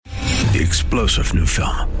the explosive new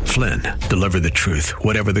film, Flynn, Deliver the Truth,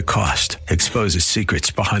 Whatever the Cost, exposes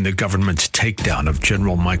secrets behind the government's takedown of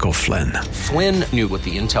General Michael Flynn. Flynn knew what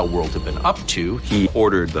the intel world had been up to. He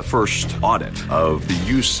ordered the first audit of the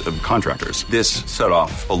use of contractors. This set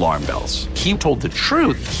off alarm bells. He told the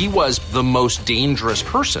truth. He was the most dangerous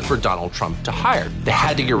person for Donald Trump to hire. They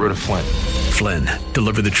had to get rid of Flynn. Flynn,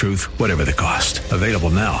 Deliver the Truth, Whatever the Cost. Available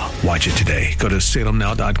now. Watch it today. Go to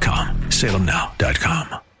salemnow.com.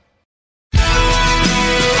 salemnow.com.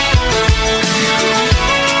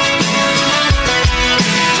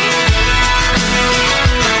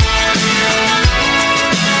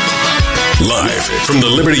 Live from the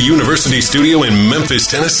Liberty University studio in Memphis,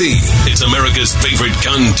 Tennessee, it's America's favorite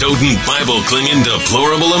gun-toting, Bible-clinging,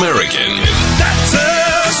 deplorable American. That's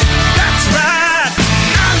us. That's right.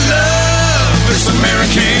 I love this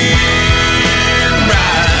American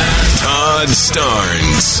ride. Todd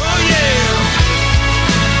Starnes. Oh, yeah.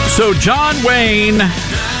 So John Wayne,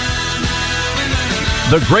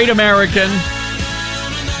 the great American,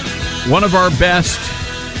 one of our best,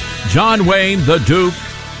 John Wayne, the Duke,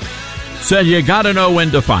 said you got to know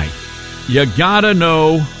when to fight. You got to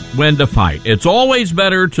know when to fight. It's always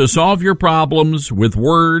better to solve your problems with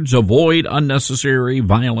words, avoid unnecessary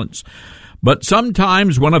violence. But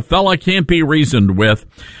sometimes when a fella can't be reasoned with,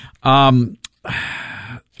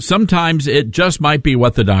 sometimes it just might be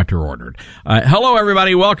what the doctor ordered. Hello,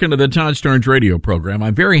 everybody. Welcome to the Todd Starnes radio program.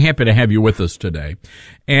 I'm very happy to have you with us today.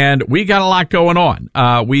 And we got a lot going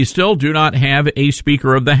on. We still do not have a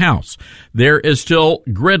Speaker of the House. There is still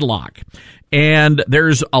gridlock. And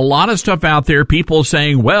there's a lot of stuff out there, people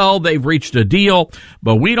saying, well, they've reached a deal,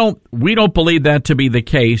 but we don't believe that to be the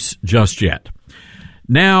case just yet.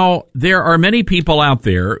 Now, there are many people out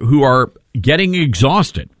there who are getting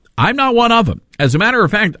exhausted. I'm not one of them. As a matter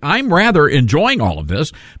of fact, I'm rather enjoying all of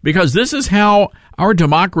this because this is how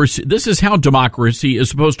democracy is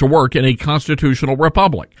supposed to work in a constitutional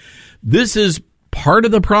republic. This is part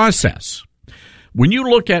of the process. When you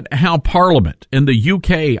look at how Parliament in the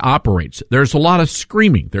UK operates, there's a lot of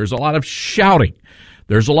screaming, there's a lot of shouting,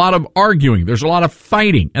 there's a lot of arguing, there's a lot of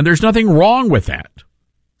fighting, and there's nothing wrong with that.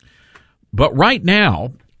 But right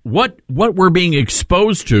now, what we're being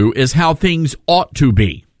exposed to is how things ought to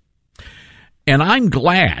be. And I'm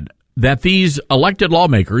glad that these elected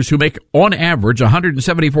lawmakers who make, on average,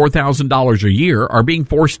 $174,000 a year are being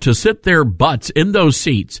forced to sit their butts in those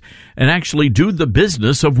seats and actually do the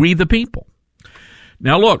business of we the people.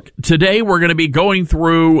 Now, look, today we're going to be going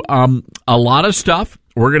through a lot of stuff.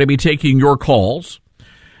 We're going to be taking your calls.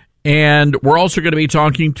 And we're also going to be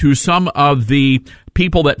talking to some of the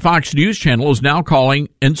people that Fox News Channel is now calling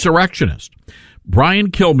insurrectionists. Brian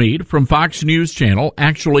Kilmeade from Fox News Channel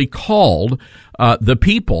actually called the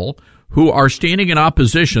people who are standing in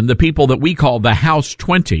opposition, the people that we call the House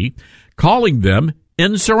 20, calling them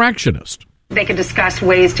insurrectionists. They could discuss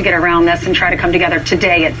ways to get around this and try to come together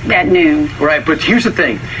today at noon. Right, but here's the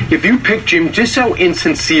thing. If you pick, Jim, just so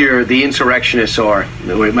insincere the insurrectionists are,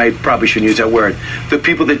 we probably shouldn't use that word, the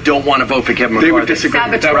people that don't want to vote for Kevin McCarthy. They would disagree.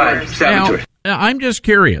 Saboteurs. Right, saboteurs. Now, I'm just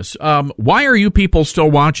curious, why are you people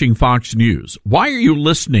still watching Fox News? Why are you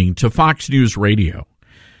listening to Fox News Radio?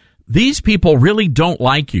 These people really don't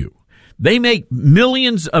like you. They make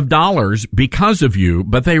millions of dollars because of you,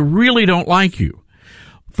 but they really don't like you.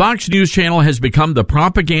 Fox News Channel has become the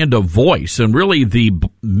propaganda voice and really the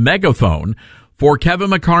megaphone for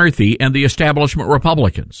Kevin McCarthy and the establishment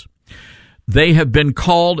Republicans. They have been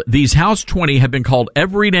called, these House 20 have been called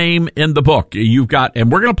every name in the book. You've got,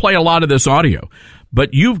 and we're going to play a lot of this audio,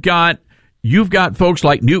 but you've got folks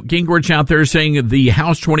like Newt Gingrich out there saying the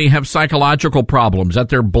House 20 have psychological problems, that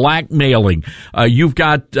they're blackmailing. You've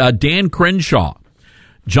got Dan Crenshaw,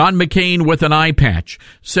 John McCain with an eye patch,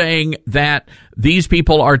 saying that these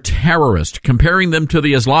people are terrorists, comparing them to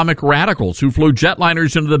the Islamic radicals who flew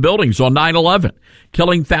jetliners into the buildings on 9/11,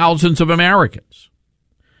 killing thousands of Americans.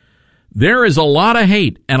 There is a lot of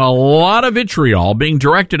hate and a lot of vitriol being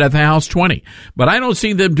directed at the House 20, but I don't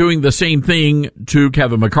see them doing the same thing to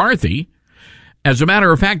Kevin McCarthy. As a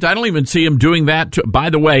matter of fact, I don't even see him doing that to, by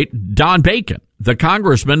the way, Don Bacon, the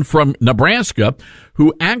congressman from Nebraska,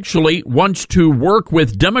 who actually wants to work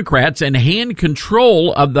with Democrats and hand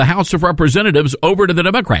control of the House of Representatives over to the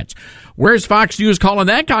Democrats. Where's Fox News calling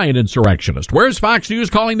that guy an insurrectionist? Where's Fox News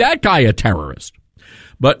calling that guy a terrorist?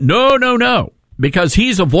 But no, because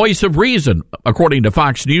he's a voice of reason, according to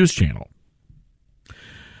Fox News Channel.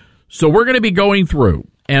 So we're going to be going through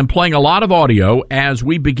and playing a lot of audio as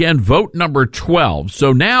we begin vote number 12.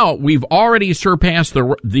 So now we've already surpassed the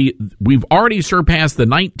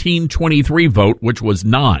 1923 vote, which was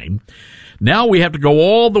 9. Now we have to go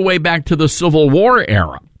all the way back to the Civil War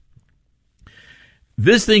era.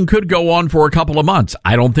 This thing could go on for a couple of months.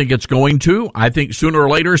 I don't think it's going to. I think sooner or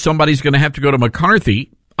later somebody's going to have to go to McCarthy,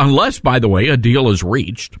 unless, by the way, a deal is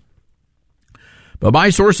reached. But my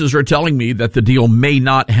sources are telling me that the deal may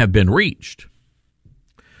not have been reached.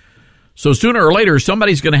 So sooner or later,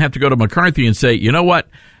 somebody's going to have to go to McCarthy and say, you know what?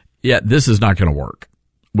 Yeah, this is not going to work.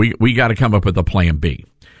 We got to come up with a plan B.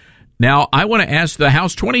 Now, I want to ask the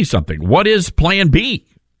House 20 something. What is plan B?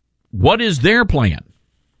 What is their plan?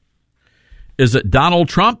 Is it Donald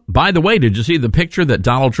Trump? By the way, did you see the picture that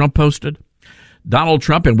Donald Trump posted? Donald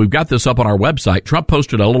Trump, and we've got this up on our website, Trump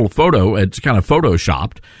posted a little photo, it's kind of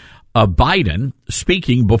photoshopped, of Biden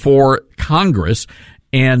speaking before Congress,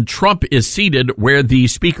 and Trump is seated where the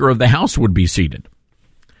Speaker of the House would be seated.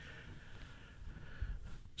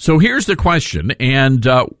 So here's the question, and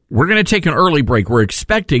we're going to take an early break. We're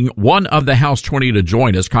expecting one of the House 20 to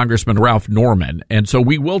join us, Congressman Ralph Norman, and so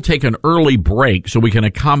we will take an early break so we can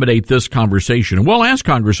accommodate this conversation. And we'll ask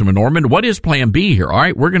Congressman Norman, what is Plan B here? All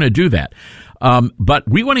right, we're going to do that. But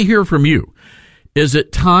we want to hear from you. Is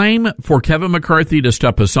it time for Kevin McCarthy to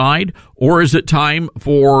step aside, or is it time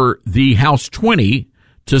for the House 20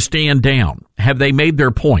 to stand down? Have they made their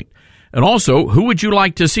point? And also, who would you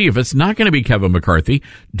like to see? If it's not going to be Kevin McCarthy,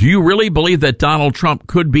 do you really believe that Donald Trump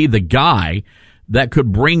could be the guy that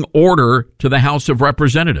could bring order to the House of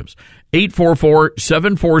Representatives?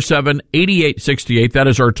 844-747-8868. That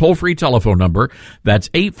is our toll-free telephone number. That's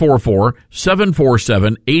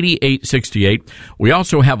 844-747-8868. We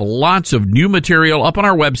also have lots of new material up on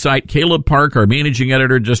our website. Caleb Park, our managing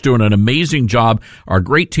editor, just doing an amazing job. Our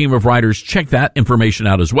great team of writers. Check that information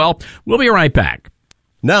out as well. We'll be right back.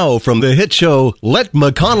 Now, from the hit show Let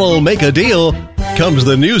McConnell Make a Deal, comes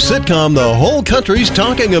the new sitcom the whole country's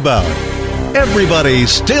talking about. Everybody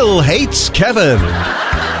Still Hates Kevin.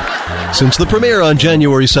 Since the premiere on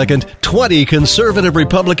January 2nd, 20 conservative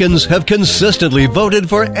Republicans have consistently voted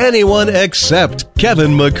for anyone except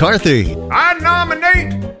Kevin McCarthy. I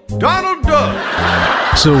nominate Donald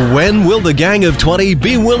Duck. So when will the gang of 20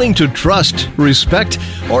 be willing to trust, respect,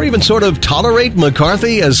 or even sort of tolerate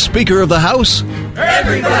McCarthy as Speaker of the House?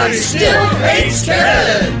 Everybody still hates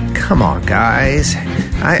Kevin. Come on, guys.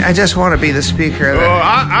 I just want to be the Speaker of the...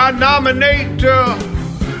 I nominate,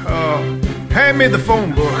 hand me the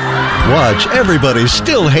phone book. Watch Everybody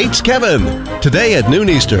Still Hates Kevin today at noon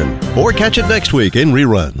Eastern, or catch it next week in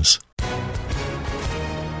reruns.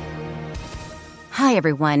 Hi,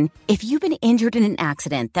 everyone. If you've been injured in an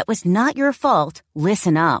accident that was not your fault,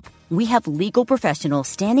 listen up. We have legal professionals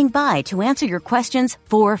standing by to answer your questions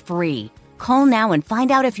for free. Call now and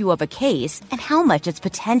find out if you have a case and how much it's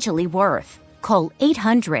potentially worth. Call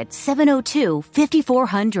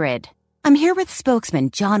 800-702-5400. I'm here with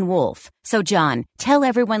spokesman John Wolf. So, John, tell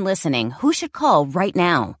everyone listening who should call right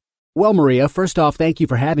now. Well, Maria, first off, thank you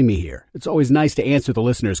for having me here. It's always nice to answer the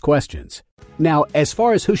listeners' questions. Now, as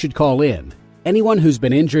far as who should call in, anyone who's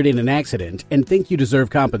been injured in an accident and think you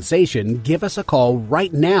deserve compensation, give us a call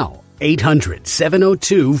right now.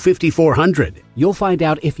 800-702-5400. You'll find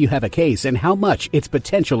out if you have a case and how much it's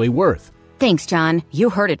potentially worth. Thanks, John. You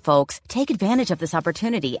heard it, folks. Take advantage of this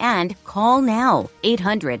opportunity and call now.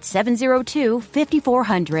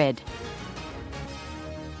 800-702-5400.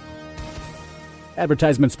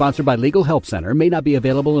 Advertisement sponsored by Legal Help Center. May not be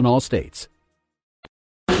available in all states.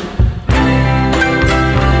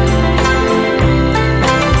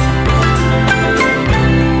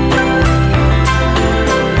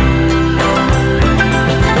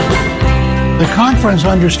 The conference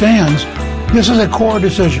understands this is a core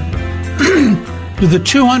decision. Do the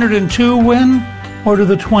 202 win or do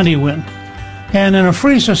the 20 win? And in a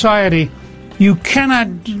free society, you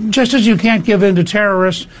cannot, just as you can't give in to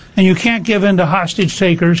terrorists and you can't give in to hostage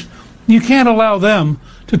takers, you can't allow them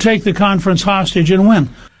to take the conference hostage and win.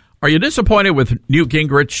 Are you disappointed with Newt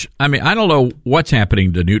Gingrich? I mean, I don't know what's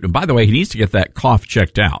happening to Newt. And by the way, he needs to get that cough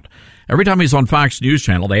checked out. Every time he's on Fox News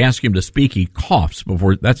Channel, they ask him to speak. He coughs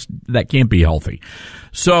before. That can't be healthy.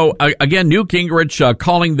 So again, Newt Gingrich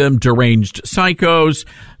calling them deranged psychos,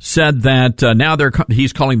 said that now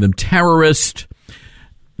he's calling them terrorists.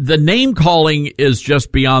 The name calling is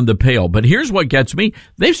just beyond the pale. But here's what gets me: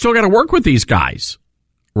 they've still got to work with these guys,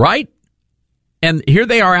 right? And here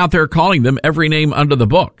they are out there calling them every name under the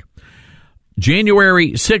book.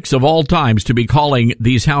 January 6th of all times to be calling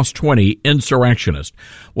these House 20 insurrectionists.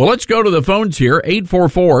 Well, let's go to the phones here.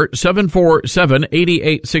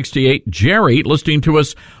 844-747-8868. Jerry, listening to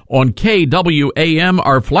us on KWAM,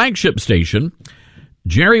 our flagship station.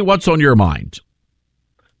 Jerry, what's on your mind?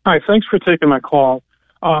 Hi, thanks for taking my call.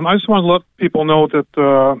 I just want to let people know that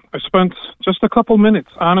I spent just a couple minutes,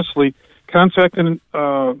 honestly, contacting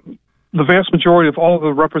the vast majority of all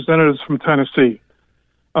the representatives from Tennessee.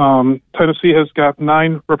 Tennessee has got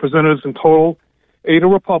 9 representatives in total, 8 are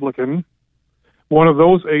Republican. One of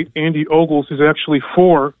those 8, Andy Ogles, is actually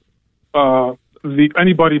for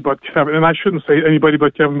anybody but Kevin. And I shouldn't say anybody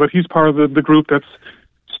but Kevin, but he's part of the group that's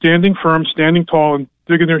standing firm, standing tall, and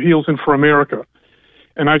digging their heels in for America.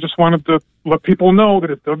 And I just wanted to let people know that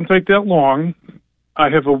it doesn't take that long. I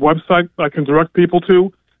have a website I can direct people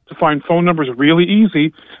to find phone numbers really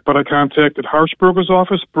easy, but I contacted Harshberger's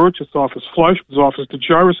office, Birch's office, Fleischman's office,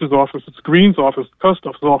 DeGiris' office, it's Green's office,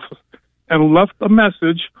 Kustoff's office, and left a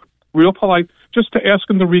message, real polite, just to ask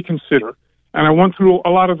them to reconsider. And I went through a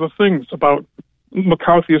lot of the things about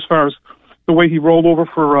McCarthy as far as the way he rolled over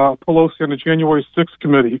for Pelosi on the January 6th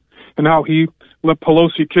committee, and how he let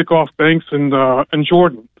Pelosi kick off Banks and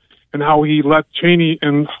Jordan, and how he let Cheney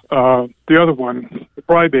and the other one, the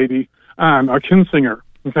crybaby, on Kinzinger,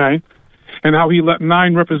 okay, and how he let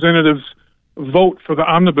 9 representatives vote for the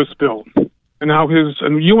omnibus bill, and how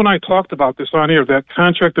and you and I talked about this on air, that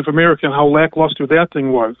Contract of America, and how lackluster that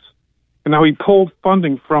thing was, and how he pulled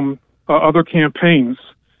funding from other campaigns,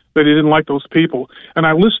 that he didn't like those people. And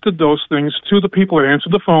I listed those things to the people that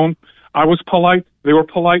answered the phone. I was polite, they were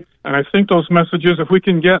polite, and I think those messages, if we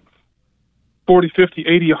can get 40, 50,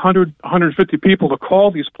 80, 100, 150 people to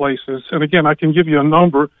call these places, and again, I can give you a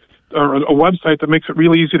number or a website that makes it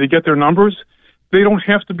really easy to get their numbers. They don't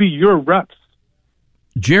have to be your reps.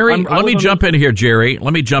 Jerry, let me jump in here, Jerry.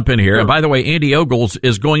 Let me jump in here. Sure. And by the way, Andy Ogles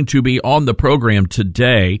is going to be on the program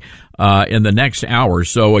today in the next hour,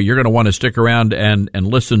 so you're going to want to stick around and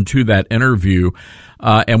listen to that interview.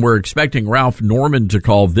 And we're expecting Ralph Norman to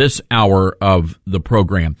call this hour of the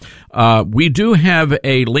program. We do have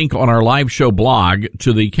a link on our live show blog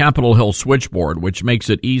to the Capitol Hill switchboard, which makes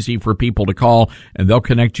it easy for people to call, and they'll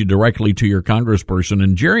connect you directly to your congressperson.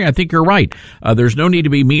 And Jerry, I think you're right. There's no need to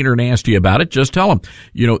be mean or nasty about it. Just tell them,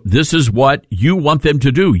 this is what you want them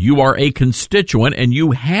to do. You are a constituent, and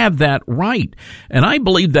you have that right. And I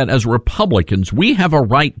believe that as Republicans, we have a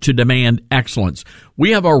right to demand excellence.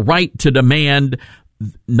 We have a right to demand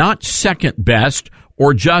not second best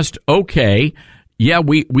or just okay. Yeah,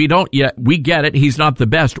 we don't yet. We get it. He's not the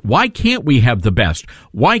best. Why can't we have the best?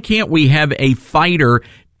 Why can't we have a fighter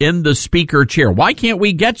in the speaker chair? Why can't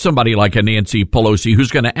we get somebody like a Nancy Pelosi who's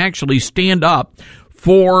going to actually stand up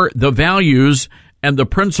for the values and the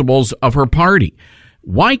principles of her party?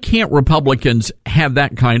 Why can't Republicans have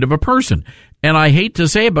that kind of a person? And I hate to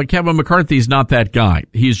say it, but Kevin McCarthy's not that guy.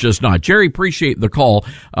 He's just not. Jerry, appreciate the call.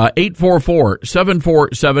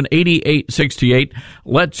 844-747-8868.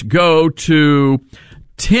 Let's go to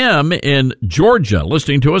Tim in Georgia,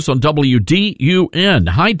 listening to us on WDUN.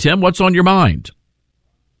 Hi, Tim. What's on your mind?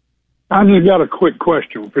 I just got a quick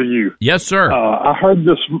question for you. Yes, sir. I heard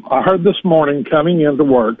this morning coming into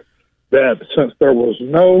work that since there was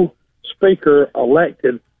no speaker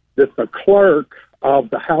elected, that the clerk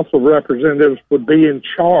of the House of Representatives would be in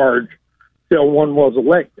charge till one was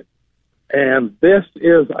elected. And this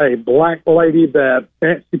is a black lady that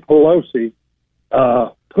Nancy Pelosi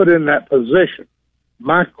put in that position.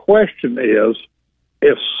 My question is,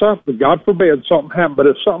 if something, God forbid something happened, but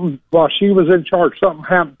if something, while she was in charge, something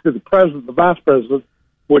happened to the president, the vice president,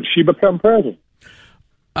 would she become president?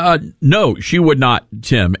 No, she would not,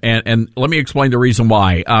 Tim. And let me explain the reason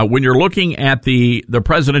why. When you're looking at the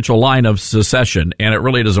presidential line of succession, and it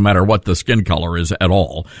really doesn't matter what the skin color is at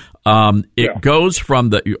all, it goes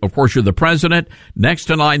from of course, you're the president, next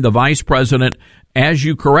in line, the vice president, as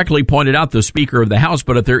you correctly pointed out, the Speaker of the House.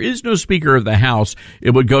 But if there is no Speaker of the House,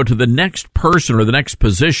 it would go to the next person or the next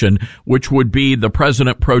position, which would be the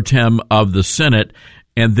President pro tem of the Senate,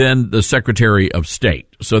 and then the Secretary of State.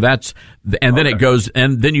 So then it goes,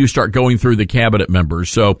 and then you start going through the cabinet members.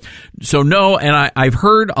 So no, and I've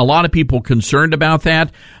heard a lot of people concerned about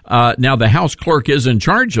that. Now the House clerk is in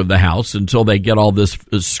charge of the House until they get all this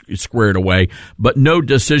squared away, but no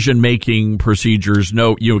decision-making procedures,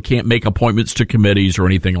 no, you can't make appointments to committees or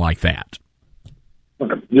anything like that.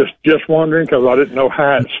 Just wondering, because I didn't know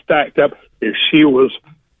how it stacked up. If she was,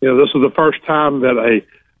 this is the first time that a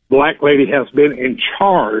black lady has been in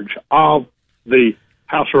charge of the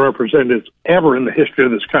House of Representatives ever in the history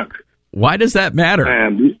of this country. Why does that matter?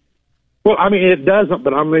 And well, I mean, it doesn't,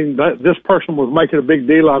 but I mean, this person was making a big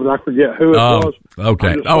deal of it. I forget who it was.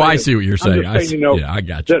 Okay. I see what you're saying. I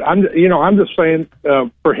got you. I'm just saying,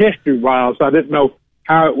 for history-wise, I didn't know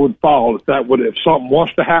how it would fall. If something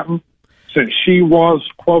was to happen, since she was,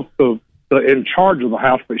 quote, in charge of the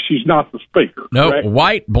House, but she's not the Speaker. No, correct?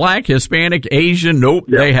 White, black, Hispanic, Asian, nope,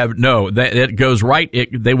 they have, no, it goes right,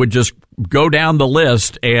 they would just go down the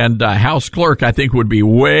list, and House Clerk, I think, would be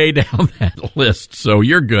way down that list, so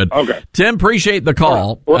you're good. Okay. Tim, appreciate the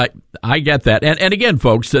call. Well, I get that. And again,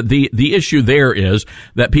 folks, the issue there is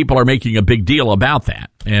that people are making a big deal about that.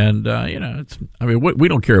 And, we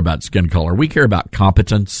don't care about skin color. We care about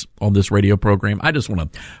competence on this radio program. I just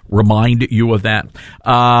want to remind you of that.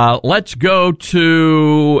 Let's go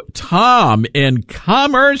to Tom in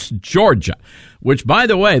Commerce, Georgia, which, by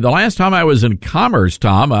the way, the last time I was in Commerce,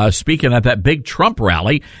 Tom, speaking at that big Trump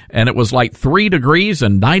rally, and it was like 3 degrees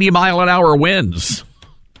and 90-mile-an-hour winds.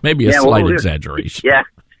 Maybe a slight exaggeration.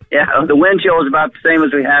 Yeah, the wind chill is about the same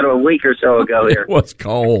as we had a week or so ago here. It was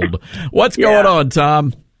cold. What's going on,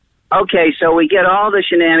 Tom? Okay, so we get all the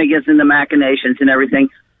shenanigans and the machinations and everything,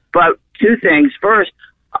 but 2 things. First,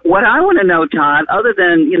 what I want to know, Todd, other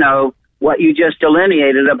than, what you just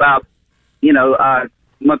delineated about,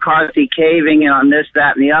 McCarthy caving in on this,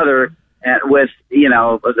 that, and the other with,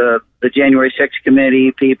 the January 6th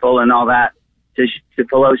committee people and all that to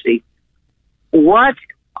Pelosi, what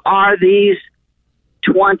are these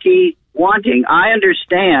 20 wanting? I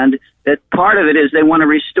understand that part of it is they want to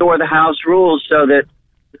restore the House rules so that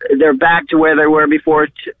they're back to where they were before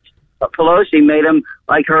Pelosi made them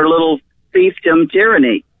like her little fiefdom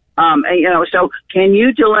tyranny. So can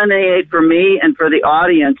you delineate for me and for the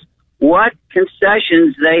audience what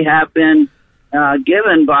concessions they have been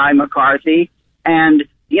given by McCarthy? And,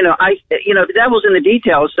 the devil's in the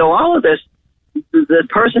details. So all of this, the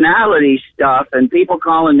personality stuff and people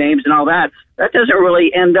calling names and all that doesn't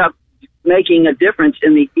really end up making a difference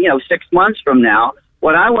in the, 6 months from now.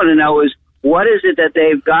 What I want to know is what is it that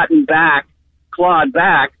they've gotten back, clawed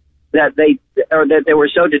back, that they were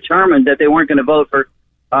so determined that they weren't going to vote for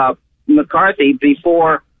McCarthy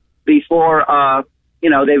before they voted.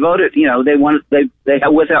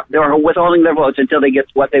 They're withholding their votes until they get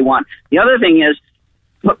what they want. The other thing is,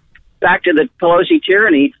 back to the Pelosi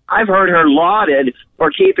tyranny, I've heard her lauded for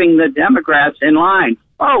keeping the Democrats in line.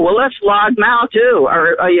 Oh, well, let's laud Mao too,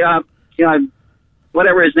 or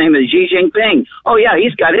whatever his name is, Xi Jinping. Oh yeah,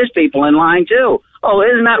 he's got his people in line too. Oh,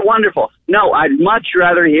 isn't that wonderful? No, I'd much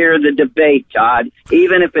rather hear the debate, Todd,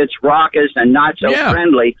 even if it's raucous and not so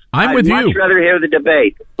friendly. I'd much rather hear the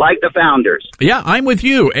debate, like the founders. Yeah, I'm with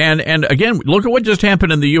you. And again, look at what just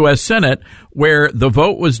happened in the U.S. Senate, where the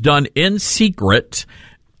vote was done in secret.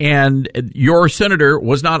 And your senator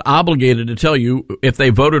was not obligated to tell you if they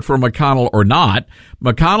voted for McConnell or not.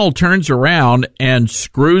 McConnell turns around and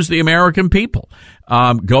screws the American people,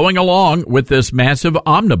 going along with this massive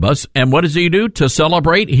omnibus. And what does he do to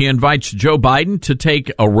celebrate? He invites Joe Biden to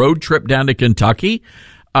take a road trip down to Kentucky.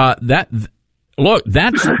 Look,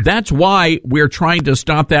 that's why we're trying to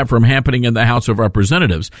stop that from happening in the House of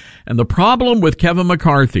Representatives. And the problem with Kevin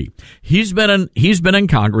McCarthy, he's been in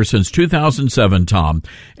Congress since 2007, Tom,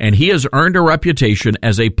 and he has earned a reputation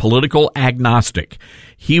as a political agnostic.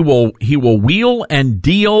 He will wheel and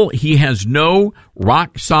deal. He has no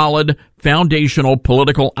rock solid foundational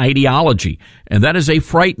political ideology, and that is a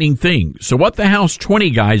frightening thing. So what the House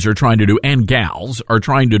 20 guys are trying to do, and gals are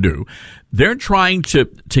trying to do, they're trying to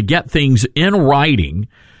get things in writing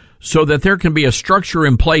so that there can be a structure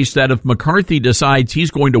in place that if McCarthy decides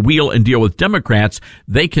he's going to wheel and deal with Democrats,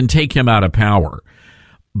 they can take him out of power.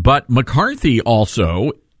 But McCarthy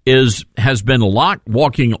also has been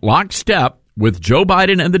walking lockstep with Joe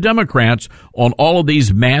Biden and the Democrats on all of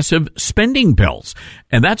these massive spending bills.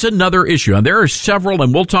 And that's another issue. And there are several,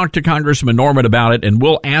 and we'll talk to Congressman Norman about it, and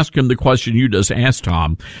we'll ask him the question you just asked,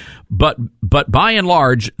 Tom. But by and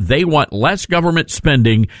large, they want less government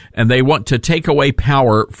spending, and they want to take away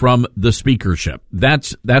power from the speakership.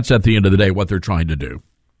 That's at the end of the day what they're trying to do.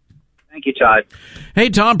 Thank you, Todd. Hey,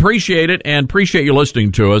 Tom, appreciate it, and appreciate you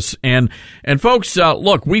listening to us. And folks,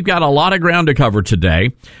 look, we've got a lot of ground to cover today,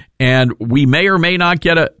 and we may or may not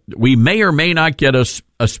get a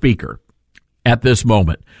speaker at this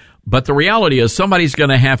moment. But the reality is somebody's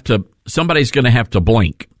going to have to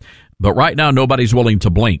blink. But right now, nobody's willing to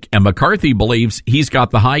blink, and McCarthy believes he's got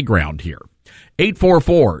the high ground here.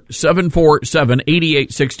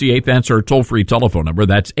 844-747-8868. That's our toll-free telephone number.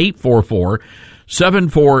 That's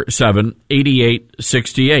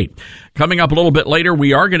 844-747-8868. Coming up a little bit later,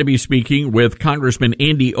 we are going to be speaking with Congressman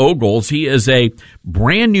Andy Ogles. He is a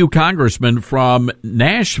brand new congressman from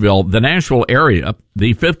Nashville, the Nashville area,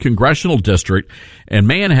 the 5th Congressional District. And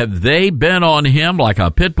man, have they been on him like a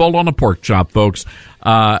pit bull on a pork chop, folks.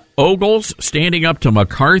 Ogles standing up to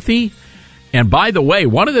McCarthy. And by the way,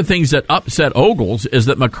 one of the things that upset Ogles is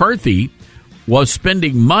that McCarthy was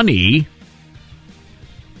spending money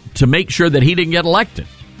to make sure that he didn't get elected.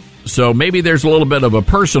 So maybe there's a little bit of a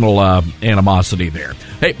personal animosity there.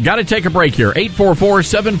 Hey, got to take a break here.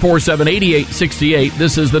 844-747-8868.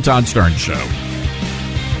 This is the Todd Starnes Show.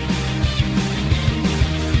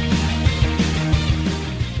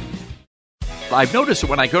 I've noticed that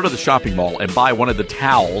when I go to the shopping mall and buy one of the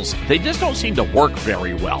towels, they just don't seem to work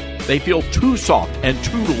very well. They feel too soft and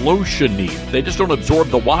too lotion-y. They just don't absorb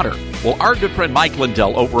the water. Well, our good friend Mike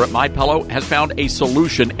Lindell over at MyPillow has found a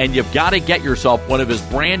solution, and you've got to get yourself one of his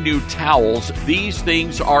brand new towels. These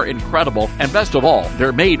things are incredible, and best of all,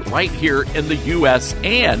 they're made right here in the U.S.,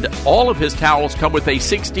 and all of his towels come with a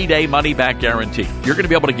 60-day money-back guarantee. You're going to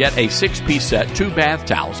be able to get a 6-piece set, 2 bath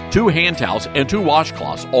towels, 2 hand towels, and 2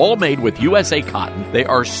 washcloths, all made with USA cotton. They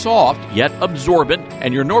are soft yet absorbent,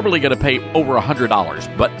 and you're normally going to pay over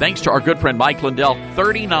 $100. But thanks to our good friend Mike Lindell,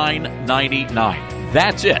 $39.99.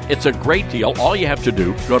 That's it. It's a great deal. All you have to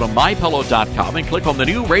do, go to MyPillow.com and click on the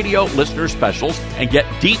new radio listener specials and get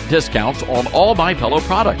deep discounts on all MyPillow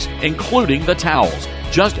products, including the towels.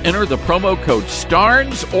 Just enter the promo code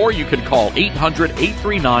STARNS, or you can call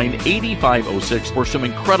 800-839-8506 for some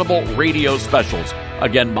incredible radio specials.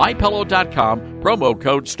 Again, MyPillow.com, promo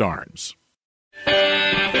code STARNS.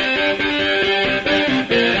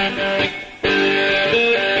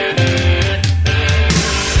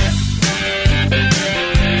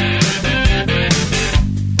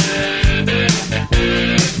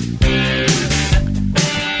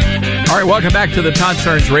 All right, welcome back to the Todd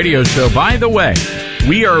Starnes Radio Show. By the way,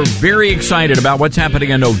 we are very excited about what's happening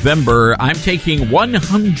in November. I'm taking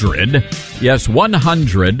 100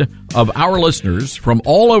 of our listeners from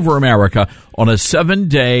all over America on a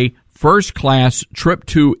 7-day first-class trip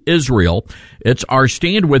to Israel. It's our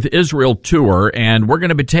Stand with Israel tour, and we're going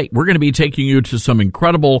to be taking you to some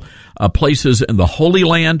incredible places in the Holy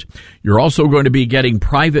Land. You're also going to be getting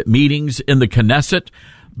private meetings in the Knesset.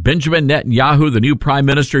 Benjamin Netanyahu, the new prime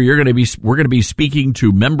minister, we're going to be speaking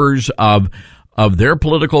to members of their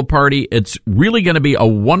political party. It's really going to be a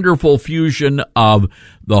wonderful fusion of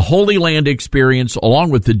the Holy Land experience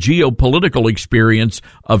along with the geopolitical experience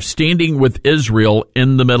of standing with Israel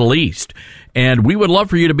in the Middle East. And we would love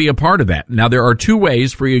for you to be a part of that. Now, there are 2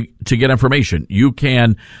 ways for you to get information. You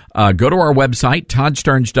can go to our website,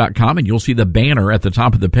 ToddStarnes.com, and you'll see the banner at the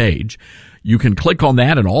top of the page. You can click on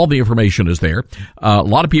that, and all the information is there. A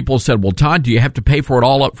lot of people said, well, Todd, do you have to pay for it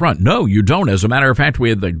all up front? No, you don't. As a matter of fact, we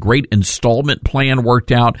have the great installment plan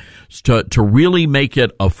worked out to really make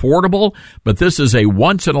it affordable, but this is a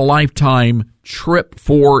once-in-a-lifetime trip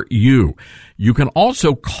for you. You can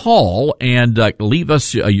also call and leave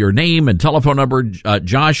us your name and telephone number.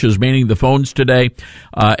 Josh is manning the phones today,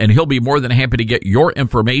 and he'll be more than happy to get your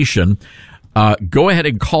information. Go ahead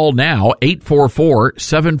and call now,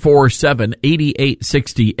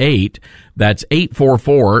 844-747-8868. That's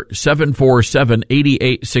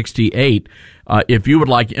 844-747-8868. If you would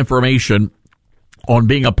like information on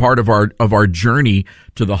being a part of our journey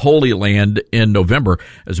to the Holy Land in November.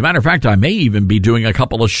 As a matter of fact, I may even be doing a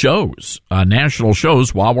couple of shows, national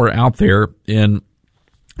shows, while we're out there in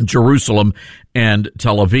Jerusalem and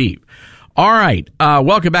Tel Aviv. All right.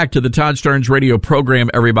 Welcome back to the Todd Starnes Radio program,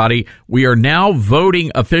 everybody. We are now voting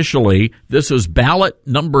officially. This is ballot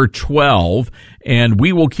number 12, and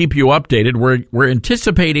we will keep you updated. We're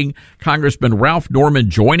anticipating Congressman Ralph Norman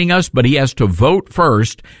joining us, but he has to vote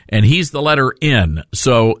first, and he's the letter N.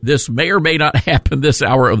 So this may or may not happen this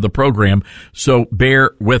hour of the program, so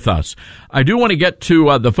bear with us. I do want to get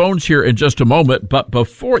to the phones here in just a moment, but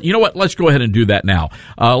before, you know what, let's go ahead and do that now.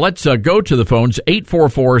 Let's go to the phones,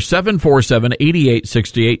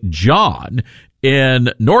 844-747-8868. John in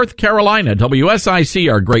North Carolina, WSIC,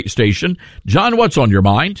 our great station. John, what's on your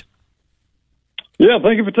mind? Yeah,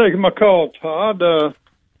 thank you for taking my call, Todd.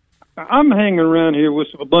 I'm hanging around here with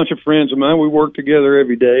a bunch of friends of mine. We work together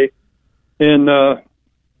every day, and I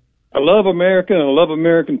love America, and I love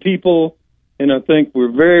American people, and I think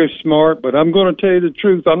we're very smart, but I'm going to tell you the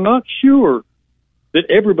truth. I'm not sure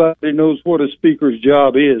that everybody knows what a speaker's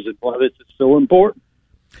job is and why this is so important.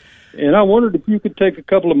 And I wondered if you could take a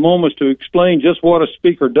couple of moments to explain just what a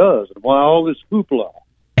speaker does and why all this hoopla.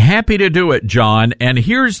 Happy to do it, John. And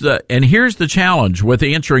here's the challenge with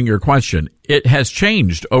answering your question. It has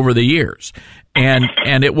changed over the years,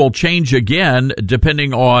 and it will change again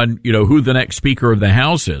depending on, who the next Speaker of the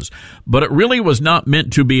House is. But it really was not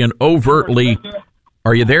meant to be an overtly.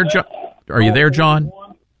 Are you there, John? Are you there, John?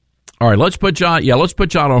 All right, let's put John. Yeah, let's put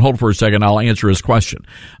John on hold for a second. I'll answer his question.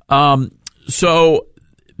 So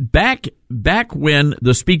back when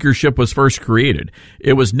the speakership was first created,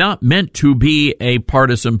 it was not meant to be a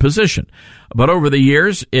partisan position. But over the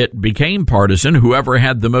years, it became partisan. Whoever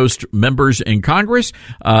had the most members in Congress,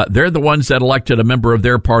 they're the ones that elected a member of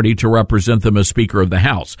their party to represent them as Speaker of the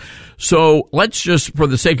House. So let's just, for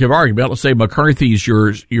the sake of argument, let's say McCarthy's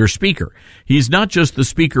your Speaker. He's not just the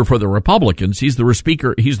Speaker for the Republicans. He's the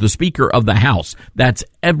Speaker of the House. That's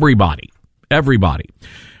everybody. Everybody.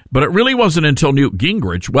 But it really wasn't until Newt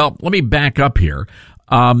Gingrich. Well, let me back up here.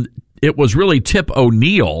 It was really Tip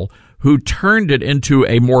O'Neill who turned it into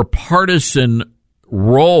a more partisan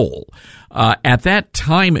role. At that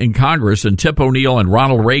time in Congress, and Tip O'Neill and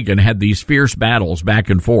Ronald Reagan had these fierce battles back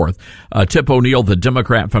and forth. Tip O'Neill, the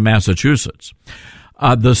Democrat from Massachusetts.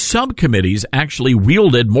 The subcommittees actually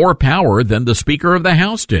wielded more power than the Speaker of the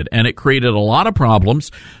House did, and it created a lot of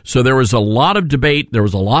problems. So there was a lot of debate. There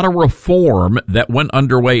was a lot of reform that went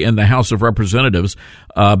underway in the House of Representatives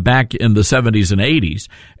back in the 70s and 80s.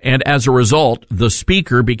 And as a result, the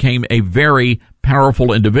Speaker became a very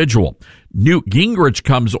powerful individual. Newt Gingrich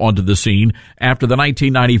comes onto the scene after the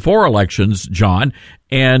 1994 elections, John,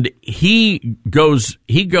 and he goes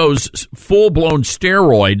full-blown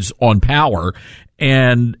steroids on power.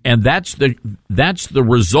 And that's the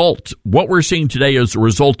result. What we're seeing today is the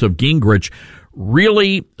result of Gingrich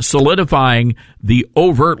really solidifying the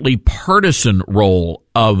overtly partisan role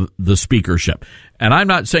of the speakership. And I'm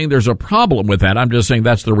not saying there's a problem with that. I'm just saying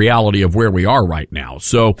that's the reality of where we are right now.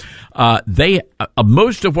 So,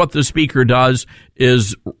 most of what the speaker does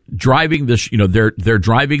is driving they're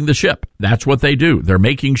driving the ship. That's what they do. They're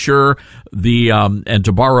making sure and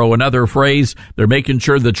to borrow another phrase, they're making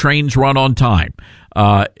sure the trains run on time.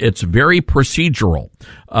 It's very procedural,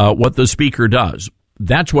 what the speaker does.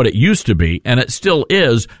 That's what it used to be, and it still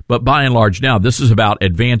is, but by and large now, this is about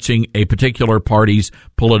advancing a particular party's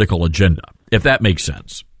political agenda, if that makes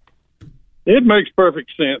sense. It makes perfect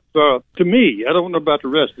sense to me. I don't know about the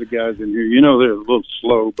rest of the guys in here. You know, they're a little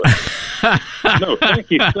slow, but no, thank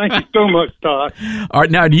you so much, Todd. All right,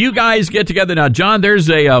 now do you guys get together now, John? There's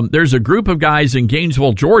a group of guys in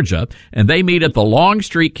Gainesville, Georgia, and they meet at the Long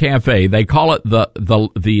Street Cafe. They call it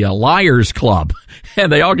the Liars Club,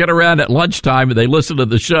 and they all get around at lunchtime and they listen to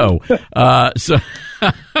the show. So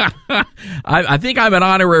I think I'm an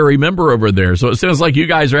honorary member over there. So it sounds like you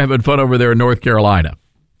guys are having fun over there in North Carolina.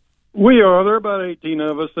 We are. There are about 18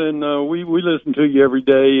 of us, and we listen to you every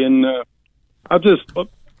day. And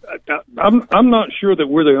I'm not sure that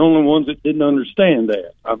we're the only ones that didn't understand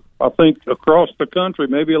that. I think across the country,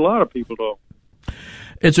 maybe a lot of people don't.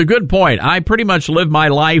 It's a good point. I pretty much live my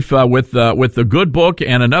life with the good book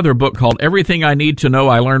and another book called Everything I Need to Know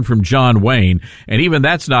I Learned from John Wayne, and even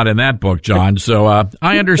that's not in that book, John. So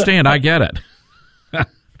I understand. I get it.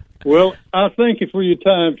 Well, I thank you for your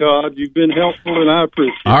time, Todd. You've been helpful, and I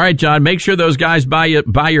appreciate it. All right, John, make sure those guys buy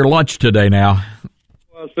your lunch today now.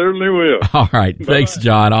 I certainly will. All right. Bye-bye. Thanks,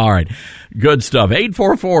 John. All right. Good stuff.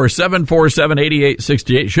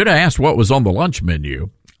 844-747-8868. Should have asked what was on the lunch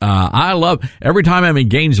menu. I love every time I'm in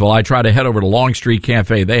Gainesville, I try to head over to Long Street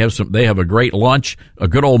Cafe. They have a great lunch, a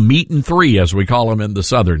good old meat and three, as we call them in the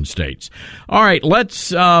southern states. All right.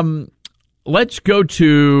 Let's go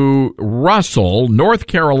to Russell, North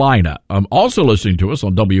Carolina. I'm also listening to us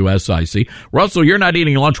on WSIC. Russell, you're not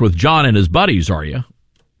eating lunch with John and his buddies, are you?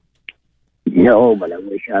 No, but I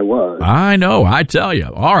wish I was. I know. I tell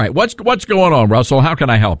you. All right. What's going on, Russell? How can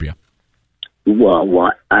I help you? Well,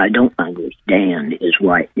 what I don't understand is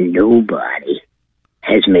why nobody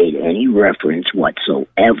has made any reference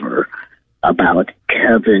whatsoever about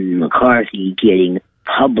Kevin McCarthy getting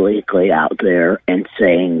publicly out there and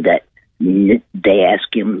saying that they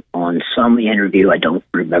asked him on some interview, I don't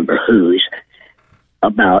remember whose,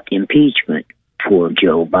 about impeachment for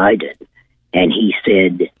Joe Biden. And he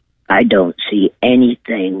said, I don't see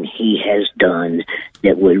anything he has done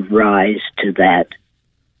that would rise to that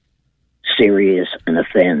serious an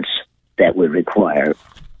offense that would require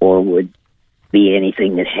or would be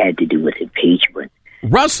anything that had to do with impeachment.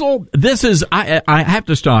 Russell, this is, I have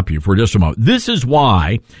to stop you for just a moment. This is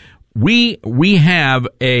why we have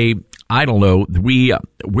we're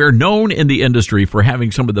known in the industry for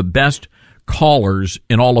having some of the best callers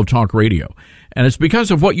in all of talk radio. And it's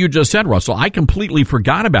because of what you just said, Russell. I completely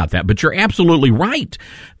forgot about that, but you're absolutely right.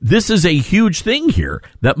 This is a huge thing here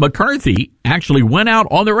that McCarthy actually went out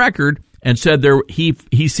on the record and said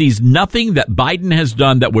he sees nothing that Biden has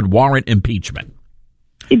done that would warrant impeachment.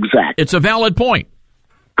 Exactly. It's a valid point.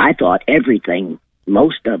 I thought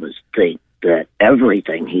most of us think that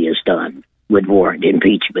everything he has done would warrant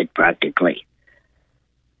impeachment practically.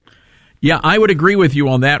 Yeah, I would agree with you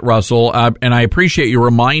on that, Russell, and I appreciate you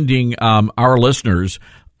reminding our listeners.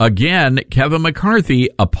 Again, Kevin McCarthy,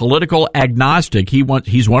 a political agnostic,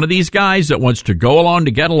 he's one of these guys that wants to go along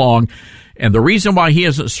to get along, and the reason why he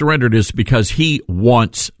hasn't surrendered is because he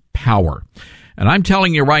wants power. And I'm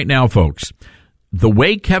telling you right now, folks, the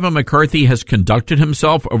way Kevin McCarthy has conducted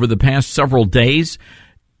himself over the past several days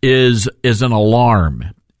is an alarm,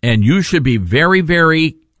 and you should be very,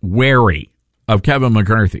 very wary of Kevin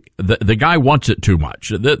McCarthy. The guy wants it too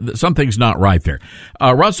much. Something's not right there.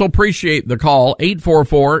 Russell, appreciate the call.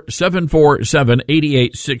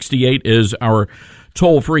 844-747-8868 is our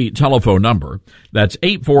toll-free telephone number. That's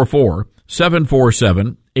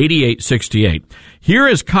 844-747-8868. Here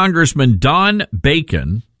is Congressman Don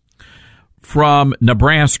Bacon from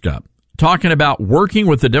Nebraska talking about working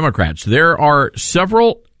with the Democrats. There are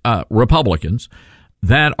several Republicans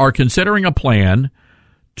that are considering a plan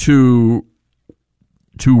to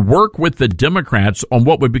work with the Democrats on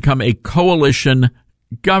what would become a coalition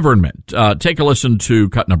government. Take a listen to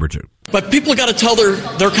cut number 2. But people got to tell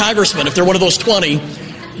their congressmen, if they're one of those 20,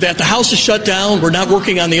 that the House is shut down. We're not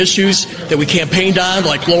working on the issues that we campaigned on,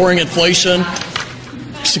 like lowering inflation,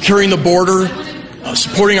 securing the border,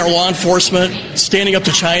 supporting our law enforcement, standing up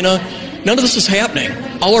to China. None of this is happening.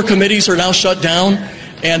 All our committees are now shut down.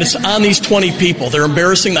 And it's on these 20 people. They're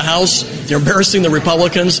embarrassing the House. They're embarrassing the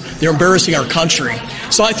Republicans. They're embarrassing our country.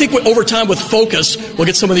 So I think over time, with focus, we'll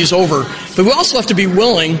get some of these over. But we also have to be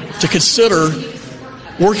willing to consider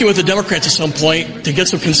working with the Democrats at some point to get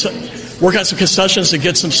some work on some concessions to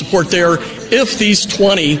get some support there if these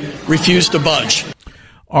 20 refuse to budge.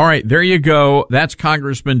 All right, there you go. That's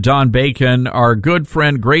Congressman Don Bacon. Our good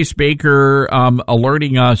friend Grace Baker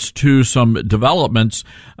alerting us to some developments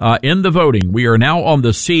in the voting. We are now on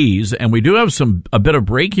the C's, and we do have a bit of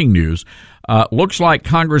breaking news. Looks like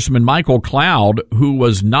Congressman Michael Cloud, who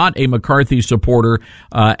was not a McCarthy supporter,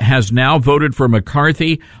 has now voted for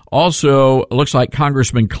McCarthy. Also, looks like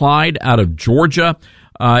Congressman Clyde out of Georgia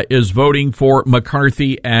is voting for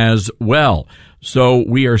McCarthy as well. So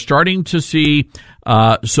we are starting to see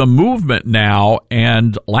some movement now.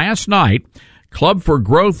 And last night, Club for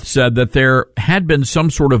Growth said that there had been some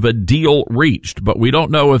sort of a deal reached, but we don't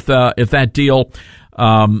know if that deal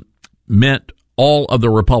meant all of the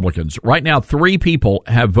Republicans. Right now, 3 people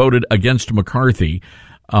have voted against McCarthy.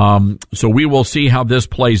 So we will see how this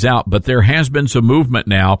plays out. But there has been some movement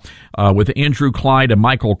now with Andrew Clyde and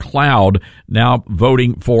Michael Cloud now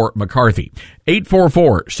voting for McCarthy.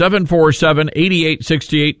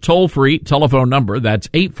 844-747-8868, toll-free telephone number. That's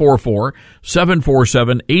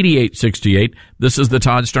 844-747-8868. This is the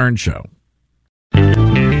Todd Stern Show.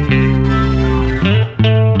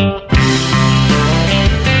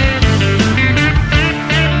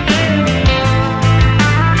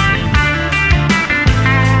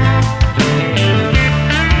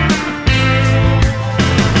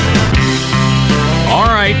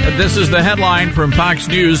 This is the headline from Fox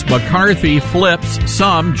News. McCarthy flips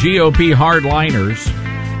some GOP hardliners.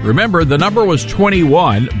 Remember, the number was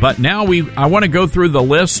 21, but now I want to go through the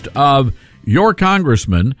list of your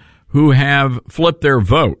congressmen who have flipped their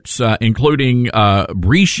votes, including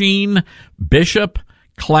Brecheen, Bishop,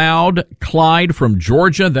 Cloud, Clyde from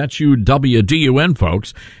Georgia, that's you WDUN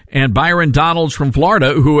folks, and Byron Donalds from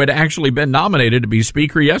Florida, who had actually been nominated to be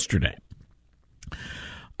Speaker yesterday.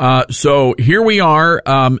 So here we are,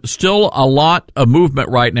 still a lot of movement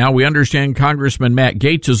right now. We understand Congressman Matt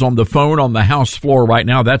Gaetz is on the phone on the House floor right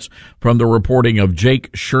now. That's from the reporting of Jake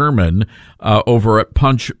Sherman over at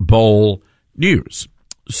Punch Bowl News.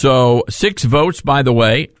 So 6 votes, by the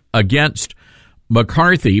way, against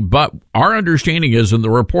McCarthy. But our understanding is, and the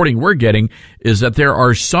reporting we're getting, is that there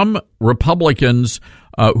are some Republicans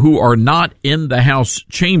who are not in the House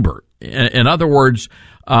chamber. In other words,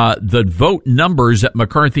 the vote numbers that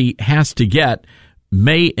McCarthy has to get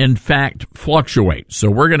may in fact fluctuate. So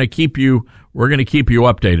we're going to keep you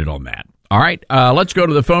updated on that. All right. Let's go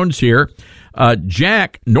to the phones here.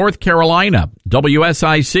 Jack, North Carolina,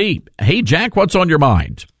 WSIC. Hey, Jack, what's on your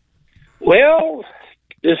mind? Well,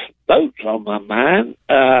 this vote's on my mind.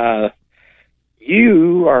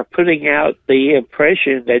 You are putting out the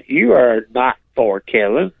impression that you are not for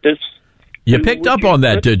Kevin. You picked up on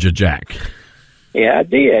that, did you, Jack? Yeah, I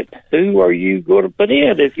did. Who are you going to put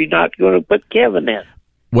in if you're not going to put Kevin in?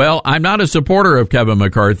 Well, I'm not a supporter of Kevin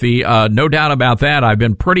McCarthy. No doubt about that. I've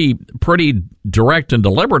been pretty direct and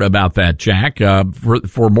deliberate about that, Jack,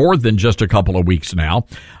 for more than just a couple of weeks now,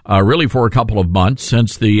 really for a couple of months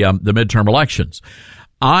since the midterm elections.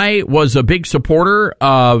 I was a big supporter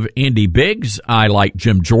of Andy Biggs. I like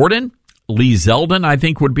Jim Jordan. Lee Zeldin, I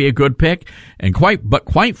think, would be a good pick. And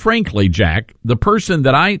quite frankly, Jack, the person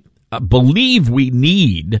that I believe we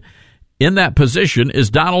need in that position is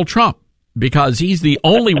Donald Trump, because he's the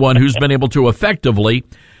only one who's been able to effectively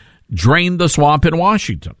drain the swamp in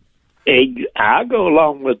Washington. I'll go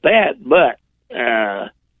along with that, but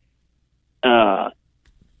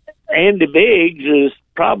Andy Biggs is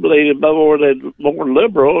probably more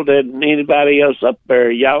liberal than anybody else up there.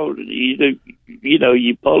 You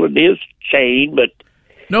pulling his chain, but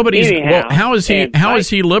Nobody's. Anyhow, well, how is he? How is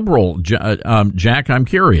he liberal, Jack? I'm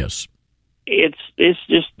curious. It's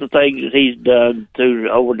just the things that he's done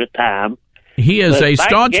over the time. He is a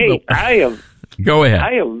staunch. Go ahead.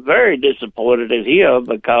 I am very disappointed in him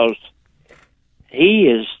because he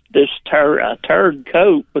is this a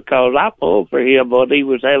turncoat, because I pulled for him when he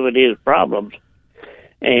was having his problems,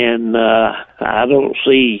 and I don't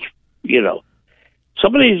see,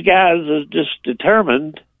 some of these guys are just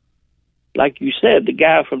determined. Like you said, the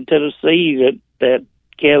guy from Tennessee that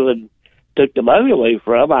Kevin took the money away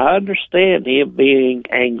from, I understand him being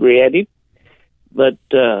angry at him, but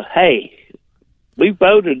hey, we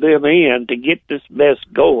voted them in to get this mess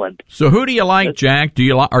going. So who do you like, Jack?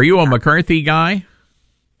 Are you a McCarthy guy?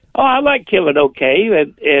 Oh, I like Kevin but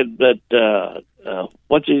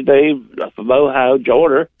what's his name from Ohio,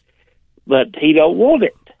 Jordan, but he don't want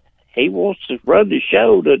it. He wants to run the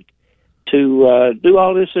show to do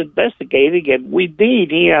all this investigating, and we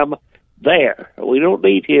need him there. We don't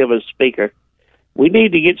need him as speaker. We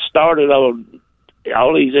need to get started on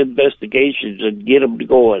all these investigations and get them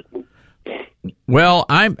going. Well,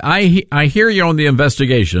 I hear you on the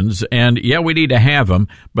investigations, and yeah, we need to have them.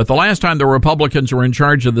 But the last time the Republicans were in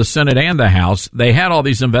charge of the Senate and the House, they had all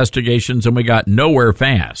these investigations, and we got nowhere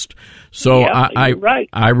fast. So yeah,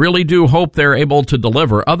 I really do hope they're able to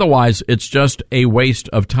deliver. Otherwise, it's just a waste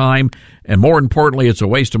of time, and more importantly, it's a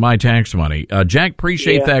waste of my tax money. Jack,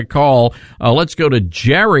 appreciate that call. Let's go to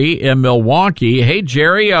Jerry in Milwaukee. Hey,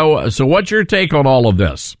 Jerry. So what's your take on all of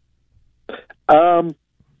this? I'm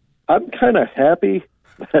kind of happy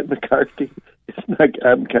that McCarthy is not.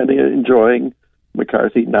 I'm kind of enjoying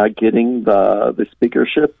McCarthy not getting the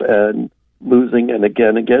speakership and losing and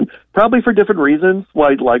again, probably for different reasons,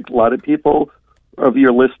 why like a lot of people of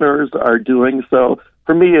your listeners are doing. So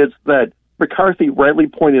for me, it's that McCarthy rightly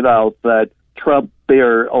pointed out that Trump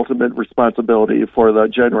bear ultimate responsibility for the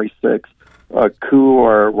January 6th coup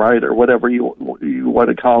or riot or whatever you want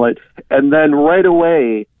to call it. And then right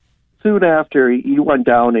away, soon after, he went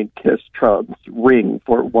down and kissed Trump's ring,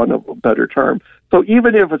 for one of a better term. So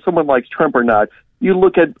even if it's someone likes Trump or not, you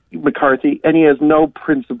look at McCarthy, and he has no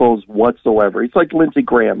principles whatsoever. He's like Lindsey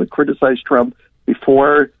Graham, who criticized Trump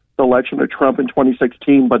before the election of Trump in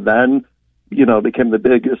 2016, but then, became the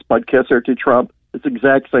biggest butt kisser to Trump. It's the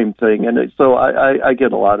exact same thing. And so I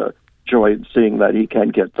get a lot of joy in seeing that he can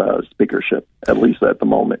get the speakership, at least at the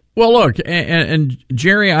moment. Well, look, and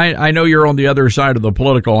Jerry, I know you're on the other side of the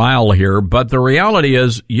political aisle here, but the reality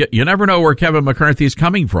is you never know where Kevin McCarthy's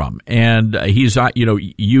coming from. And he's a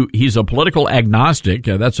political agnostic.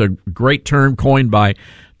 That's a great term coined by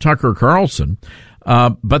Tucker Carlson.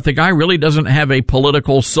 But the guy really doesn't have a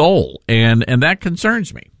political soul, and that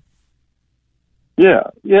concerns me. Yeah,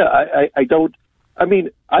 I don't. I mean,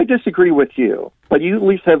 I disagree with you, but you at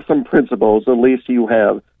least have some principles. At least you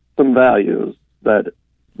have some values that,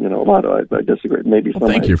 a lot of I disagree. Maybe some.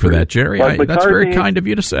 Thank you for that, Jerry. That's very kind of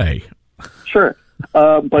you to say. Sure.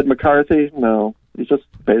 But McCarthy, no. He's just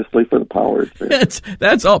basically for the power.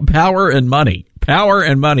 That's all power and money. Power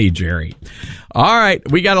and money, Jerry. All right,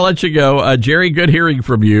 we got to let you go. Jerry, good hearing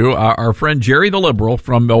from you. Our friend Jerry the Liberal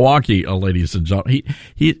from Milwaukee, ladies and gentlemen.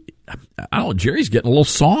 I don't know, Jerry's getting a little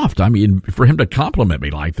soft. I mean, for him to compliment me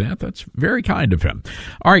like that, that's very kind of him.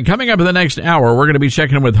 All right, coming up in the next hour, we're going to be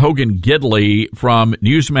checking in with Hogan Gidley from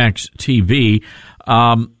Newsmax TV.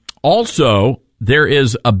 Also, there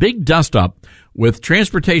is a big dust-up with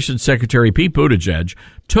Transportation Secretary Pete Buttigieg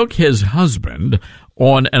took his husband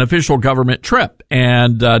on an official government trip.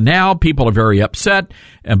 And now people are very upset.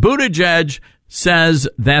 And Buttigieg says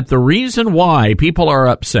that the reason why people are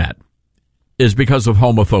upset is because of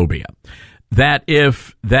homophobia. That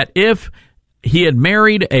if he had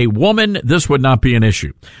married a woman, this would not be an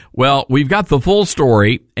issue. Well, we've got the full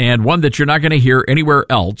story, and one that you're not going to hear anywhere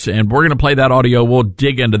else, and we're going to play that audio. We'll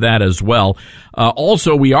dig into that as well.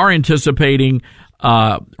 Also, we are anticipating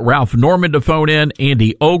Ralph Norman to phone in,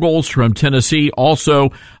 Andy Ogles from Tennessee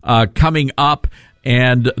also coming up,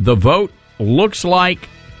 and the vote looks like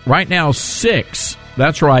right now 6.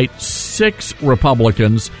 That's right, 6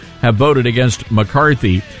 Republicans have voted against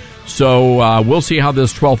McCarthy. So we'll see how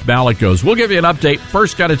this 12th ballot goes. We'll give you an update.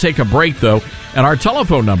 First, got to take a break, though. And our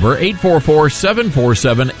telephone number,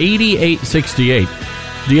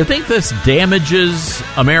 844-747-8868. Do you think this damages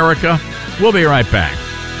America? We'll be right back.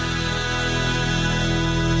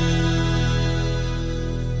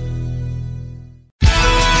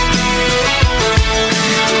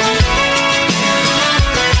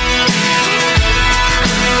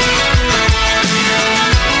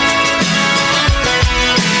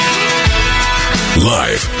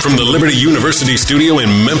 Live from the Liberty University studio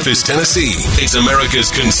in Memphis, Tennessee, it's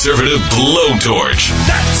America's conservative blowtorch.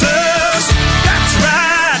 That's us. That's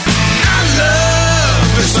right. I love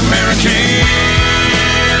this American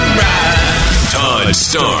ride. Todd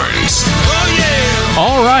Starnes. Oh, yeah.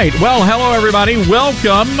 All right. Well, hello, everybody.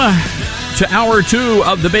 Welcome to Hour 2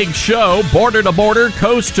 of the big show, border to border,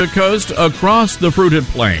 coast to coast, across the fruited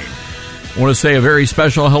plain. I want to say a very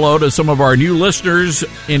special hello to some of our new listeners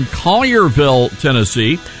in Collierville,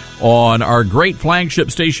 Tennessee, on our great flagship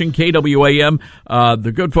station, KWAM,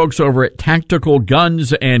 the good folks over at Tactical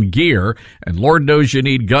Guns and Gear. And Lord knows you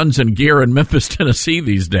need guns and gear in Memphis, Tennessee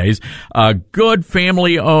these days. Good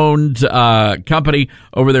family-owned company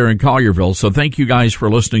over there in Collierville. So thank you guys for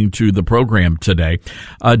listening to the program today.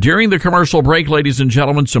 During the commercial break, ladies and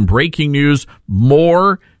gentlemen, some breaking news.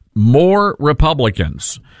 More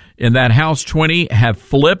Republicans in that House 20 have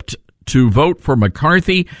flipped to vote for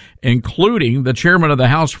McCarthy, including the chairman of the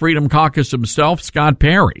House Freedom Caucus himself, Scott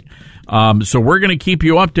Perry. So we're going to keep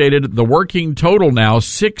you updated. The working total now,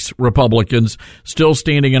 6 Republicans still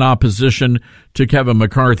standing in opposition to Kevin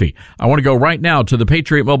McCarthy. I want to go right now to the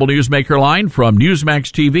Patriot Mobile Newsmaker line from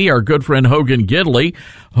Newsmax TV, our good friend Hogan Gidley.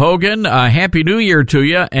 Hogan, Happy New Year to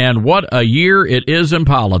you, and what a year it is in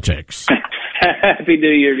politics. Happy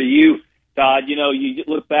New Year to you, Todd. You know, you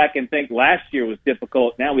look back and think last year was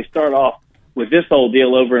difficult. Now we start off with this whole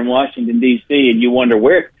deal over in Washington, D.C., and you wonder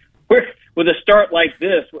where with a start like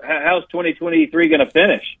this, how's 2023 going to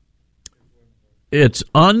finish? It's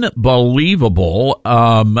unbelievable.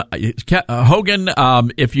 Hogan,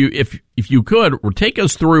 if you could take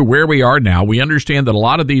us through where we are now. We understand that a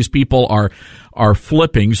lot of these people are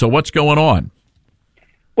flipping. So what's going on?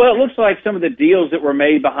 Well, it looks like some of the deals that were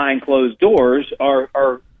made behind closed doors are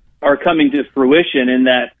coming to fruition in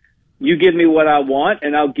that you give me what I want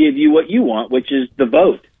and I'll give you what you want, which is the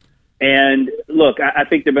vote. And look, I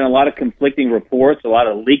think there have been a lot of conflicting reports, a lot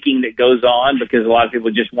of leaking that goes on because a lot of people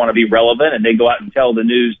just want to be relevant and they go out and tell the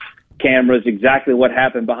news cameras exactly what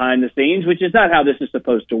happened behind the scenes, which is not how this is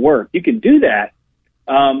supposed to work. You can do that,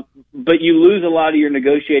 but you lose a lot of your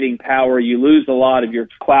negotiating power. You lose a lot of your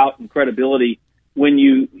clout and credibility when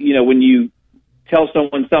you tell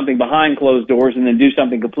someone something behind closed doors and then do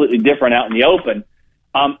something completely different out in the open.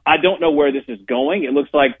 I don't know where this is going. It looks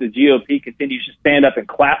like the GOP continues to stand up and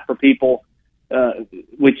clap for people,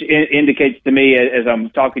 which indicates to me, as I'm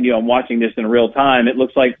talking to you, I'm watching this in real time, it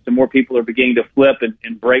looks like some more people are beginning to flip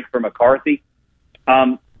and break for McCarthy.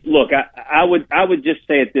 Look, I would just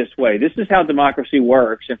say it this way. This is how democracy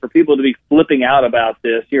works. And for people to be flipping out about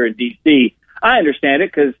this here in D.C., I understand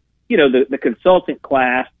it because, you know, the consultant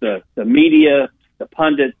class, the media, the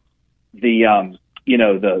pundits, the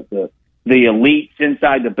elites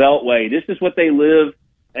inside the Beltway, this is what they live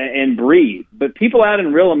and breathe. But people out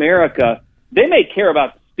in real America, they may care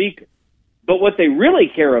about the speaker, but what they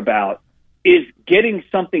really care about is getting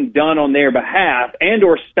something done on their behalf and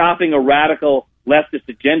or stopping a radical leftist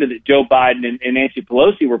agenda that Joe Biden and Nancy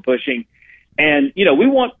Pelosi were pushing. And, you know, we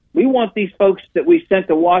want these folks that we sent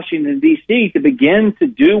to Washington, D.C. to begin to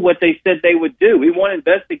do what they said they would do. We want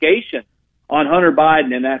investigation on Hunter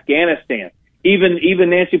Biden in Afghanistan. Even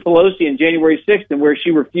Nancy Pelosi in January 6th, and where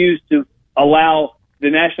she refused to allow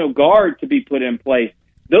the National Guard to be put in place.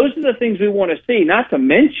 Those are the things we want to see, not to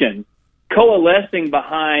mention coalescing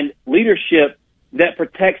behind leadership that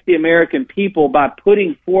protects the American people by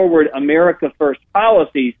putting forward America First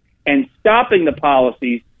policies and stopping the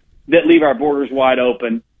policies that leave our borders wide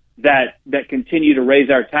open, that continue to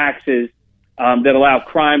raise our taxes, that allow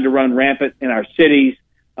crime to run rampant in our cities,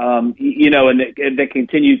 and that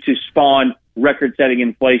continue to spawn record-setting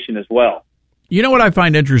inflation as well. You know what I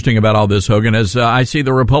find interesting about all this, Hogan, is I see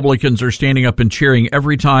the Republicans are standing up and cheering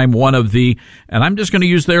every time one of the, and I'm just going to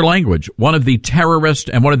use their language, one of the terrorists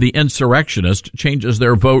and one of the insurrectionists changes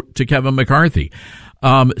their vote to Kevin McCarthy.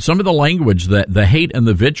 Some of the language, the hate and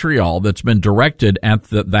the vitriol that's been directed at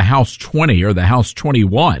the House 20 or the House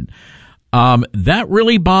 21, that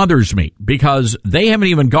really bothers me because they haven't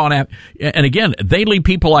even gone at, and again, they leave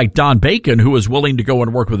people like Don Bacon, who is willing to go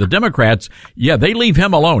and work with the Democrats. Yeah, they leave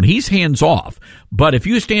him alone. He's hands off. But if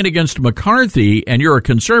you stand against McCarthy and you're a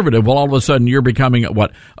conservative, well, all of a sudden you're becoming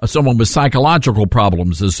someone with psychological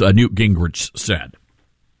problems, as Newt Gingrich said.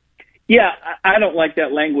 Yeah, I don't like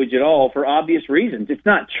that language at all for obvious reasons. It's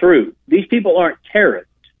not true. These people aren't terrorists.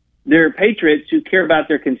 They're patriots who care about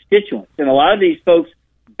their constituents. And a lot of these folks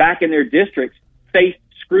back in their districts faced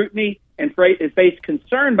scrutiny and faced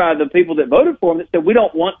concern by the people that voted for him that said, we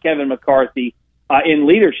don't want Kevin McCarthy in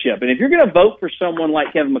leadership. And if you're going to vote for someone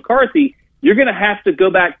like Kevin McCarthy, you're going to have to go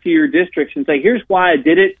back to your districts and say, here's why I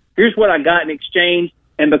did it. Here's what I got in exchange.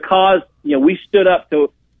 And because, we stood up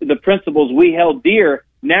to the principles we held dear,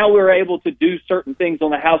 now we're able to do certain things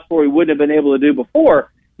on the House floor we wouldn't have been able to do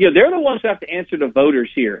before. They're the ones who have to answer to voters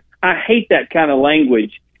here. I hate that kind of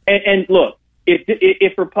language. And look,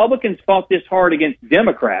 if Republicans fought this hard against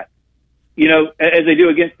Democrats, as they do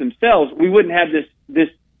against themselves, we wouldn't have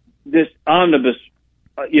this omnibus,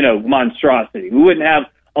 monstrosity. We wouldn't have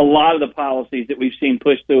a lot of the policies that we've seen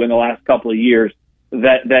pushed through in the last couple of years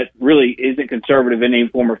that really isn't conservative in any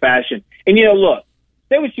form or fashion. And, look,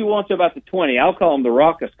 say what you want to about the 20. I'll call them the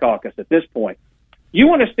raucous caucus at this point. You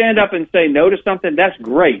want to stand up and say no to something, that's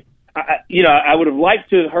great. I would have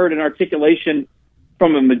liked to have heard an articulation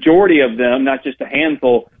from a majority of them, not just a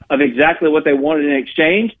handful, of exactly what they wanted in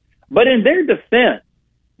exchange. But in their defense,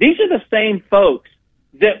 these are the same folks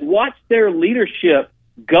that watched their leadership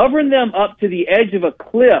govern them up to the edge of a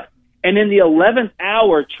cliff and in the 11th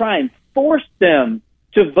hour try and force them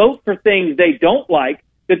to vote for things they don't like,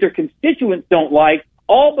 that their constituents don't like,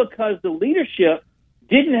 all because the leadership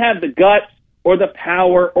didn't have the guts or the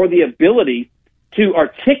power or the ability to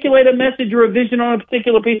articulate a message or a vision on a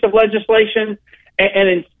particular piece of legislation, and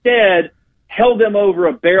instead held them over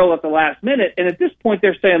a barrel at the last minute. And at this point,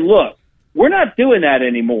 they're saying, look, we're not doing that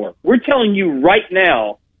anymore. We're telling you right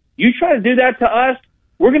now, you try to do that to us,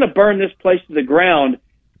 we're going to burn this place to the ground.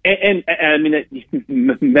 And I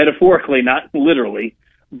mean, metaphorically, not literally.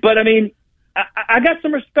 But I mean, I got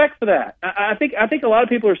some respect for that. I think a lot of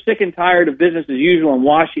people are sick and tired of business as usual in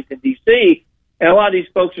Washington, D.C., and a lot of these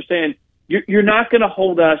folks are saying, you're not going to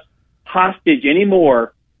hold us hostage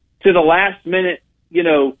anymore to the last minute,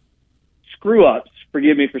 screw ups.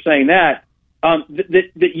 Forgive me for saying that.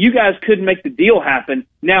 That you guys couldn't make the deal happen.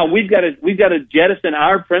 Now we've got to jettison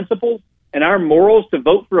our principles and our morals to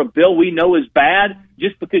vote for a bill we know is bad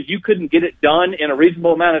just because you couldn't get it done in a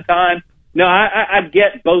reasonable amount of time. No, I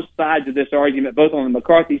get both sides of this argument, both on the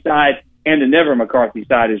McCarthy side and the Never McCarthy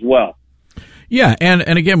side as well. Yeah, and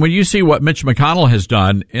again, when you see what Mitch McConnell has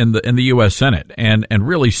done in the U.S. Senate and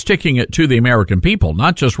really sticking it to the American people,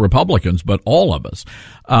 not just Republicans, but all of us,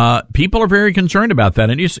 people are very concerned about that.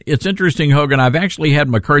 And it's interesting, Hogan, I've actually had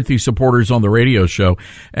McCarthy supporters on the radio show,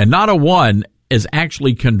 and not a one is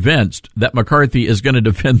actually convinced that McCarthy is going to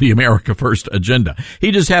defend the America First agenda.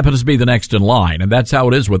 He just happens to be the next in line, and that's how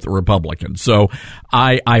it is with the Republicans. So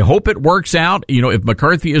I hope it works out, if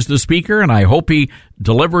McCarthy is the speaker, and I hope he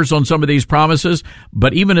delivers on some of these promises,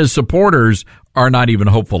 but even his supporters are not even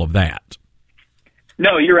hopeful of that.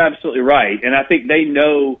 No, you're absolutely right. And I think they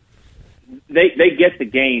know they get the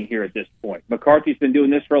game here at this point. McCarthy's been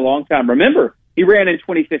doing this for a long time. Remember, he ran in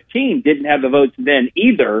 2015, didn't have the votes then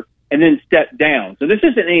either, and then stepped down. So this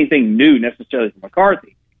isn't anything new necessarily for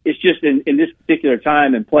McCarthy. It's just in this particular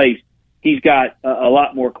time and place, he's got a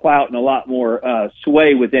lot more clout and a lot more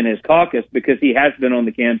sway within his caucus because he has been on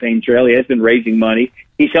the campaign trail. He has been raising money.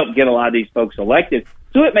 He's helped get a lot of these folks elected.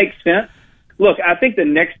 So it makes sense. Look, I think the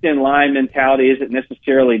next in line mentality isn't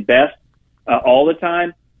necessarily best all the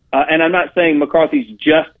time. And I'm not saying McCarthy's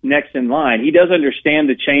just next in line. He does understand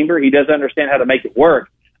the chamber. He does understand how to make it work.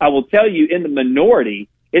 I will tell you, in the minority,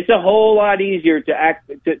 it's a whole lot easier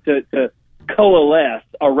to coalesce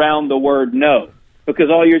around the word no, because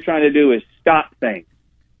all you're trying to do is stop things.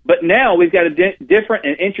 But now we've got a different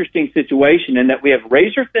and interesting situation in that we have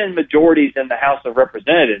razor-thin majorities in the House of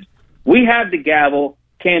Representatives. We have the gavel.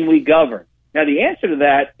 Can we govern? Now, the answer to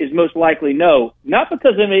that is most likely no, not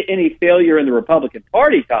because of any failure in the Republican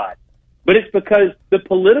Party, Todd, but it's because the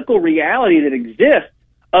political reality that exists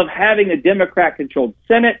of having a Democrat-controlled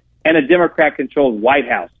Senate and a Democrat-controlled White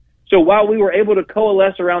House. So while we were able to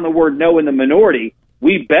coalesce around the word no in the minority,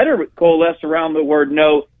 we better coalesce around the word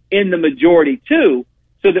no in the majority too,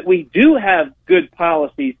 so that we do have good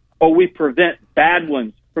policies or we prevent bad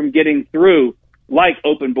ones from getting through, like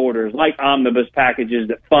open borders, like omnibus packages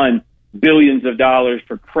that fund billions of dollars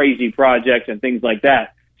for crazy projects and things like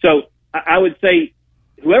that. So I would say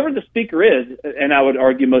whoever the speaker is, and I would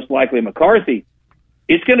argue most likely McCarthy,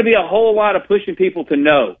 it's going to be a whole lot of pushing people to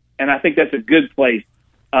no. And I think that's a good place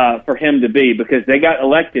for him to be, because they got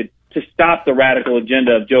elected to stop the radical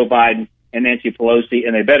agenda of Joe Biden and Nancy Pelosi,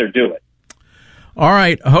 and they better do it. All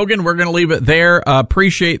right, Hogan, we're going to leave it there.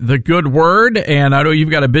 Appreciate the good word, and I know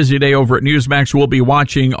you've got a busy day over at Newsmax. We'll be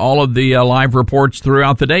watching all of the live reports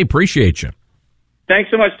throughout the day. Appreciate you.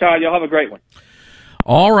 Thanks so much, Todd. Y'all have a great one.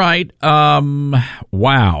 All right.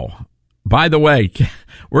 Wow. By the way,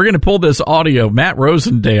 we're going to pull this audio. Matt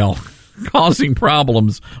Rosendale causing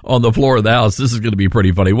problems on the floor of the House. This is going to be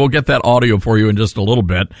pretty funny. We'll get that audio for you in just a little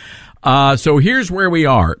bit. So here's where we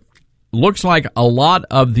are. Looks like a lot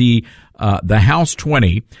of the House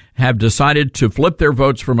 20 have decided to flip their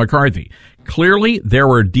votes for McCarthy. Clearly, there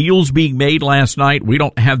were deals being made last night. We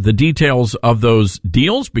don't have the details of those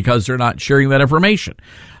deals because they're not sharing that information.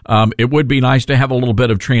 It would be nice to have a little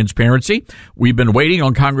bit of transparency. We've been waiting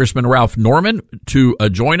on Congressman Ralph Norman to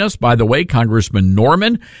join us. By the way, Congressman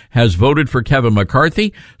Norman has voted for Kevin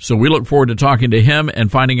McCarthy, so we look forward to talking to him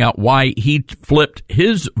and finding out why he flipped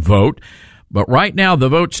his vote. But right now, the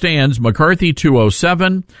vote stands McCarthy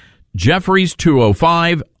 207, Jeffries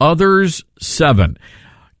 205, others 7.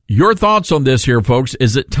 Your thoughts on this here, folks.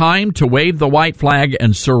 Is it time to wave the white flag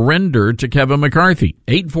and surrender to Kevin McCarthy?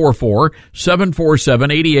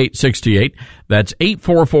 844-747-8868. That's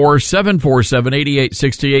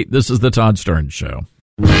 844-747-8868. This is the Todd Starnes Show.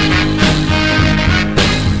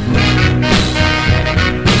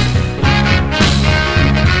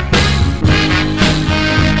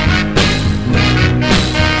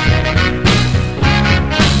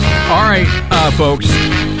 All right, folks.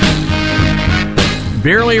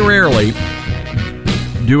 Very rarely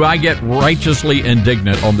do I get righteously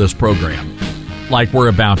indignant on this program like we're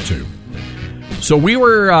about to. So we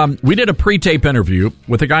did a pre-tape interview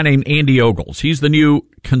with a guy named Andy Ogles. He's the new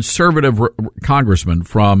conservative congressman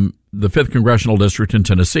from the 5th Congressional District in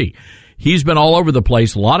Tennessee. He's been all over the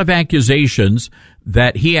place. A lot of accusations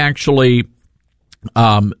that he actually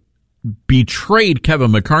betrayed Kevin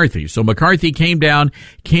McCarthy. So McCarthy came down,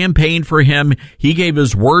 campaigned for him. He gave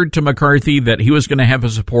his word to McCarthy that he was going to have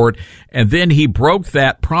his support, and then he broke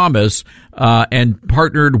that promise and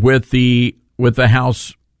partnered with the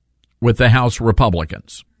House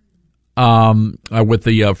Republicans, with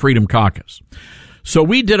the Freedom Caucus. So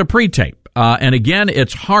we did a pre-tape. And again,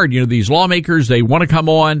 it's hard. These lawmakers, they want to come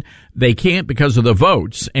on. They can't because of the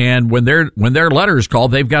votes. And when their letter is called,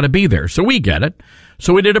 they've got to be there. So we get it.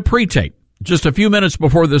 So we did a pre-tape just a few minutes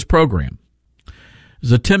before this program. It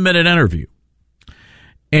was a 10-minute interview.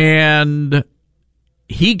 And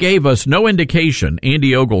he gave us no indication,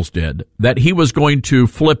 Andy Ogles did, that he was going to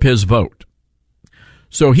flip his vote.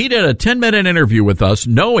 So he did a 10-minute interview with us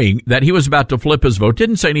knowing that he was about to flip his vote.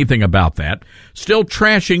 Didn't say anything about that. Still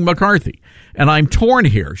trashing McCarthy. And I'm torn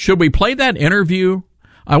here. Should we play that interview?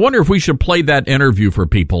 I wonder if we should play that interview for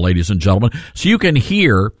people, ladies and gentlemen, so you can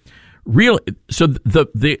hear so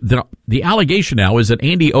the allegation now is that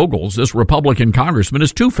Andy Ogles, this Republican congressman,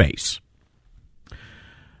 is two-faced.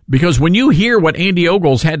 Because when you hear what Andy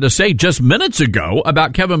Ogles had to say just minutes ago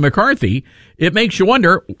about Kevin McCarthy, it makes you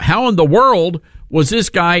wonder, how in the world was this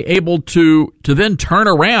guy able to then turn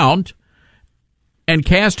around and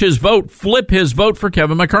cast his vote, flip his vote for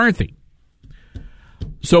Kevin McCarthy?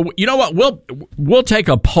 So, you know what? We'll take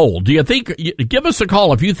a poll. Do you think, give us a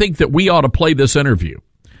call if you think that we ought to play this interview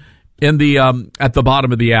in the at the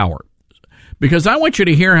bottom of the hour. Because I want you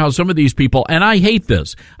to hear how some of these people, and I hate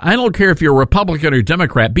this, I don't care if you're a Republican or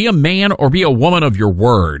Democrat, be a man or be a woman of your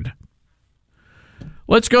word.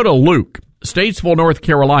 Let's go to Luke, Statesville, North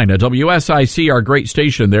Carolina, WSIC, our great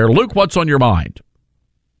station there. Luke, what's on your mind?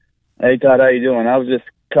 Hey, Todd, how you doing? I was just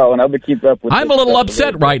calling. I've been keeping up with I'm a little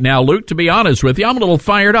upset right now, Luke, to be honest with you. I'm a little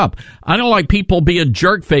fired up. I don't like people being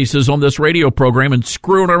jerk faces on this radio program and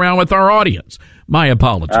screwing around with our audience. My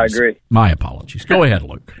apologies. I agree. My apologies. Go ahead,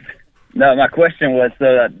 Luke. No, my question was,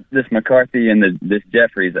 this McCarthy and this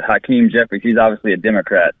Jeffries, Hakeem Jeffries, he's obviously a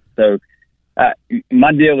Democrat. So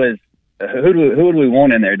my deal is, who do we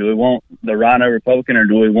want in there? Do we want the Rhino Republican, or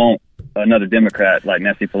do we want another Democrat like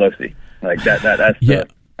Nancy Pelosi? Like that's I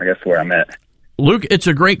guess where I'm at. Luke, it's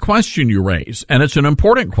a great question you raise, and it's an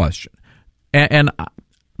important question. And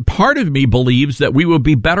part of me believes that we would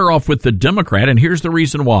be better off with the Democrat, and here's the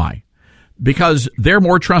reason why. Because they're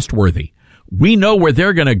more trustworthy. We know where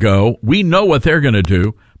they're going to go. We know what they're going to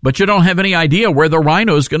do, but you don't have any idea where the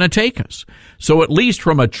Rhino is going to take us. So at least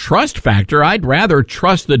from a trust factor, I'd rather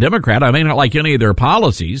trust the Democrat. I may not like any of their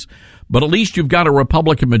policies, but at least you've got a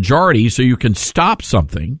Republican majority so you can stop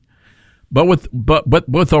something. But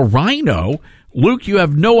with a Rhino, Luke, you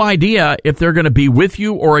have no idea if they're going to be with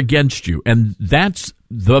you or against you. And that's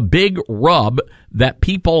the big rub that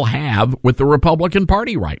people have with the Republican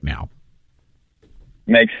Party right now.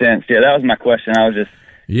 Makes sense. Yeah, that was my question.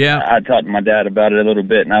 I talked to my dad about it a little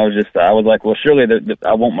bit, and I was like, well, surely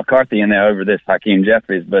I want McCarthy in there over this Hakeem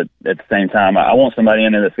Jeffries, but at the same time, I want somebody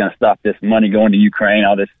in there that's going to stop this money going to Ukraine,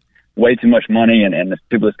 all this way too much money, and the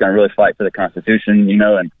people that's going to really fight for the Constitution,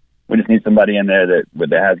 and we just need somebody in there that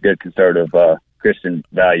has good conservative Christian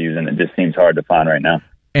values, and it just seems hard to find right now.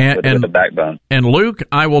 With the backbone. And Luke,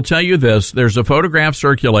 I will tell you this, there's a photograph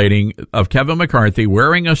circulating of Kevin McCarthy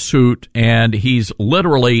wearing a suit, and he's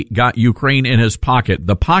literally got Ukraine in his pocket.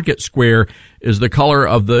 The pocket square is the color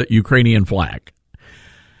of the Ukrainian flag.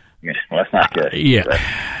 Well, that's not good.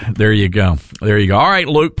 There you go. There you go. All right,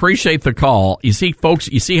 Luke, appreciate the call. You see, folks,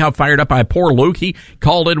 you see how fired up poor Luke, he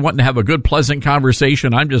called in wanting to have a good, pleasant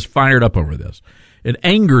conversation. I'm just fired up over this. It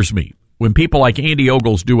angers me when people like Andy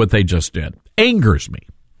Ogles do what they just did. Angers me.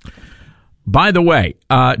 By the way,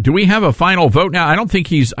 do we have a final vote now? I don't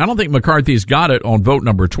think McCarthy's got it on vote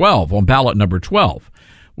number 12, on ballot number 12.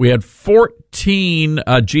 We had 14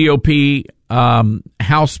 GOP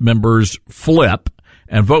House members flip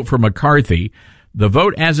and vote for McCarthy. The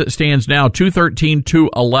vote as it stands now,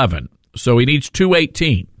 213-211. So he needs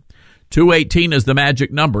 218. 218 is the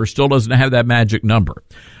magic number. Still doesn't have that magic number.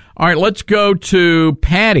 All right, let's go to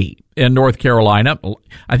Patty in North Carolina.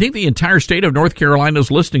 I think the entire state of North Carolina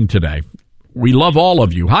is listening today. We love all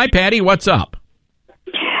of you. Hi, Patty. What's up?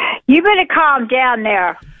 You better calm down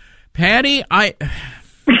there. Patty,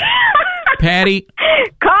 Patty.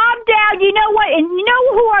 Calm down. You know what? And you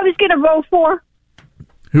know who I was going to vote for?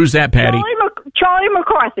 Who's that, Patty? Charlie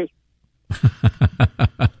McCarthy.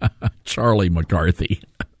 Charlie McCarthy.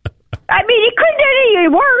 I mean, it couldn't get any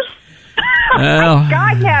worse.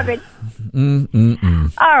 God in heaven.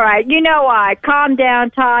 All right. You know what? Calm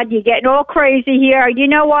down, Todd. You're getting all crazy here. You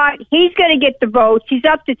know what? He's going to get the votes. He's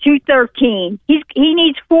up to 213. He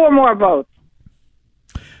needs 4 more votes.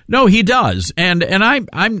 No, he does. And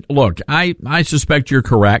I suspect you're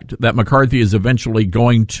correct that McCarthy is eventually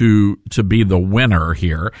going to be the winner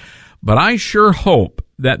here. But I sure hope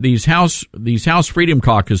that these House Freedom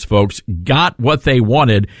Caucus folks got what they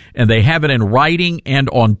wanted, and they have it in writing and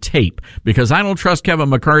on tape, because I don't trust Kevin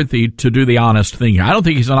McCarthy to do the honest thing. I don't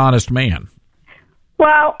think he's an honest man.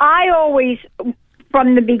 Well, I always,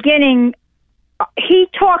 from the beginning, he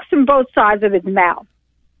talks from both sides of his mouth.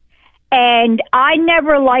 And I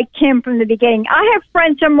never liked him from the beginning. I have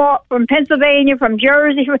friends from Pennsylvania, from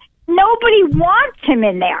Jersey. Nobody wants him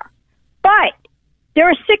in there. But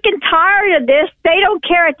they're sick and tired of this. They don't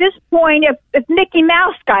care at this point if Mickey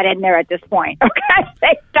Mouse got in there at this point. Okay?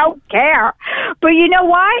 They don't care. But you know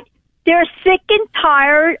what? They're sick and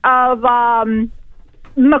tired of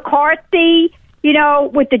McCarthy,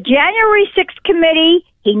 with the January 6th committee.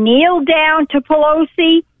 He kneeled down to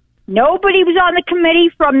Pelosi. Nobody was on the committee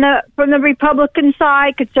from the Republican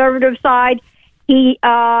side, conservative side. He,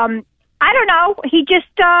 I don't know. He just,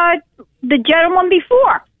 the gentleman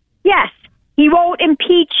before. Yes, he won't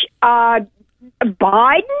impeach Biden.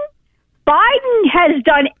 Biden has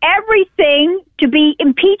done everything to be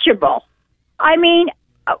impeachable. I mean,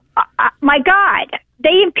 my God,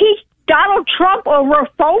 they impeached Donald Trump over a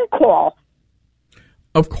phone call.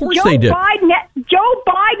 Of course they did. Joe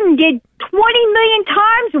Biden did 20 million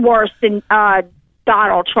times worse than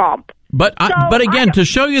Donald Trump. But again, to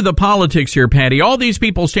show you the politics here, Patty, all these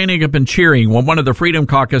people standing up and cheering when one of the Freedom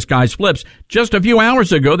Caucus guys flips, just a few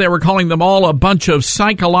hours ago, they were calling them all a bunch of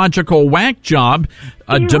psychological whack job,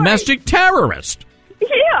 domestic terrorist.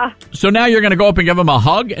 Yeah. So now you're going to go up and give them a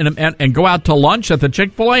hug and go out to lunch at the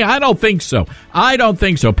Chick-fil-A? I don't think so.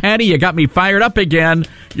 Patty, you got me fired up again.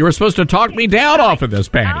 You were supposed to talk me down off of this,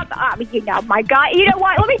 Patty. My God. You know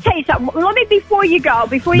what? Let me tell you something. Before you go.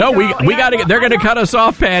 We got to. They're going to cut us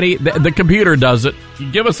off, Patty. The computer does it.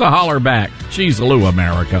 Give us a holler back. Jeez, Lou,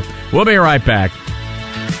 America. We'll be right back.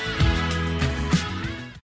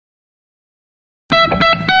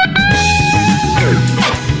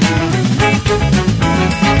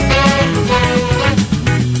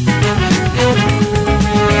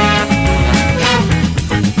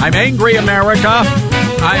 I'm angry, America.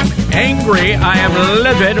 I'm angry. I am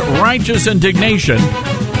livid, righteous indignation.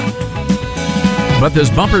 But this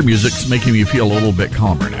bumper music's making me feel a little bit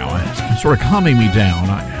calmer now. It's sort of calming me down.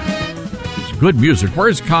 It's good music.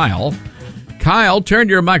 Where's Kyle? Kyle, turn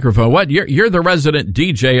your microphone. What? You're the resident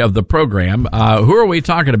DJ of the program. Who are we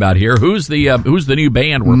talking about here? Who's the new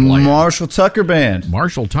band we're playing? Marshall Tucker Band.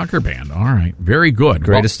 Marshall Tucker Band. All right. Very good.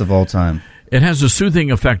 Greatest of all time. It has a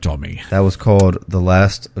soothing effect on me. That was called The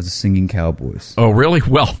Last of the Singing Cowboys. Oh, really?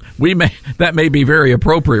 Well, that may be very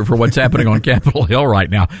appropriate for what's happening on Capitol Hill right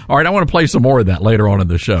now. All right, I want to play some more of that later on in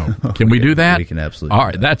the show. Can we do that? We can absolutely. All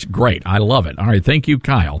right, that's great. I love it. All right, thank you,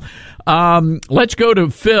 Kyle. Let's go to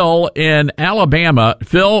Phil in Alabama.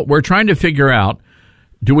 Phil, we're trying to figure out,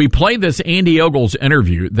 do we play this Andy Ogles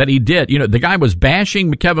interview that he did? The guy was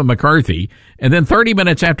bashing Kevin McCarthy, and then 30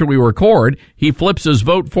 minutes after we record, he flips his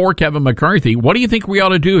vote for Kevin McCarthy. What do you think we ought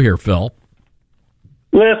to do here, Phil?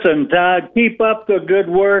 Listen, Todd, keep up the good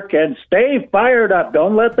work and stay fired up.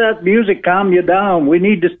 Don't let that music calm you down. We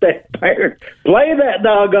need to stay fired. Play that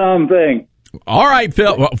doggone thing. All right,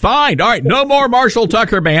 Phil. Well, fine. All right. No more Marshall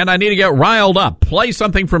Tucker Band. I need to get riled up. Play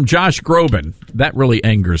something from Josh Groban. That really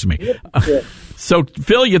angers me. So,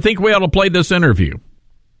 Phil, you think we ought to play this interview?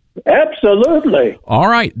 Absolutely. All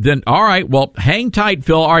right, then. All right. Well, hang tight,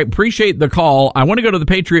 Phil. All right, appreciate the call. I want to go to the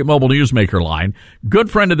Patriot Mobile Newsmaker line.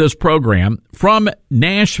 Good friend of this program from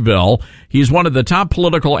Nashville. He's one of the top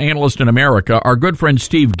political analysts in America, our good friend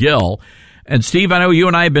Steve Gill. And, Steve, I know you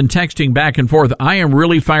and I have been texting back and forth. I am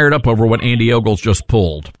really fired up over what Andy Ogles just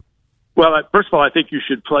pulled. Well, first of all, I think you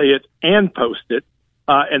should play it and post it.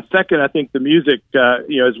 And second, I think the music,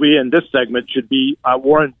 as we end this segment, should be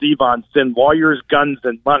Warren Zevon, Send Lawyers, Guns,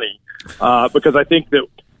 and Money, because I think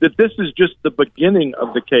that this is just the beginning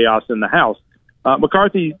of the chaos in the House.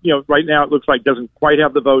 McCarthy, right now it looks like doesn't quite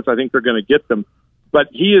have the votes. I think they're going to get them. But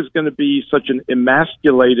he is going to be such an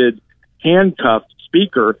emasculated, handcuffed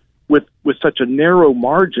speaker with such a narrow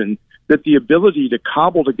margin that the ability to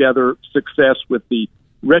cobble together success with the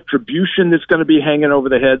retribution that's going to be hanging over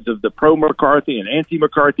the heads of the pro-McCarthy and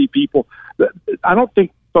anti-McCarthy people. I don't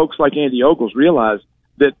think folks like Andy Ogles realize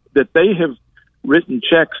that they have written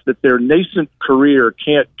checks that their nascent career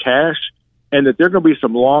can't cash, and that there are going to be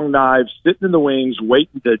some long knives sitting in the wings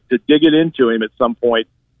waiting to dig it into him at some point,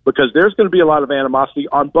 because there's going to be a lot of animosity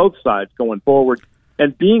on both sides going forward.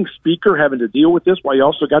 And being speaker, having to deal with this while you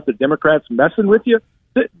also got the Democrats messing with you,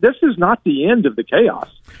 this is not the end of the chaos.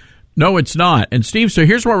 No, it's not. And Steve, so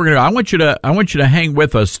here's what we're going to do. I want you to hang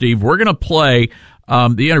with us, Steve. We're going to play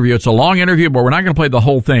the interview. It's a long interview, but we're not going to play the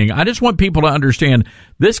whole thing. I just want people to understand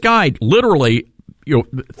this guy literally,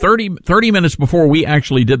 30 minutes before we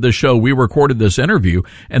actually did the show, we recorded this interview,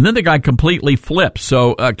 and then the guy completely flipped.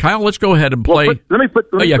 So, Kyle, let's go ahead and play. Well, let me put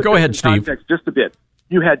go ahead, Steve. Context just a bit.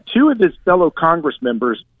 You had two of his fellow Congress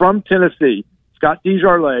members from Tennessee, Scott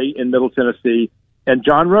DesJarlais in Middle Tennessee and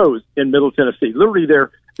John Rose in Middle Tennessee. Literally,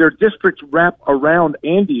 their districts wrap around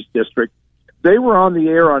Andy's district. They were on the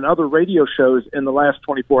air on other radio shows in the last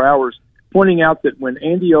 24 hours, pointing out that when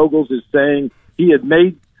Andy Ogles is saying he had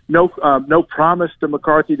made no promise to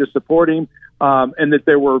McCarthy to support him, and that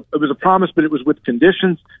it was a promise, but it was with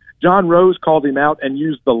conditions. John Rose called him out and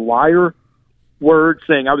used the liar word,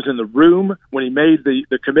 saying I was in the room when he made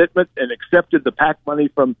the commitment and accepted the PAC money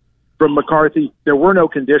from McCarthy. There were no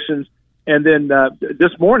conditions. And then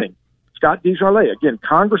this morning, Scott DesJarlais, again,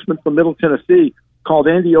 congressman from Middle Tennessee, called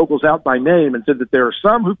Andy Ogles out by name and said that there are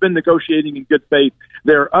some who've been negotiating in good faith.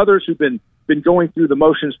 There are others who've been going through the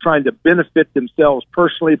motions trying to benefit themselves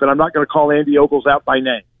personally, but I'm not going to call Andy Ogles out by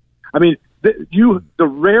name. I mean, the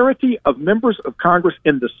rarity of members of Congress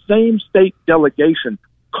in the same state delegation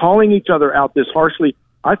calling each other out this harshly,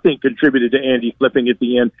 I think, contributed to Andy flipping at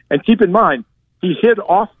the end. And keep in mind, he hid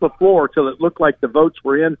off the floor till it looked like the votes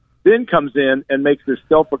were in, then comes in and makes this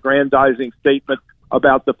self-aggrandizing statement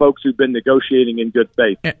about the folks who've been negotiating in good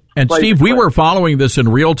faith. And Steve, we were following this in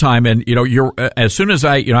real time, and you're as soon as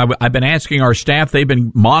I've been asking our staff, they've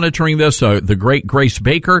been monitoring this. The great Grace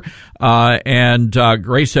Baker, and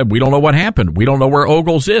Grace said, "We don't know what happened. We don't know where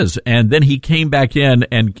Ogles is." And then he came back in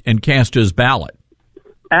and cast his ballot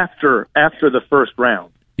after the first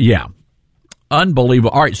round. Yeah.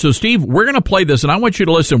 Unbelievable. All right, so Steve, we're going to play this, and I want you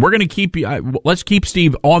to listen. We're going to keep let's keep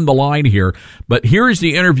Steve on the line here. But here's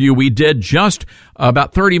the interview we did just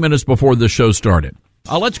about 30 minutes before the show started.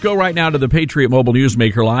 Let's go right now to the Patriot Mobile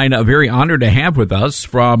Newsmaker line. Very honored to have with us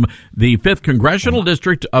from the 5th Congressional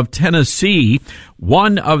District of Tennessee,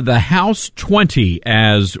 one of the House 20,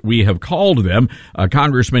 as we have called them,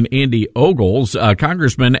 Congressman Andy Ogles.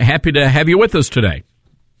 Congressman, happy to have you with us today.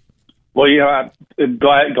 Well, I'm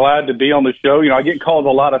glad to be on the show. I get called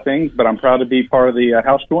a lot of things, but I'm proud to be part of the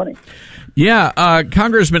House 20. Yeah,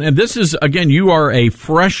 Congressman, and this is, again, you are a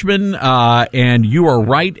freshman, and you are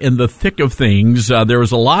right in the thick of things. There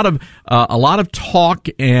was a lot of talk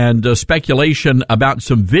and speculation about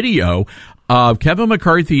some video of Kevin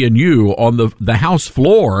McCarthy and you on the House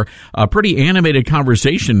floor. A pretty animated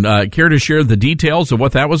conversation. Care to share the details of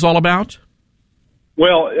what that was all about?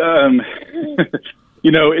 Well,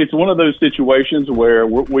 it's one of those situations where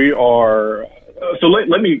we are. So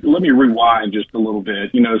let me rewind just a little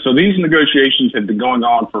bit. So these negotiations have been going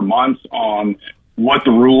on for months on what the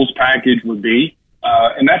rules package would be,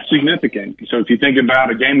 and that's significant. So if you think about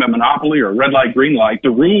a game of Monopoly or red light, green light, the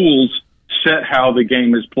rules set how the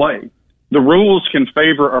game is played. The rules can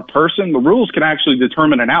favor a person. The rules can actually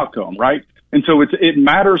determine an outcome, right? And so it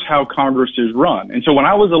matters how Congress is run. And so when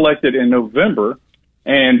I was elected in November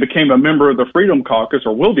and became a member of the Freedom Caucus,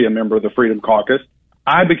 or will be a member of the Freedom Caucus,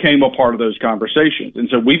 I became a part of those conversations. And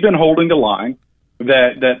so we've been holding the line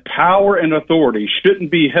that power and authority shouldn't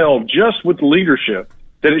be held just with leadership,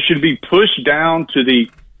 that it should be pushed down to the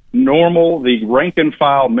rank and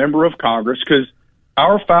file member of Congress, because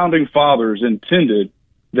our founding fathers intended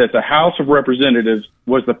that the House of Representatives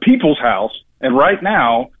was the people's house, and right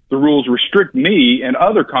now the rules restrict me and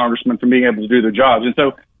other congressmen from being able to do their jobs. And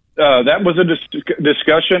so that was a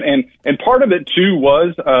discussion. And part of it, too,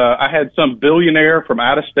 was I had some billionaire from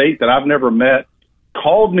out of state that I've never met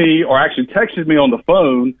called me or actually texted me on the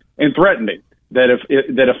phone and threatened me that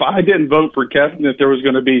if I didn't vote for Kevin, that there was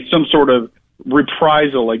going to be some sort of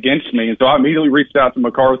reprisal against me. And so I immediately reached out to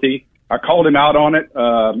McCarthy. I called him out on it,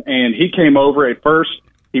 and he came over. At first,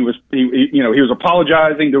 he was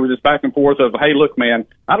apologizing. There was this back and forth of, hey, look, man,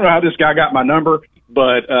 I don't know how this guy got my number,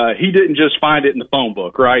 but he didn't just find it in the phone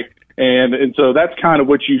book, right? And so that's kind of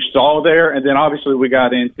what you saw there. And then obviously we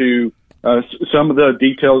got into some of the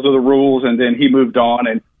details of the rules, and then he moved on.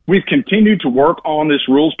 And we've continued to work on this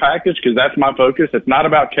rules package because that's my focus. It's not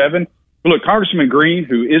about Kevin. But look, Congressman Green,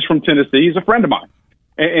 who is from Tennessee, is a friend of mine.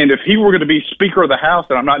 And if he were going to be Speaker of the House,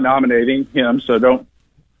 and I'm not nominating him, so I don't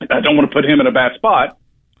want to put him in a bad spot.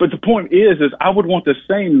 But the point is I would want the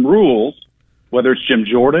same rules, whether it's Jim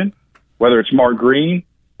Jordan, whether it's Mark Green,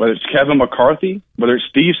 whether it's Kevin McCarthy, whether it's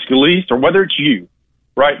Steve Scalise, or whether it's you,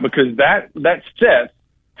 right? Because that sets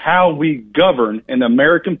how we govern, and the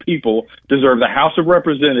American people deserve the House of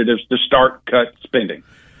Representatives to start cut spending.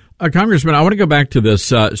 Congressman, I want to go back to this.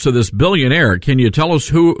 So this billionaire, can you tell us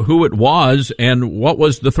who it was and what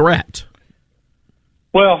was the threat?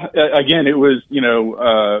 Well, again, it was,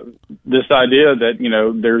 this idea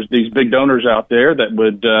that, there's these big donors out there that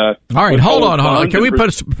would. All right, hold on. Can we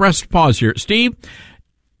press pause here? Steve,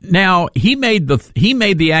 now he made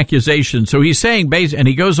the accusation. So he's saying, and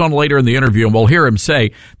he goes on later in the interview, and we'll hear him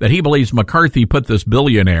say that he believes McCarthy put this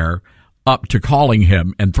billionaire up to calling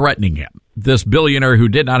him and threatening him, this billionaire who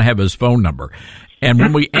did not have his phone number. And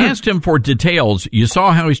when we asked him for details, you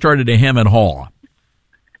saw how he started to hem and haw.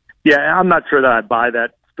 Yeah, I'm not sure that I buy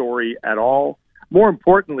that story at all. More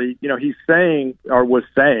importantly, he's saying or was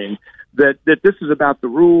saying that this is about the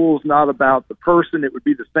rules, not about the person. It would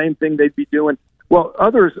be the same thing they'd be doing. Well,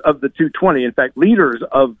 others of the 220, in fact, leaders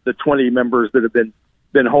of the 20 members that have been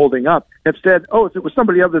holding up have said, if it was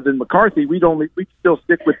somebody other than McCarthy, we'd still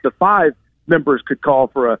stick with the 5 members could call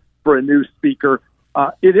for a new speaker.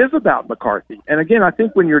 It is about McCarthy. And again, I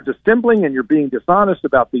think when you're dissembling and you're being dishonest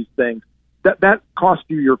about these things, that costs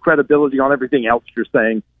you your credibility on everything else you're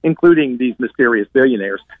saying, including these mysterious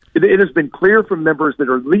billionaires. It has been clear from members that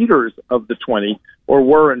are leaders of the 20, or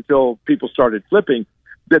were until people started flipping,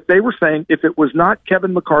 that they were saying if it was not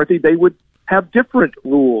Kevin McCarthy, they would have different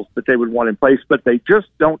rules that they would want in place, but they just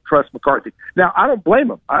don't trust McCarthy. Now, I don't blame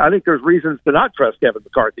them. I think there's reasons to not trust Kevin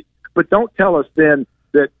McCarthy, but don't tell us then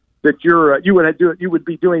that you would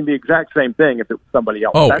be doing the exact same thing if it was somebody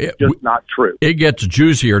else. That's just not true. It gets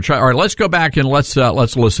juicier. All right, let's go back and let's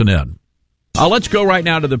listen in. Let's go right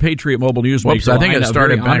now to the Patriot Mobile News. I think it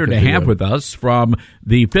started honored to have with us from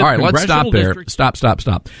the 5th. All right, let's stop there. District.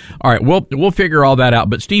 Stop. All right, we'll figure all that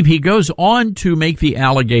out. But Steve, he goes on to make the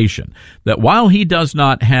allegation that while he does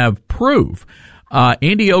not have proof,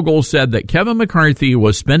 Andy Ogle said that Kevin McCarthy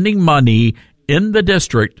was spending money in the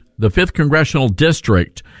district, the 5th congressional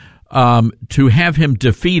district, to have him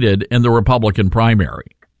defeated in the Republican primary.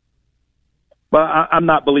 Well, I'm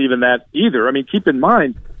not believing that either. I mean, keep in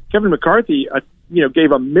mind, Kevin McCarthy,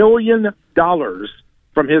 gave $1 million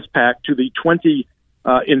from his PAC to the 20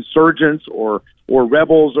 insurgents or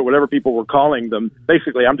rebels or whatever people were calling them.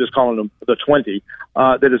 Basically, I'm just calling them the 20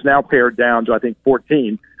 that is now pared down to, I think,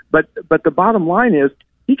 14. But the bottom line is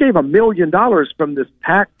he gave $1 million from this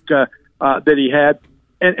PAC that he had.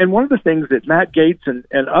 And one of the things that Matt Gaetz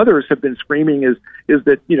and others have been screaming is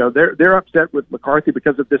that, they're upset with McCarthy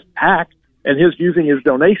because of this PAC and his using his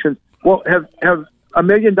donations. Well, have $1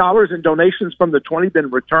 million in donations from the 20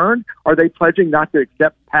 been returned? Are they pledging not to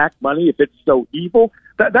accept PAC money if it's so evil?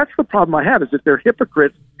 That's the problem I have, is that they're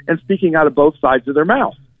hypocrites and speaking out of both sides of their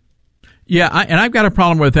mouth. Yeah, and I've got a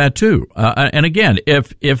problem with that too. And again,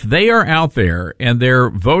 if they are out there and they're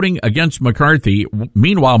voting against McCarthy,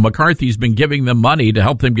 meanwhile McCarthy's been giving them money to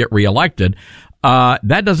help them get reelected,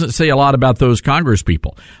 that doesn't say a lot about those Congress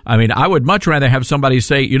people. I mean, I would much rather have somebody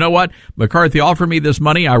say, you know what, McCarthy offered me this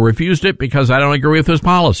money, I refused it because I don't agree with his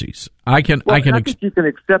policies. I think you can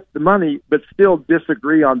accept the money, but still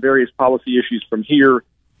disagree on various policy issues from here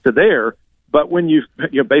to there. But when you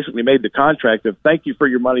basically made the contract of thank you for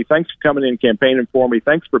your money, thanks for coming in campaigning for me,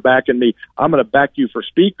 thanks for backing me, I'm going to back you for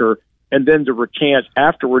speaker, and then to recant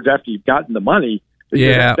afterwards after you've gotten the money,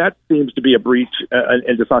 that seems to be a breach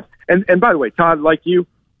and dishonest. And by the way, Todd, like you,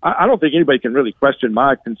 I don't think anybody can really question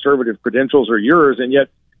my conservative credentials or yours. And yet,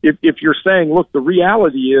 if you're saying, look, the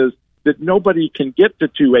reality is that nobody can get to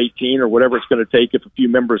 218 or whatever it's going to take if a few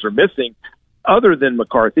members are missing, other than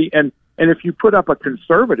McCarthy, and if you put up a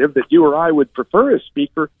conservative that you or I would prefer as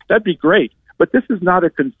speaker, that'd be great. but this is not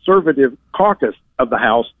a conservative caucus of the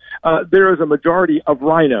House. There is a majority of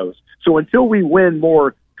rhinos. So until we win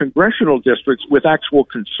more congressional districts with actual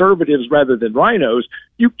conservatives rather than rhinos,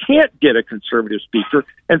 you can't get a conservative speaker.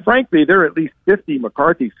 And frankly, there are at least 50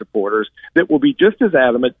 McCarthy supporters that will be just as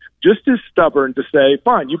adamant, just as stubborn to say,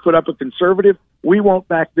 fine, you put up a conservative, we won't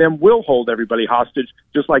back them, we'll hold everybody hostage,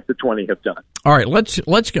 just like the 20 have done. All right, let's.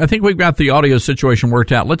 I think we've got the audio situation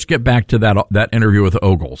worked out. Let's get back to that interview with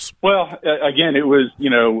Ogles. Well, again, it was,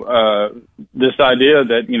 this idea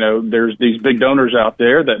that, there's these big donors out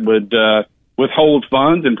there that would withhold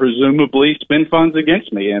funds and presumably spend funds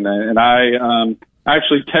against me. And I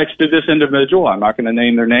actually texted this individual. I'm not going to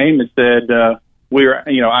name their name. And said,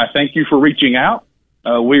 I thank you for reaching out.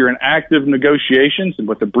 We are in active negotiations, and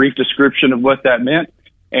with a brief description of what that meant.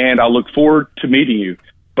 And I look forward to meeting you.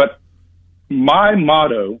 But my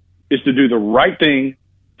motto is to do the right thing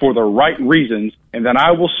for the right reasons, and then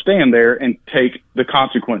I will stand there and take the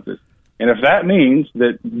consequences. And if that means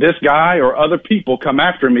that this guy or other people come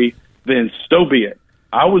after me, then so be it.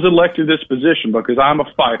 I was elected this position because I'm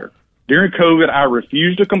a fighter. During COVID, I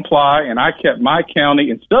refused to comply, and I kept my county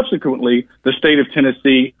and subsequently the state of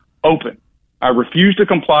Tennessee open. I refused to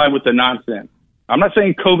comply with the nonsense. I'm not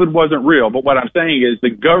saying COVID wasn't real, but what I'm saying is the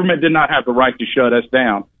government did not have the right to shut us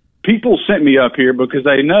down. People sent me up here because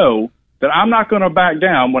they know that I'm not going to back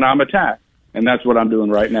down when I'm attacked, and that's what I'm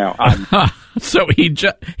doing right now. So he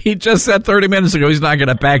just said 30 minutes ago he's not going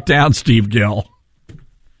to back down, Steve Gill.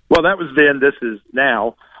 Well, that was then. This is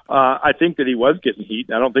now. I think that he was getting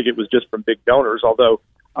heat. I don't think it was just from big donors, although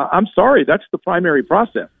I'm sorry, that's the primary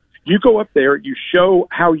process. You go up there, you show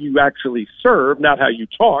how you actually serve, not how you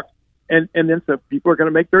talk, and then so people are going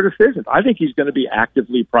to make their decisions. I think he's going to be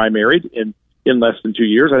actively primaried in less than 2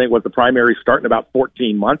 years. I think the primaries start in about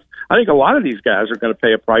 14 months. I think a lot of these guys are going to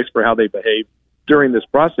pay a price for how they behave during this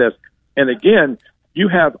process. And again, you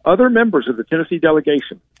have other members of the Tennessee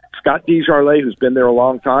delegation. Scott DeJarlais, who's been there a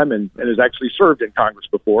long time and has actually served in Congress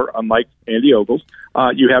before, unlike Andy Ogles.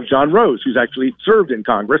 You have John Rose, who's actually served in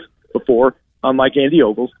Congress before, unlike Andy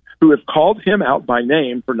Ogles, who have called him out by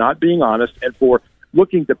name for not being honest and for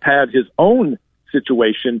looking to pad his own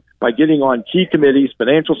situation by getting on key committees,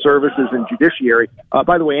 financial services, and judiciary.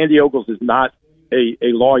 By the way, Andy Ogles is not a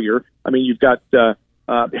lawyer. I mean, you've got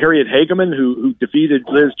Harriet Hageman, who defeated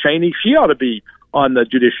Liz Cheney. She ought to be on the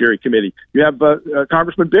Judiciary Committee. You have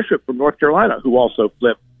Congressman Bishop from North Carolina, who also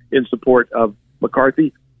flipped in support of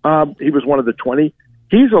McCarthy. He was one of the 20.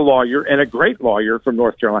 He's a lawyer and a great lawyer from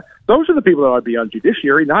North Carolina. Those are the people that ought to be on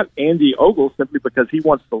Judiciary, not Andy Ogles, simply because he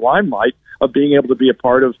wants the limelight of being able to be a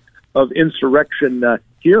part of insurrection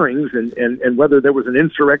hearings and whether there was an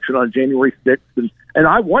insurrection on January 6th. And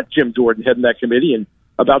I want Jim Jordan heading that committee and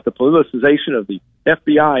about the politicization of the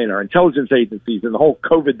FBI and our intelligence agencies and the whole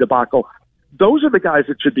COVID debacle. Those are the guys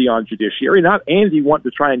that should be on Judiciary, not Andy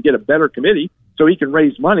wanting to try and get a better committee so he can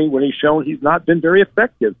raise money when he's shown he's not been very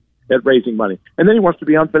effective at raising money. And then he wants to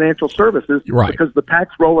be on financial services because the PACs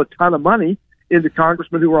roll a ton of money into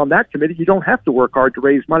congressmen who are on that committee. You don't have to work hard to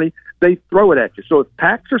raise money. They throw it at you. So if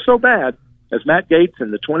PACs are so bad, as Matt Gaetz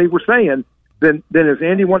and the 20 were saying, then is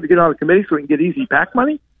Andy wanting to get on a committee so he can get easy PAC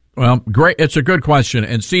money? Well, great. It's a good question.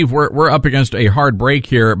 And Steve, we're up against a hard break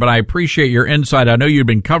here, but I appreciate your insight. I know you've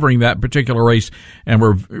been covering that particular race and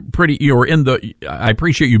I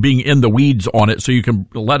appreciate you being in the weeds on it so you can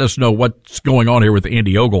let us know what's going on here with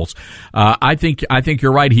Andy Ogles. I think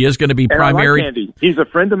you're right. He is going to be primary. I like Andy. He's a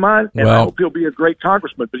friend of mine and I hope he'll be a great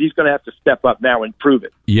congressman, but he's going to have to step up now and prove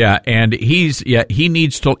it. Yeah. And he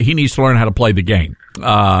needs to learn how to play the game.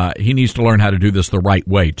 He needs to learn how to do this the right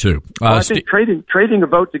way too. I think trading a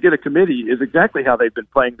vote to get a committee is exactly how they've been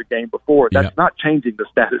playing the game before. That's not changing the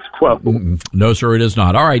status quo. No, sir, it is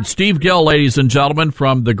not. All right, Steve Gill, ladies and gentlemen,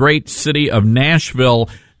 from the great city of Nashville,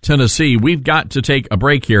 Tennessee. We've got to take a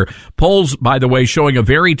break here. Polls, by the way, showing a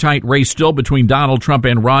very tight race still between Donald Trump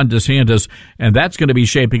and Ron DeSantis, and that's going to be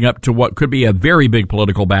shaping up to what could be a very big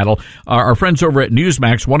political battle. Our friends over at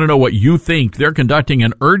Newsmax want to know what you think. They're conducting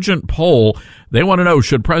an urgent poll. They want to know,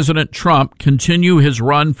 should President Trump continue his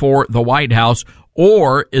run for the White House,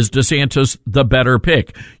 or is DeSantis the better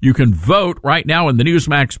pick? You can vote right now in the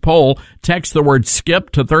Newsmax poll. Text the word SKIP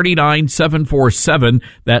to 39747.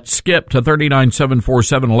 That's SKIP to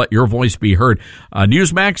 39747 and let your voice be heard.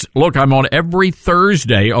 Newsmax, look, I'm on every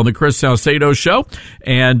Thursday on the Chris Salcedo Show,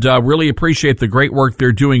 and really appreciate the great work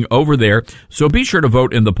they're doing over there. So be sure to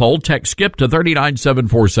vote in the poll. Text SKIP to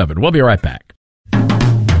 39747. We'll be right back.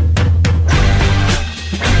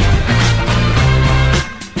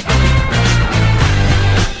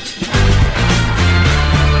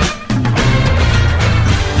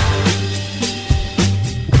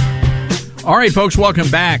 All right, folks,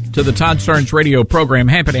 welcome back to the Todd Starnes radio program.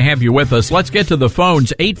 Happy to have you with us. Let's get to the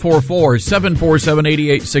phones,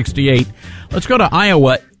 844-747-8868. Let's go to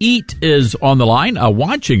Iowa. Eat is on the line,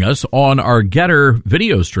 watching us on our Getter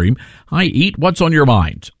video stream. Hi, Eat. What's on your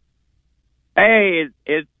mind? Hey,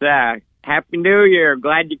 it's Happy New Year.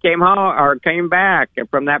 Glad you came home or came back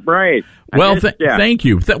from that break. Well, thank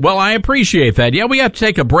you. Well, I appreciate that. Yeah, we have to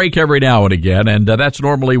take a break every now and again, and that's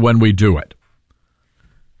normally when we do it.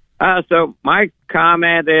 So my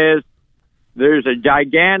comment is there's a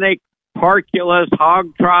gigantic porculus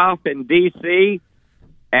hog trough in D.C.,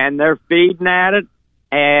 and they're feeding at it,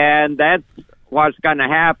 and that's what's going to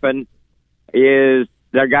happen is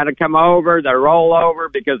they're going to come over, they roll over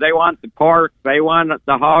because they want the pork, they want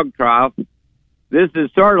the hog trough. This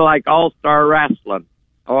is sort of like All-Star Wrestling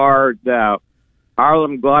or the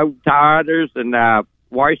Harlem Globetrotters and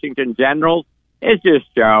Washington Generals. It's just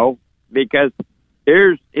show because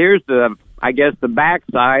here's the, I guess, the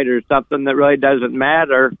backside or something that really doesn't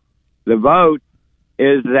matter. The vote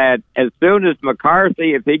is that as soon as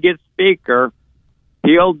McCarthy, if he gets Speaker,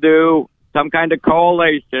 he'll do some kind of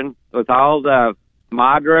coalition with all the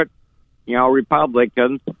moderate,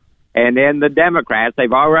 Republicans, and then the Democrats.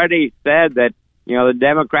 They've already said that, the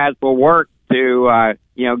Democrats will work to,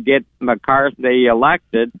 get McCarthy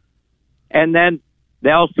elected, and then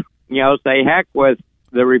they'll, say heck with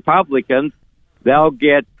the Republicans. They'll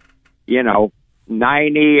get, 90,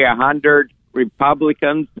 100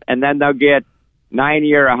 Republicans, and then they'll get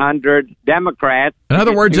 90 or 100 Democrats. In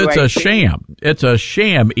other words, it's a sham. It's a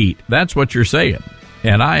sham, Eat. That's what you're saying.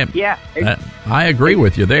 And I agree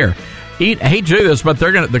with you there. Eat, I hate to do this, but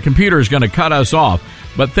the computer is going to cut us off.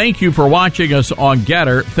 But thank you for watching us on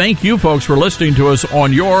Getter. Thank you, folks, for listening to us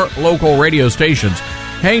on your local radio stations.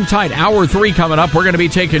 Hang tight. Hour 3 coming up. We're going to be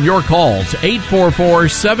taking your calls.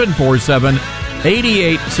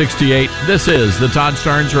 844-747-8868. This is the Todd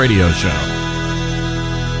Starnes Radio Show.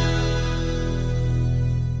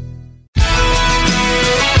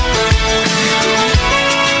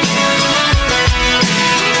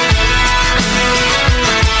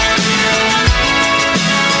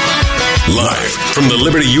 Live from the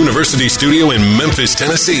Liberty University studio in Memphis,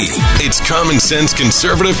 Tennessee, it's common sense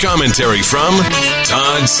conservative commentary from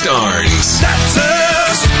Todd Starnes. That's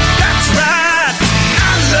us. That's right.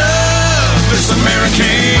 I love this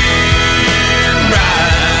American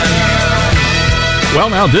ride. Well,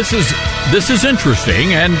 now this is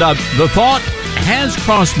interesting, and the thought has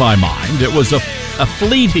crossed my mind. It was a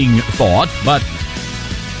fleeting thought, but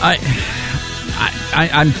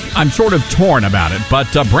I'm sort of torn about it, but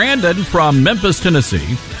Brandon from Memphis,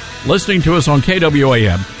 Tennessee, listening to us on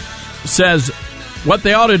KWAM, says what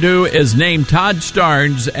they ought to do is name Todd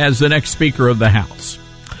Starnes as the next Speaker of the House.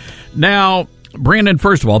 Now, Brandon,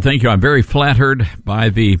 first of all, thank you. I'm very flattered by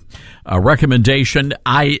the recommendation.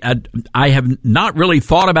 I have not really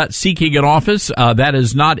thought about seeking an office.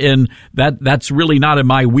 That's really not in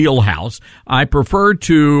my wheelhouse. I prefer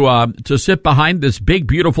to sit behind this big,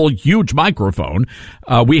 beautiful, huge microphone.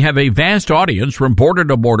 We have a vast audience from border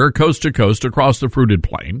to border, coast to coast, across the fruited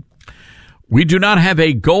plain. We don't have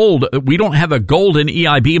a golden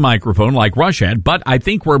EIB microphone like Rush had, but I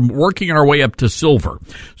think we're working our way up to silver.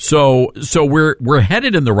 So we're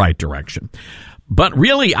headed in the right direction. But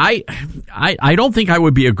really, I don't think I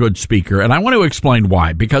would be a good speaker, and I want to explain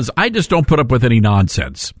why, because I just don't put up with any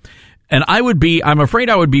nonsense. And I'm afraid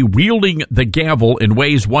I would be wielding the gavel in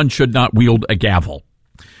ways one should not wield a gavel.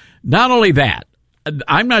 Not only that,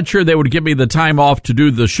 I'm not sure they would give me the time off to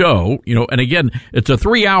do the show, and again, it's a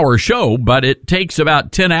 3-hour show, but it takes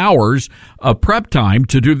about 10 hours of prep time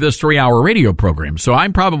to do this 3-hour radio program. So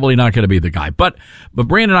I'm probably not going to be the guy. But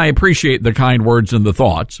Brandon, I appreciate the kind words and the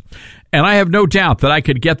thoughts. And I have no doubt that I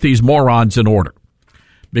could get these morons in order,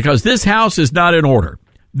 because this house is not in order.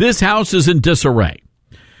 This house is in disarray.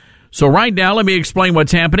 So right now, let me explain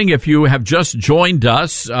what's happening. If you have just joined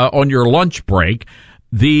us on your lunch break,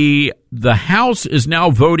 the House is now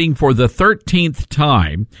voting for the 13th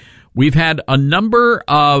time. We've had a number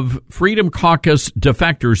of Freedom Caucus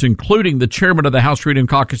defectors, including the chairman of the House Freedom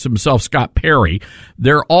Caucus himself, Scott Perry.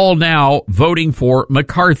 They're all now voting for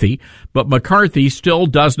McCarthy, but McCarthy still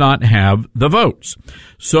does not have the votes.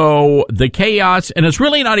 So the chaos, and it's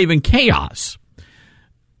really not even chaos,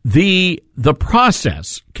 the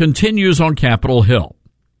process continues on Capitol Hill.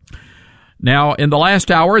 Now, in the last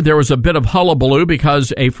hour, there was a bit of hullabaloo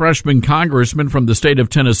because a freshman congressman from the state of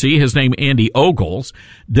Tennessee, his name Andy Ogles,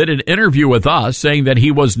 did an interview with us saying that he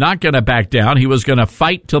was not going to back down. He was going to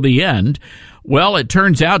fight till the end. Well, it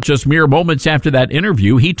turns out just mere moments after that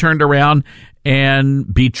interview, he turned around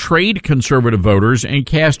and betrayed conservative voters and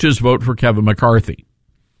cast his vote for Kevin McCarthy.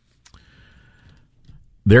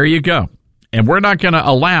 There you go. And we're not going to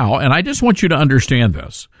allow, and I just want you to understand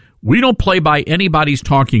this, we don't play by anybody's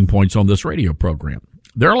talking points on this radio program.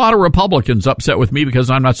 There are a lot of Republicans upset with me because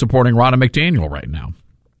I'm not supporting Ronna McDaniel right now.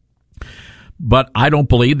 But I don't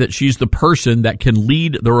believe that she's the person that can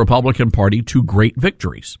lead the Republican Party to great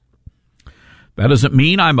victories. That doesn't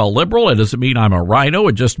mean I'm a liberal. It doesn't mean I'm a rhino.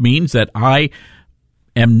 It just means that I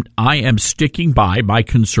am sticking by my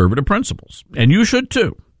conservative principles. And you should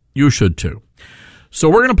too. You should too. So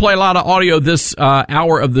we're going to play a lot of audio this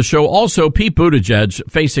hour of the show. Also, Pete Buttigieg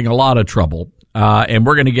facing a lot of trouble. And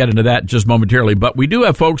we're going to get into that just momentarily. But we do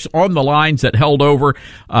have folks on the lines that held over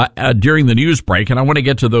during the news break, and I want to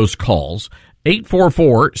get to those calls.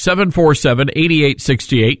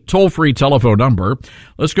 844-747-8868, toll-free telephone number.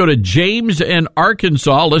 Let's go to James in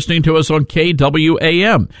Arkansas, listening to us on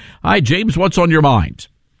KWAM. Hi, James. What's on your mind?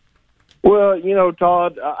 Well, you know,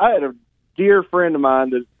 Todd, I had a dear friend of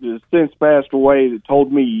mine that has since passed away that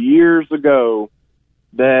told me years ago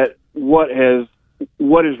that what is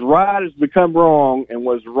right has become wrong and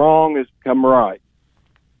what's wrong has become right.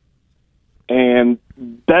 And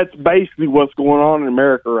that's basically what's going on in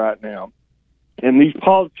America right now. And these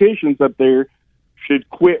politicians up there should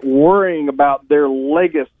quit worrying about their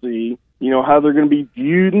legacy, you know, how they're going to be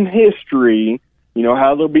viewed in history, you know,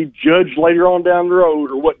 how they'll be judged later on down the road,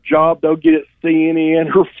 or what job they'll get at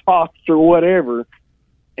CNN or Fox or whatever,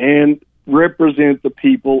 and represent the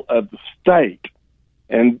people of the state.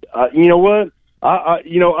 And you know what? I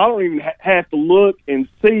don't even have to look and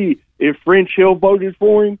see if French Hill voted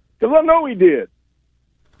for him, because I know he did,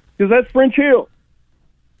 because that's French Hill.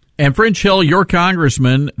 And French Hill, your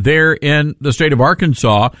congressman there in the state of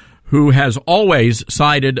Arkansas, who has always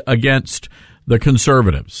sided against the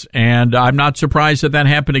conservatives. And I'm not surprised that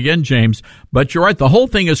happened again, James. But you're right. The whole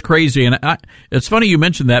thing is crazy. And it's funny you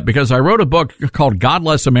mentioned that, because I wrote a book called God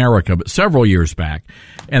Bless America several years back.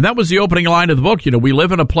 And that was the opening line of the book. You know, we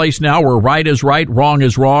live in a place now where right is right, wrong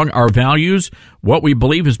is wrong. Our values, what we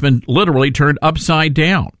believe, has been literally turned upside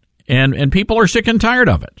down. And people are sick and tired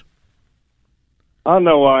of it. I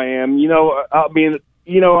know I am. You know, I mean,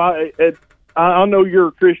 you know, I know you're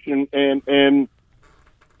a Christian, and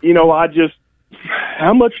you know,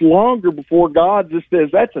 how much longer before God just says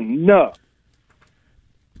that's enough?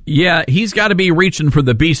 Yeah, he's got to be reaching for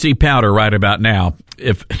the BC powder right about now,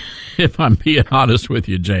 if I'm being honest with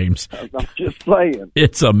you, James. I'm just saying.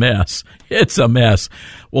 It's a mess. It's a mess.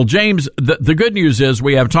 Well, James, the good news is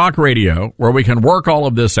we have talk radio where we can work all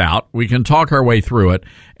of this out. We can talk our way through it,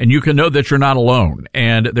 and you can know that you're not alone.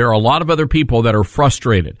 And there are a lot of other people that are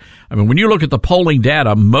frustrated. I mean, when you look at the polling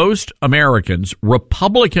data, most Americans,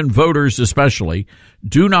 Republican voters especially,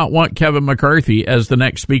 do not want Kevin McCarthy as the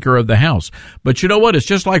next Speaker of the House. But you know what? It's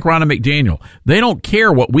just like Ronna McDaniel. They don't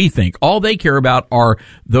care what we think. All they care about are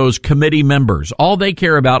those committee members. All they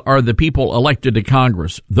care about are the people elected to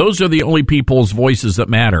Congress. Those are the only people's voices that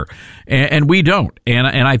matter. And we don't. And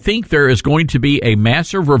I think there is going to be a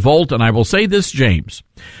massive revolt. And I will say this, James,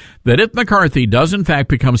 that if McCarthy does in fact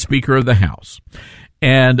become Speaker of the House,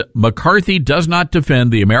 and McCarthy does not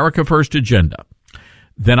defend the America First agenda,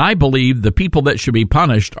 then I believe the people that should be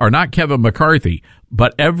punished are not Kevin McCarthy,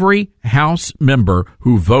 but every House member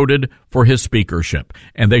who voted for his speakership.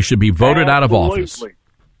 And they should be voted out of office.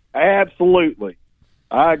 Absolutely.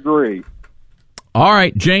 I agree. All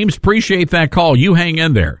right, James, appreciate that call. You hang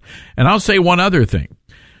in there. And I'll say one other thing.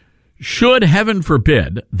 Should, heaven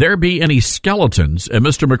forbid, there be any skeletons in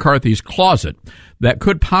Mr. McCarthy's closet that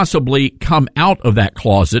could possibly come out of that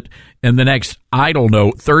closet in the next,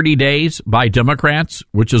 30 days by Democrats,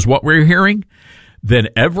 which is what we're hearing, then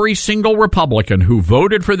every single Republican who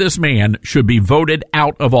voted for this man should be voted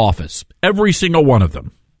out of office. Every single one of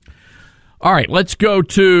them. All right, let's go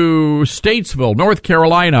to Statesville, North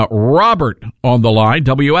Carolina. Robert on the line.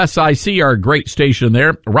 WSIC, our great station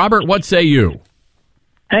there. Robert, what say you?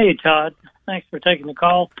 Hey, Todd. Thanks for taking the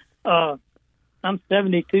call. I'm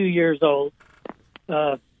 72 years old,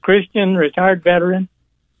 Christian, retired veteran,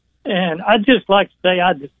 and I'd just like to say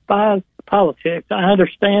I despise politics. I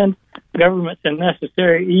understand government's a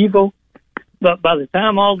necessary evil, but by the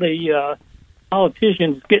time all the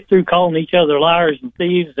politicians get through calling each other liars and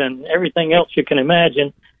thieves and everything else you can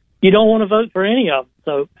imagine, you don't want to vote for any of them.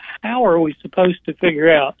 So how are we supposed to figure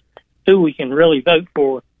out who we can really vote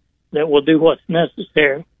for that will do what's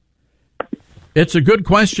necessary? It's a good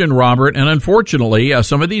question, Robert. And unfortunately,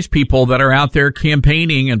 some of these people that are out there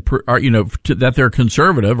campaigning and that they're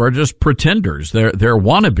conservative are just pretenders. They're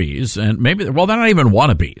wannabes, and maybe they're not even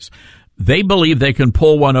wannabes. they believe they can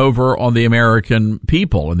pull one over on the American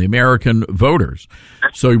people and the American voters.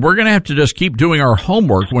 So we're going to have to just keep doing our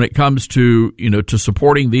homework when it comes to, to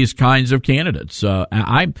supporting these kinds of candidates.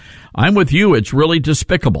 I'm with you. It's really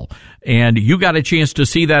despicable. And you got a chance to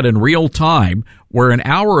see that in real time, where an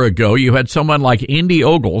hour ago you had someone like Andy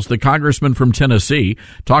Ogles, the congressman from Tennessee,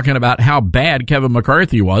 talking about how bad Kevin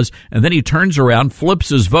McCarthy was, and then he turns around, flips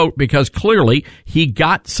his vote because clearly he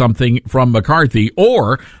got something from McCarthy,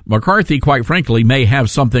 or McCarthy, quite frankly, may have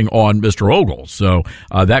something on Mr. Ogles. So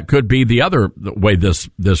that could be the other way this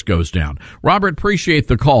goes down. Robert, appreciate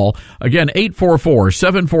the call. Again,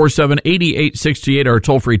 844-747-8868, our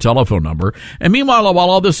toll-free telephone number. And meanwhile, while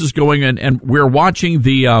all this is going on, and we're watching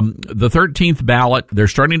the 13th ballot, they're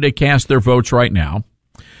starting to cast their votes right now.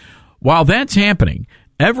 While that's happening,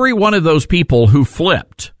 every one of those people who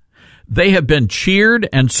flipped, they have been cheered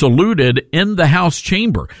and saluted in the House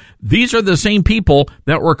chamber. These are the same people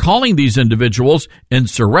that were calling these individuals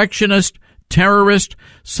insurrectionists, terrorists,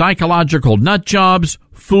 psychological nut jobs,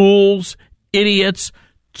 fools, idiots,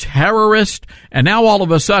 terrorist, and now all of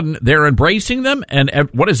a sudden they're embracing them. And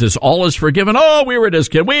what is this? All is forgiven. Oh, we were just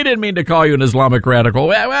kidding. We didn't mean to call you an Islamic radical.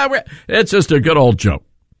 It's just a good old joke.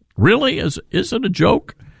 Really? Is it a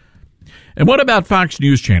joke? And what about Fox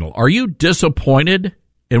News Channel? Are you disappointed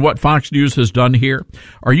in what Fox News has done here?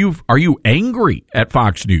 Are you angry at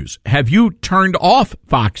Fox News? Have you turned off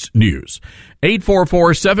Fox News?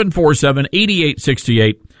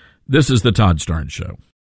 844-747-8868. This is the Todd Starnes Show.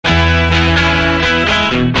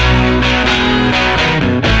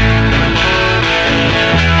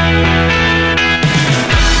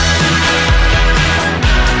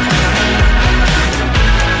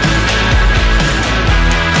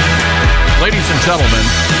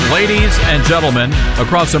 Ladies and gentlemen,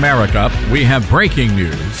 across America, we have breaking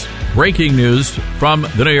news. Breaking news from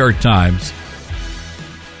the New York Times.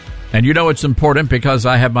 And you know it's important because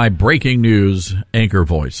I have my breaking news anchor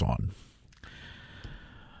voice on.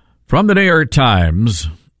 From the New York Times,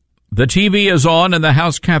 the TV is on in the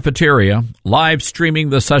House cafeteria, live streaming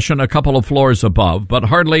the session a couple of floors above, but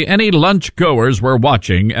hardly any lunch goers were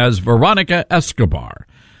watching as Veronica Escobar,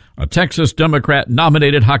 a Texas Democrat,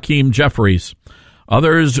 nominated Hakeem Jeffries.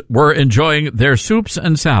 Others were enjoying their soups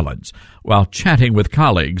and salads while chatting with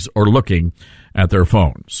colleagues or looking at their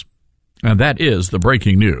phones. And that is the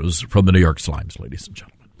breaking news from the New York Times, ladies and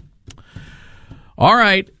gentlemen. All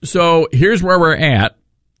right, so here's where we're at.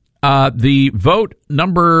 The vote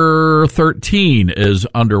number 13 is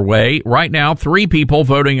underway. Right now, 3 people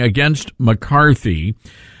voting against McCarthy.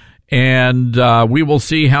 And we will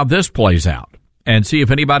see how this plays out and see if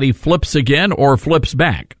anybody flips again or flips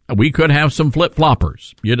back. We could have some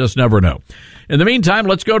flip-floppers. You just never know. In the meantime,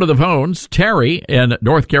 let's go to the phones. Terry in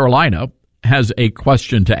North Carolina has a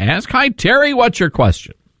question to ask. Hi, Terry. What's your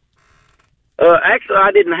question? Actually,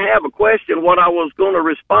 I didn't have a question. What I was going to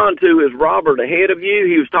respond to is Robert ahead of you.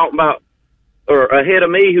 He was talking about, or ahead of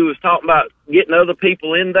me, who was talking about getting other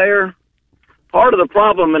people in there. Part of the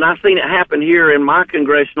problem, and I've seen it happen here in my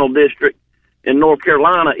congressional district in North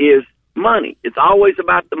Carolina, is money. It's always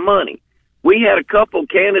about the money. We had a couple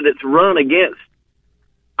candidates run against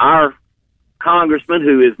our congressman,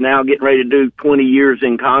 who is now getting ready to do 20 years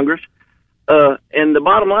in Congress. And the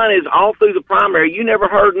bottom line is, all through the primary, you never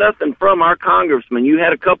heard nothing from our congressman. You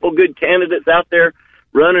had a couple good candidates out there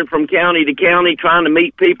running from county to county, trying to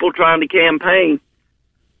meet people, trying to campaign.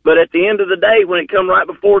 But at the end of the day, when it come right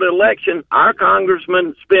before the election, our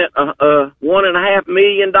congressman spent $1.5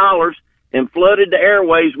 million and flooded the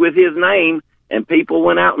airways with his name, and people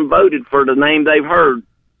went out and voted for the name they've heard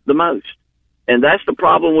the most. And that's the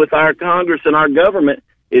problem with our Congress and our government,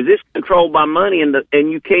 is it's controlled by money, and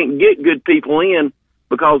you can't get good people in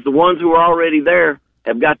because the ones who are already there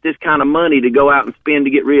have got this kind of money to go out and spend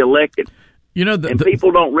to get reelected. You know, and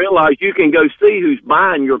people don't realize you can go see who's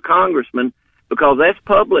buying your congressman, because that's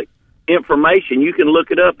public information. You can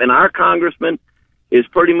look it up, and our congressman is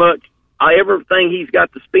pretty much everything he's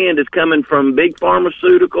got to spend is coming from big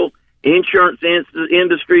pharmaceutical, insurance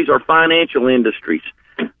industries, or financial industries.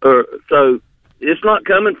 So it's not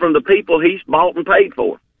coming from the people he's bought and paid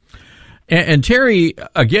for. And Terry,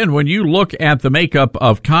 again, when you look at the makeup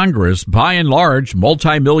of Congress, by and large,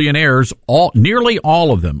 multimillionaires, nearly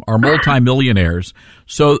all of them are multimillionaires.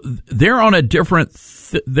 So they're on a different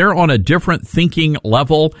thinking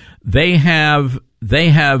level. They have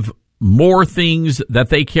more things that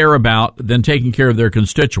they care about than taking care of their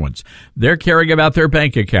constituents. They're caring about their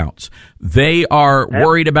bank accounts. They are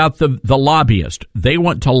worried about the lobbyist. They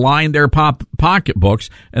want to line their pocketbooks,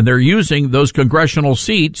 and they're using those congressional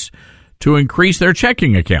seats to increase their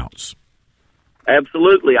checking accounts.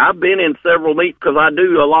 Absolutely. I've been in several meetings because I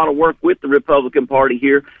do a lot of work with the Republican Party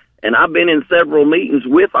here, and I've been in several meetings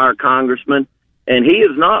with our congressman, and he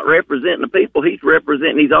is not representing the people. He's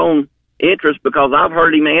representing his own interests, because I've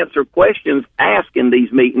heard him answer questions asked in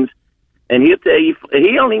these meetings, and he'll tell you,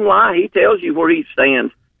 he don't even lie. He tells you where he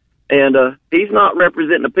stands, and he's not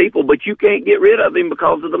representing the people, but you can't get rid of him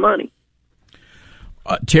because of the money.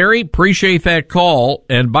 Terry, appreciate that call.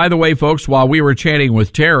 And by the way, folks, while we were chatting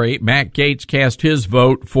with Terry, Matt Gaetz cast his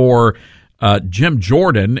vote for Jim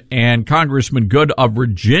Jordan, and Congressman Good of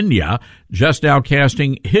Virginia just now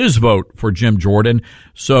casting his vote for Jim Jordan.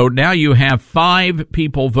 So now you have 5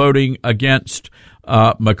 people voting against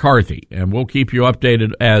McCarthy, and we'll keep you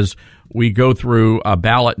updated as we go through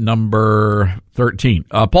ballot number 13.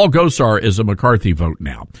 Paul Gosar is a McCarthy vote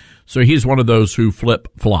now, so he's one of those who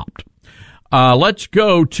flip-flopped. Let's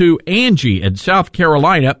go to Angie in South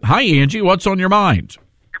Carolina. Hi, Angie. What's on your mind?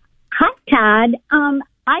 Hi, Todd.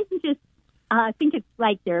 I just think it's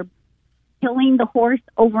like they're killing the horse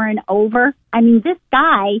over and over. I mean, this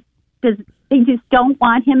guy, they just don't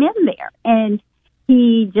want him in there, and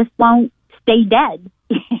he just won't stay dead.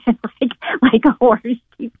 like a horse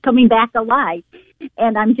keeps coming back alive.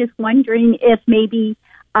 And I'm just wondering if maybe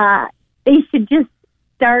they should just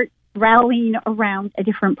start rallying around a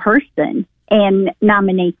different person and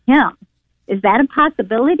nominate him. Is that a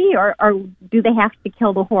possibility, or do they have to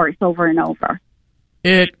kill the horse over and over?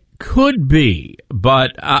 It could be,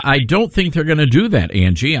 but I don't think they're going to do that,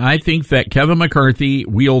 Angie. I think that Kevin McCarthy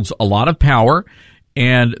wields a lot of power,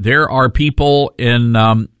 and there are people in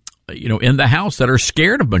the House that are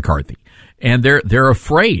scared of McCarthy, and they're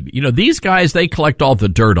afraid. These guys, they collect all the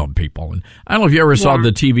dirt on people. And I don't know if you ever saw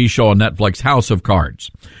the TV show on Netflix, House of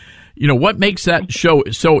Cards. What makes that show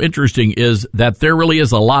so interesting is that there really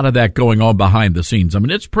is a lot of that going on behind the scenes. I mean,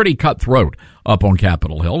 it's pretty cutthroat up on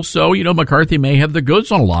Capitol Hill. So, McCarthy may have the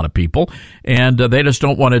goods on a lot of people, and they just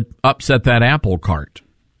don't want to upset that apple cart.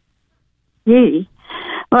 Gee.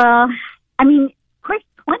 Well, I mean, of course,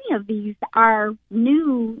 20 of these are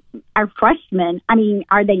freshmen. I mean,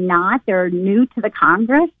 are they not? They're new to the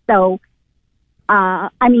Congress. So, to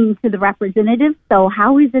the representatives. So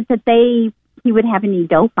how is it that he would have any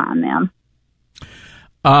dope on them?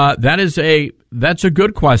 That's a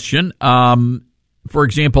good question. For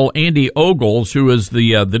example, Andy Ogles, who is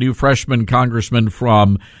the new freshman congressman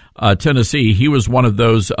from Tennessee, he was one of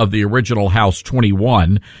those of the original House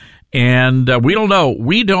 21. And we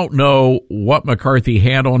don't know what McCarthy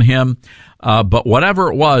had on him, but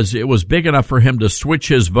whatever it was big enough for him to switch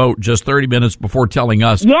his vote just 30 minutes before telling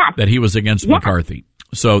us that he was against McCarthy.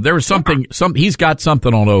 So there was something. He's got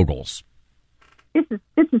something on Ogles. This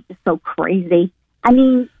is just so crazy. I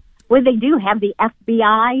mean, what they do have the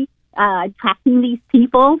FBI tracking these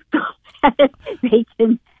people so that they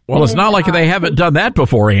can. Well, it's not like they haven't done that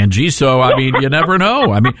before, Angie. So, I mean, you never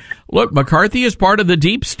know. I mean, look, McCarthy is part of the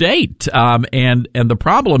deep state. And the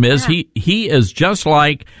problem is he is just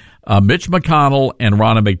like Mitch McConnell and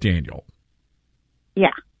Ronna McDaniel.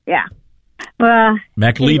 Yeah.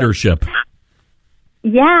 Mac leadership.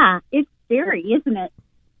 Yeah, it's scary, isn't it?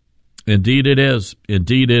 Indeed it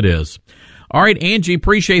is. All right, Angie,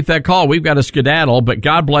 appreciate that call. We've got a skedaddle, but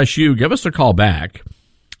God bless you. Give us a call back.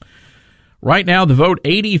 Right now, the vote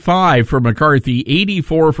 85 for McCarthy,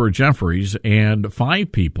 84 for Jeffries, and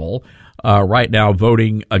 5 people right now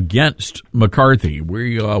voting against McCarthy.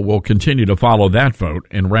 We will continue to follow that vote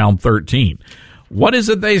in round 13. What is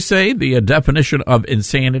it they say? The definition of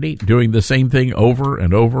insanity, doing the same thing over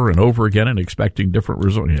and over and over again and expecting different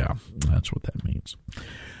results. Yeah, that's what that means.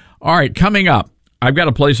 All right, coming up, I've got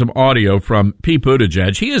to play some audio from Pete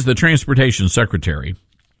Buttigieg. He is the transportation secretary.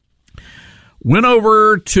 Went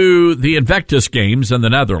over to the Invictus Games in the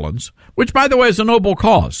Netherlands, which, by the way, is a noble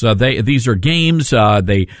cause. These are games.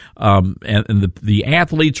 The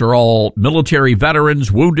athletes are all military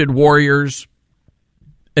veterans, wounded warriors.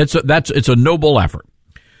 It's a noble effort.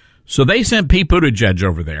 So they sent Pete Buttigieg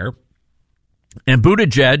over there, and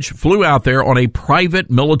Buttigieg flew out there on a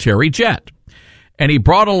private military jet, and he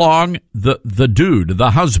brought along the dude,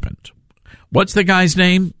 the husband. What's the guy's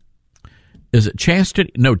name? Is it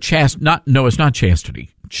Chastity? No, it's not Chastity.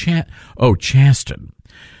 Chasten.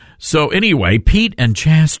 So anyway, Pete and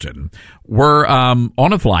Chasten were on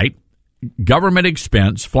a flight, government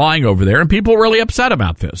expense, flying over there, and people were really upset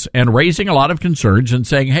about this and raising a lot of concerns and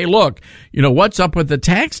saying, hey, look, what's up with the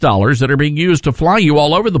tax dollars that are being used to fly you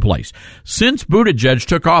all over the place? Since Buttigieg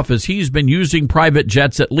took office, he's been using private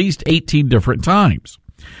jets at least 18 different times.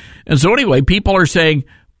 And so anyway, people are saying,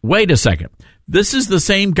 wait a second. This is the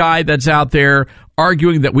same guy that's out there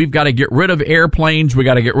arguing that we've got to get rid of airplanes, we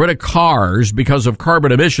got to get rid of cars because of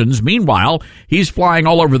carbon emissions. Meanwhile, he's flying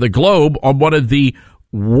all over the globe on one of the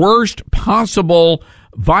worst possible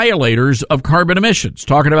violators of carbon emissions,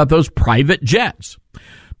 talking about those private jets.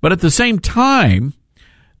 But at the same time,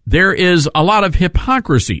 there is a lot of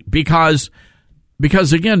hypocrisy because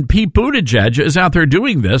again, Pete Buttigieg is out there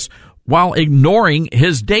doing this while ignoring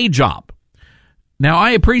his day job. Now,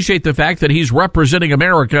 I appreciate the fact that he's representing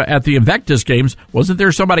America at the Invictus Games. Wasn't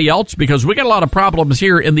there somebody else? Because we got a lot of problems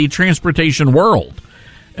here in the transportation world.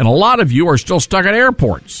 And a lot of you are still stuck at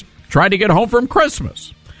airports trying to get home from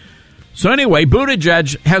Christmas. So anyway,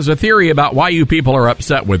 Buttigieg has a theory about why you people are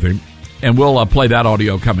upset with him. And we'll play that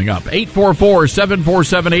audio coming up.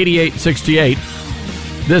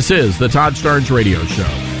 844-747-8868. This is the Todd Starnes Radio Show.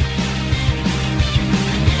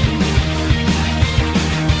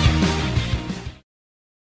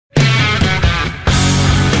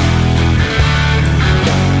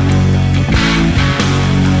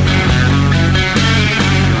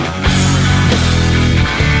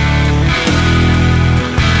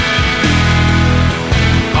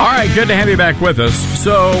 All right, good to have you back with us.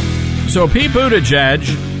 So Pete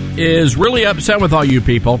Buttigieg is really upset with all you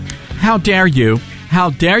people. How dare you? How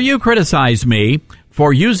dare you criticize me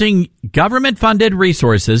for using government-funded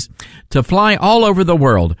resources to fly all over the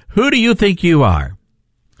world? Who do you think you are?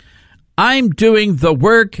 I'm doing the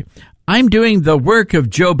work of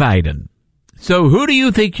Joe Biden. So who do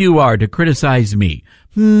you think you are to criticize me?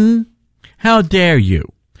 How dare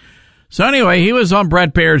you? So anyway, he was on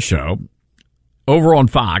Bret Baier's show over on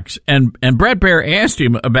Fox, and Bret Baier asked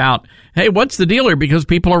him about, hey, what's the deal here? Because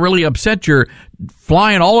people are really upset you're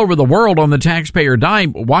flying all over the world on the taxpayer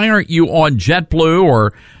dime. Why aren't you on JetBlue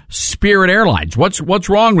or Spirit Airlines? What's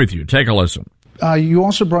wrong with you? Take a listen. You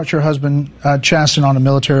also brought your husband, Chasten, on a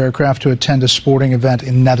military aircraft to attend a sporting event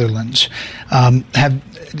in Netherlands. Was that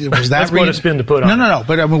That's quite a spin to put on. No.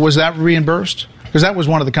 But was that reimbursed? Because that was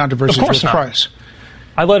one of the controversies of course with not. price.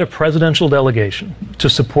 I led a presidential delegation to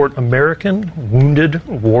support American wounded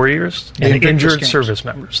warriors and injured service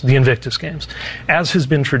members, the Invictus Games, as has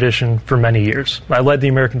been tradition for many years. I led the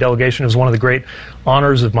American delegation as one of the great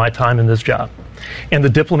honors of my time in this job. And the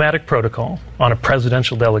diplomatic protocol on a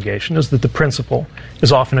presidential delegation is that the principal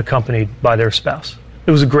is often accompanied by their spouse.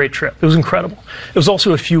 It was a great trip. It was incredible. It was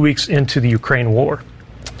also a few weeks into the Ukraine war.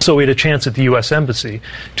 So we had a chance at the U.S. Embassy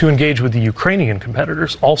to engage with the Ukrainian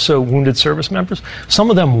competitors, also wounded service members. Some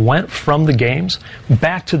of them went from the games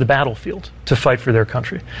back to the battlefield to fight for their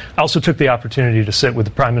country. I also took the opportunity to sit with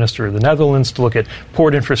the Prime Minister of the Netherlands to look at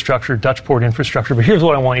port infrastructure, Dutch port infrastructure. But here's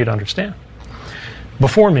what I want you to understand.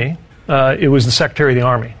 Before me, it was the Secretary of the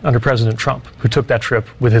Army under President Trump who took that trip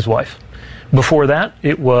with his wife. Before that,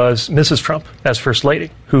 it was Mrs. Trump as First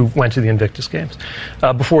Lady who went to the Invictus Games.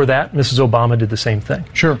 Before that, Mrs. Obama did the same thing.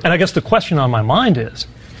 Sure. And I guess the question on my mind is,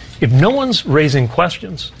 if no one's raising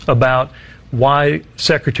questions about why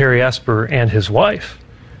Secretary Esper and his wife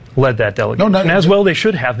led that delegation, and as well they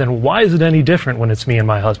should have, then why is it any different when it's me and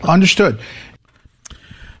my husband? Understood.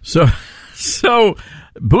 So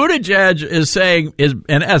Buttigieg is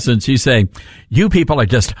in essence, he's saying, you people are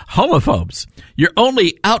just homophobes. You're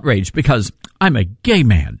only outraged because I'm a gay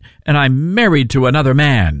man and I'm married to another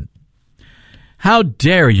man. How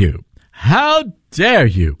dare you? How dare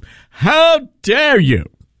you? How dare you?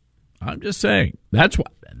 I'm just saying, that's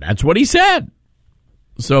what he said.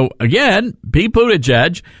 So again, Pete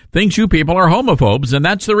Buttigieg thinks you people are homophobes, and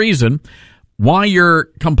that's the reason why you're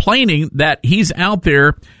complaining that he's out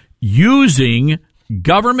there using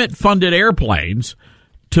government-funded airplanes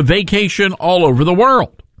to vacation all over the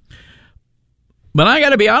world. But I got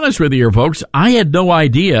to be honest with you here, folks. I had no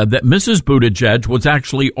idea that Mrs. Buttigieg was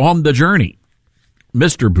actually on the journey.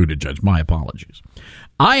 Mr. Buttigieg, my apologies.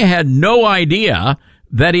 I had no idea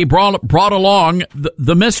that he brought along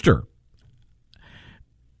the mister.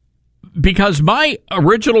 Because my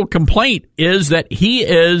original complaint is that he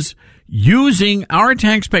is using our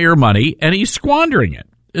taxpayer money and he's squandering it.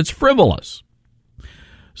 It's frivolous.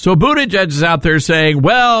 So Buttigieg is out there saying,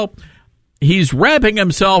 well, he's wrapping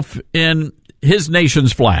himself in his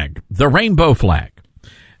nation's flag, the rainbow flag,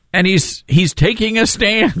 and he's taking a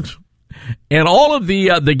stand. And all of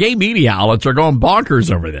the gay media outlets are going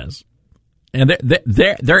bonkers over this, and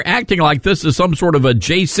they're acting like this is some sort of a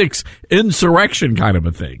J6 insurrection kind of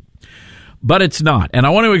a thing, but it's not. And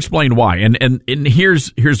I want to explain why. And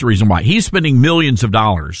here's the reason why. He's spending millions of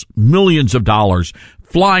dollars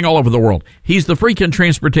flying all over the world. He's the freaking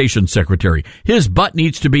transportation secretary. His butt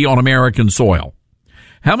needs to be on American soil.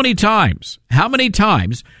 How many times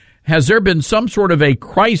has there been some sort of a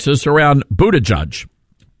crisis around Buttigieg?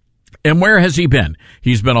 And where has he been?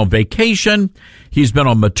 He's been on vacation. He's been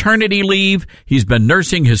on maternity leave. He's been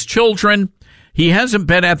nursing his children. He hasn't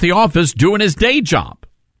been at the office doing his day job.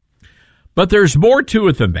 But there's more to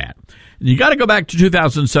it than that. You got to go back to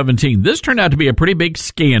 2017. This turned out to be a pretty big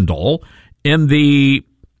scandal in the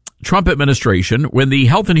Trump administration when the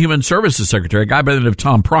Health and Human Services Secretary, a guy by the name of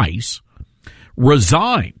Tom Price,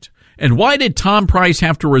 resigned. And why did Tom Price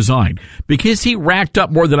have to resign? Because he racked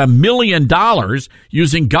up more than $1 million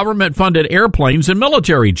using government-funded airplanes and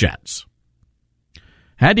military jets.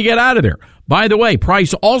 Had to get out of there. By the way,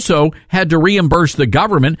 Price also had to reimburse the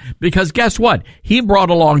government because guess what? He brought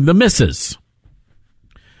along the missus.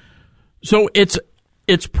 So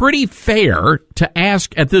it's pretty fair to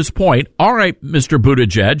ask at this point, all right, Mr.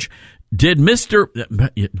 Buttigieg, did Mr.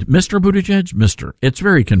 Buttigieg? Mr. It's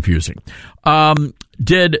very confusing.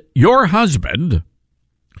 Did your husband,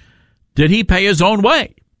 did he pay his own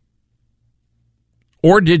way?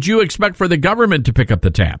 Or did you expect for the government to pick up the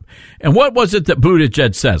tab? And what was it that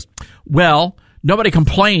Buttigieg says? Well, nobody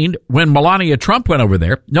complained when Melania Trump went over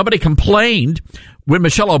there. Nobody complained when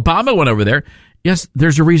Michelle Obama went over there. Yes,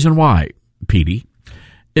 there's a reason why, Petey.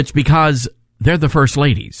 It's because they're the first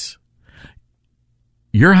ladies.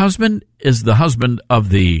 Your husband is the husband of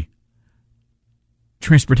the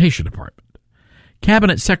Transportation Department.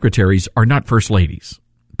 Cabinet secretaries are not first ladies,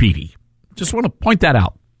 Petey. Just want to point that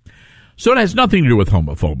out. So it has nothing to do with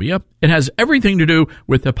homophobia. It has everything to do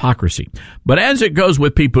with hypocrisy. But as it goes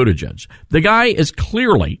with Pete Buttigieg, the guy is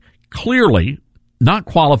clearly not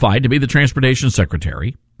qualified to be the transportation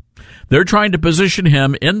secretary. They're trying to position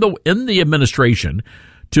him in the administration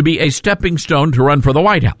to be a stepping stone to run for the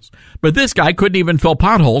White House. But this guy couldn't even fill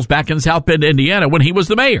potholes back in South Bend, Indiana when he was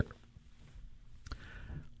the mayor.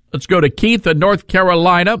 Let's go to Keith in North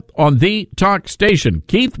Carolina on the talk station.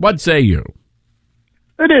 Keith, what say you?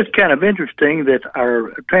 It is kind of interesting that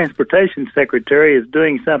our transportation secretary is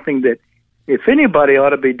doing something that if anybody ought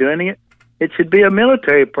to be doing it, it should be a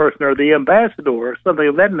military person or the ambassador or something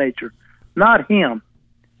of that nature, not him.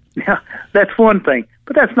 Now, that's one thing,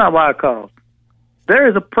 but that's not why I called. There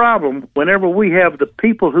is a problem whenever we have the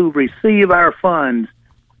people who receive our funds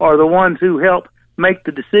are the ones who help make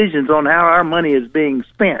the decisions on how our money is being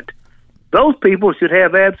spent. Those people should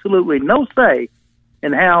have absolutely no say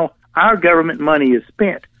in how our government money is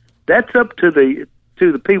spent. That's up to the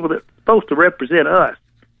people that are supposed to represent us.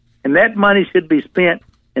 And that money should be spent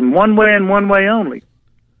in one way and one way only.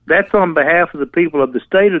 That's on behalf of the people of the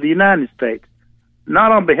state of the United States,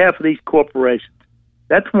 not on behalf of these corporations.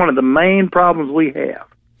 That's one of the main problems we have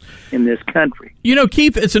in this country. You know,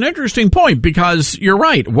 Keith, it's an interesting point because you're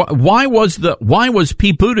right. Why was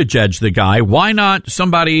Pete Buttigieg the guy? Why not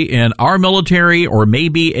somebody in our military or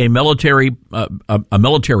maybe a military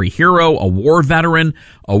hero, a war veteran,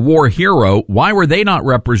 a war hero? Why were they not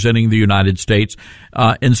representing the United States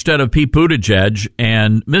instead of Pete Buttigieg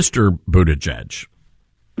and Mr. Buttigieg?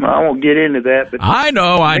 Well, I won't get into that, but I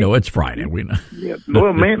know it's Friday. We know. Yeah,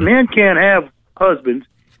 well, men can't have husbands,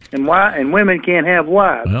 and women can't have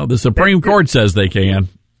wives. Well, the Supreme Court says they can.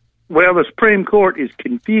 Well, the Supreme Court is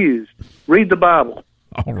confused. Read the Bible.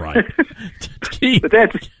 All right. But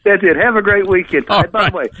that's it. Have a great weekend. By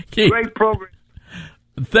the way, Keith. Great program.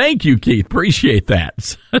 Thank you, Keith. Appreciate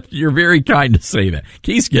that. You're very kind to say that.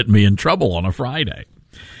 Keith's getting me in trouble on a Friday.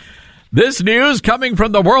 This news coming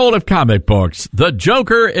from the world of comic books. The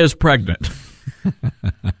Joker is pregnant.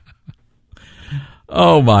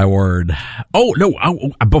 Oh, my word. Oh, no.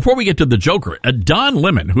 Before we get to the Joker, Don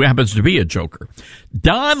Lemon, who happens to be a Joker.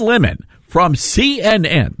 Don Lemon from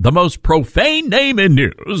CNN, the most profane name in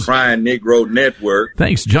news. Crying Negro Network.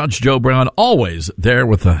 Thanks, Judge Joe Brown, always there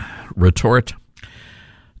with a retort.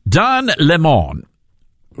 Don Lemon,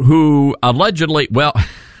 who allegedly, well,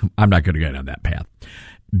 I'm not going to go down that path.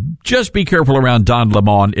 Just be careful around Don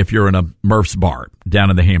Lemon if you're in a Murph's bar down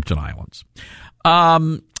in the Hampton Islands.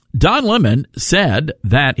 Don Lemon said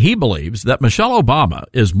that he believes that Michelle Obama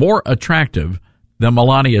is more attractive than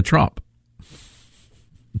Melania Trump.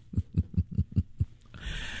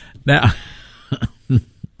 Now,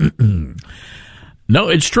 no,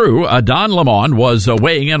 it's true. Don Lemon was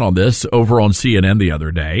weighing in on this over on CNN the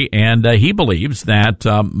other day, and he believes that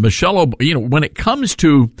Michelle, when it comes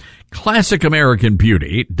to classic American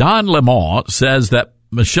beauty, Don Lemon says that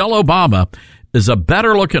Michelle Obama is a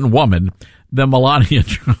better-looking woman than Melania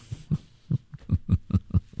Trump.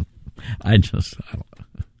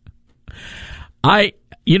 I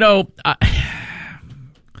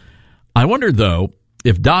wonder, though,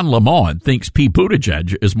 if Don Lemon thinks Pete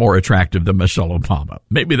Buttigieg is more attractive than Michelle Obama.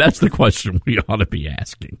 Maybe that's the question we ought to be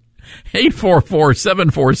asking.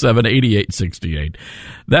 844-747-8868.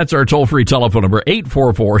 That's our toll-free telephone number,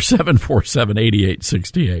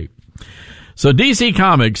 844-747-8868. So DC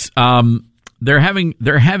Comics, they're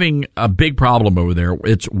having a big problem over there.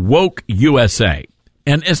 It's Woke USA.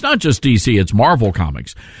 And it's not just DC, it's Marvel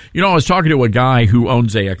Comics. You know, I was talking to a guy who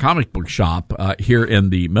owns a comic book shop here in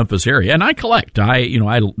the Memphis area, and I collect.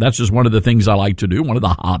 That's just one of the things I like to do, one of the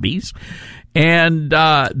hobbies. And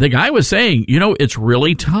the guy was saying, you know, it's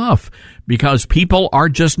really tough because people are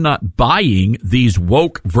just not buying these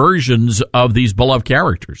woke versions of these beloved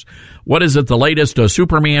characters. What is it? The latest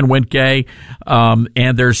Superman went gay,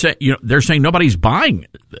 and they're saying nobody's buying.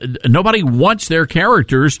 Nobody wants their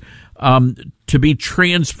characters to be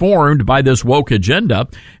transformed by this woke agenda.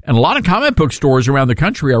 And a lot of comic book stores around the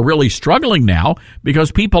country are really struggling now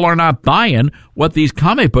because people are not buying what these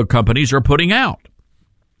comic book companies are putting out.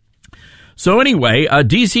 So anyway,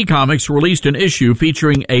 DC Comics released an issue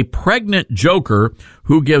featuring a pregnant Joker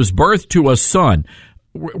who gives birth to a son.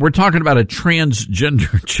 We're talking about a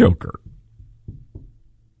transgender Joker.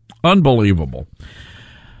 Unbelievable.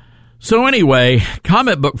 So anyway,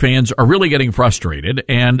 comic book fans are really getting frustrated,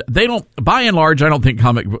 and by and large, I don't think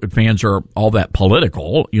comic book fans are all that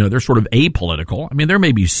political. You know, they're sort of apolitical. I mean, there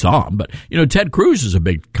may be some, but, you know, Ted Cruz is a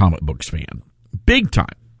big comic books fan. Big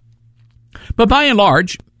time. But by and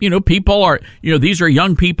large, you know, people are, you know, these are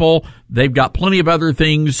young people. They've got plenty of other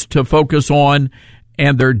things to focus on,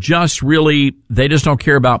 and they just don't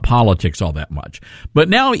care about politics all that much. But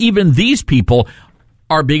now even these people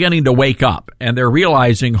are beginning to wake up, and they're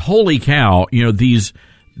realizing, holy cow, you know, these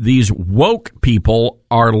woke people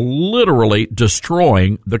are literally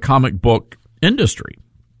destroying the comic book industry.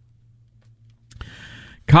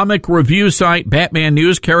 Comic review site Batman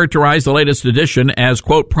News characterized the latest edition as,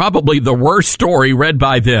 quote, probably the worst story read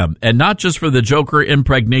by them, and not just for the Joker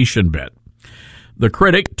impregnation bit. The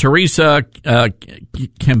critic, Teresa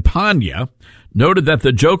Campagna, noted that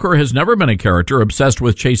the Joker has never been a character obsessed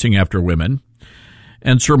with chasing after women,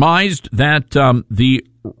 and surmised that the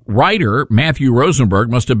writer, Matthew Rosenberg,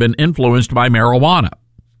 must have been influenced by marijuana.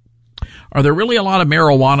 Are there really a lot of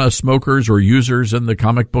marijuana smokers or users in the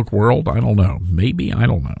comic book world? I don't know. Maybe. I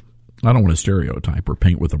don't know. I don't want to stereotype or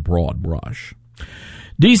paint with a broad brush.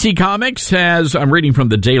 DC Comics has, I'm reading from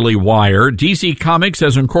the Daily Wire, DC Comics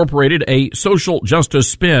has incorporated a social justice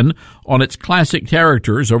spin on its classic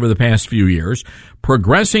characters over the past few years,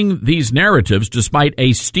 progressing these narratives despite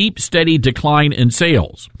a steep, steady decline in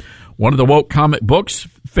sales. One of the woke comic books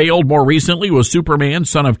failed more recently was Superman,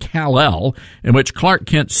 Son of Kal-El, in which Clark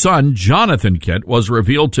Kent's son, Jonathan Kent, was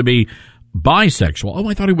revealed to be bisexual. Oh,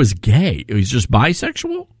 I thought he was gay. He's just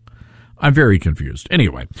bisexual? I'm very confused.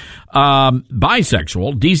 Anyway,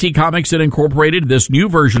 bisexual. DC Comics had incorporated this new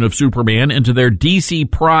version of Superman into their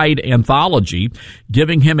DC Pride anthology,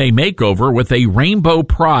 giving him a makeover with a rainbow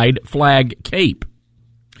pride flag cape.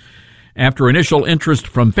 After initial interest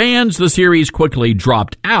from fans, the series quickly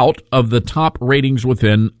dropped out of the top ratings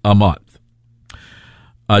within a month.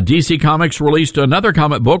 DC Comics released another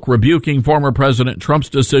comic book rebuking former President Trump's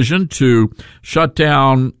decision to shut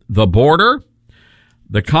down the border.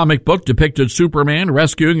 The comic book depicted Superman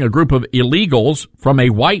rescuing a group of illegals from a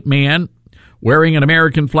white man wearing an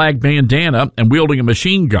American flag bandana and wielding a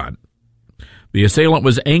machine gun. The assailant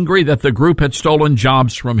was angry that the group had stolen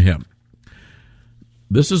jobs from him.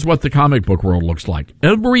 This is what the comic book world looks like.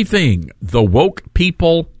 Everything the woke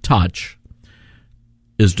people touch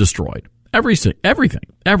is destroyed. Everything.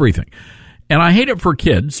 And I hate it for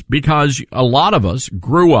kids because a lot of us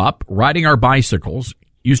grew up riding our bicycles,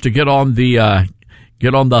 used to get on the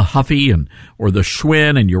Huffy or the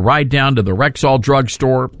Schwinn, and you ride down to the Rexall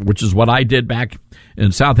drugstore, which is what I did back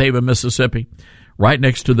in South Haven, Mississippi, right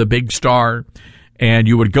next to the Big Star. And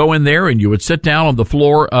you would go in there and you would sit down on the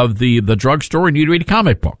floor of the drugstore and you'd read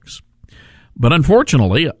comic books. But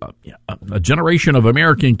unfortunately, a generation of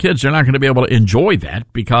American kids are not going to be able to enjoy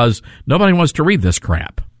that because nobody wants to read this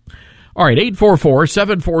crap. All right,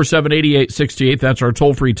 844-747-8868. That's our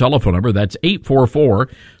toll-free telephone number. That's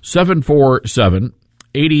 844-747-8868.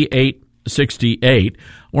 I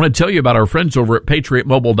want to tell you about our friends over at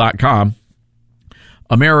PatriotMobile.com,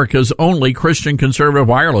 America's only Christian conservative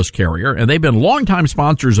wireless carrier, and they've been longtime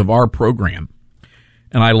sponsors of our program.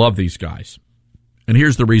 And I love these guys. And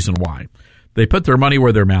here's the reason why. They put their money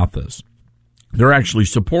where their mouth is. They're actually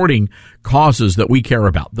supporting causes that we care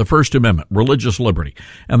about, the First Amendment, religious liberty.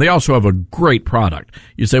 And they also have a great product.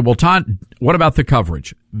 You say, well, Todd, what about the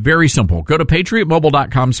coverage? Very simple. Go to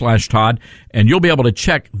patriotmobile.com/Todd, and you'll be able to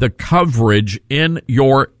check the coverage in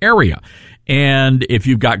your area. And if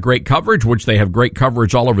you've got great coverage, which they have great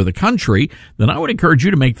coverage all over the country, then I would encourage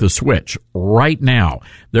you to make the switch right now.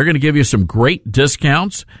 They're going to give you some great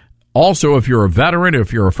discounts. Also, if you're a veteran,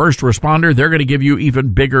 if you're a first responder, they're going to give you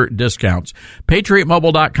even bigger discounts.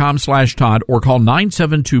 PatriotMobile.com/Todd or call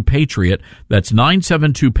 972-PATRIOT. That's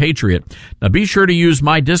 972-PATRIOT. Now, be sure to use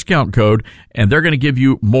my discount code, and they're going to give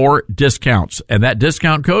you more discounts. And that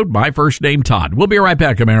discount code, my first name, Todd. We'll be right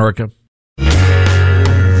back, America.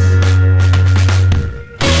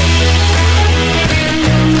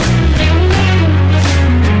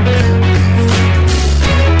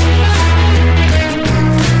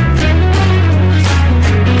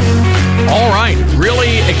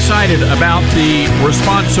 Excited about the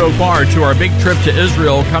response so far to our big trip to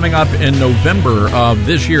Israel coming up in November of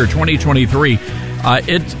this year, 2023.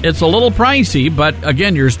 It's a little pricey, but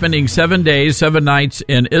again, you're spending 7 days, 7 nights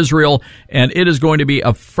in Israel, and it is going to be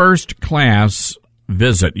a first-class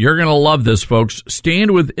visit. You're going to love this, folks.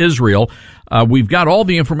 Stand with Israel. We've got all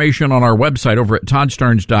the information on our website over at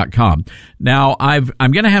ToddStarnes.com. Now, I'm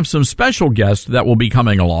going to have some special guests that will be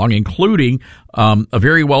coming along, including a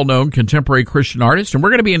very well-known contemporary Christian artist, and we're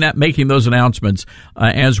going to be making those announcements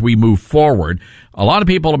as we move forward. A lot of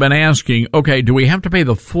people have been asking, okay, do we have to pay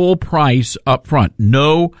the full price up front?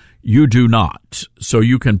 No, you do not. So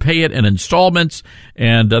you can pay it in installments,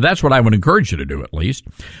 and that's what I would encourage you to do, at least.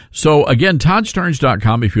 So again,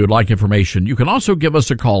 ToddStarnes.com if you would like information. You can also give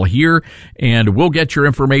us a call here, and we'll get your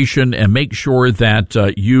information and make sure that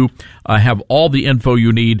you have all the info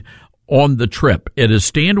you need on the trip. It is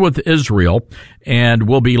Stand with Israel, and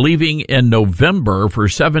we'll be leaving in November for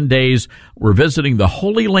 7 days. We're visiting the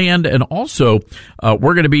Holy Land, and also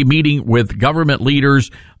we're going to be meeting with government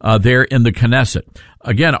leaders there in the Knesset.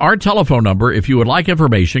 Again, our telephone number, if you would like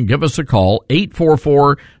information, give us a call,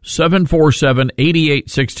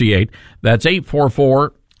 844-747-8868. That's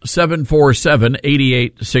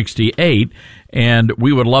 844-747-8868, and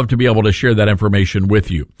we would love to be able to share that information with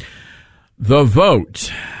you. The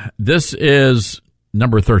vote. This is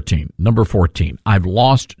number 13, number 14. I've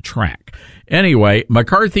lost track. Anyway,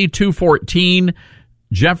 McCarthy 214,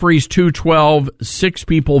 Jeffries 212, 6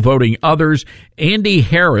 people voting others. Andy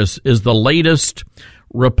Harris is the latest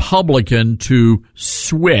Republican to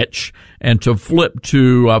switch and to flip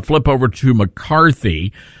over to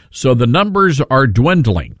McCarthy. So the numbers are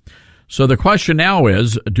dwindling. So the question now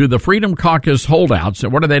is, do the Freedom Caucus holdouts,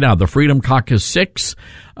 and what are they now, the Freedom Caucus 6,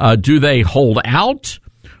 do they hold out,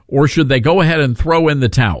 or should they go ahead and throw in the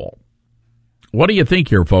towel? What do you think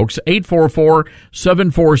here, folks?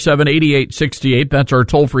 844-747-8868. That's our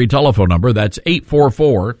toll-free telephone number. That's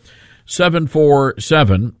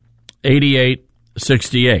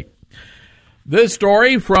 844-747-8868. This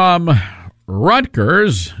story from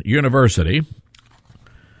Rutgers University,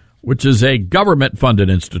 which is a government-funded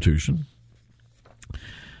institution.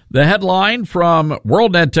 The headline from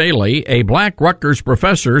WorldNet Daily, a black Rutgers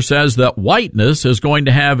professor says that whiteness is going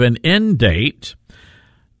to have an end date.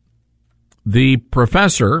 The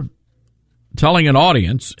professor telling an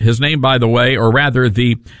audience, his name, by the way, or rather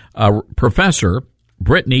the professor,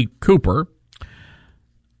 Brittany Cooper,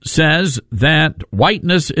 says that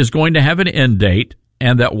whiteness is going to have an end date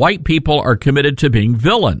and that white people are committed to being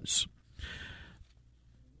villains.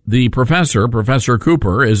 The professor, Professor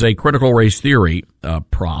Cooper, is a critical race theory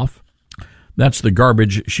prof. That's the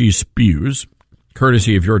garbage she spews,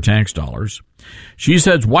 courtesy of your tax dollars. She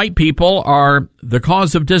says white people are the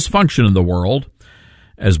cause of dysfunction in the world,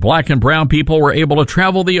 as black and brown people were able to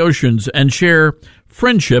travel the oceans and share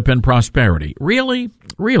friendship and prosperity. Really?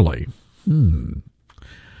 Really?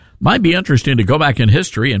 Might be interesting to go back in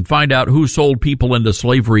history and find out who sold people into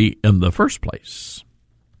slavery in the first place.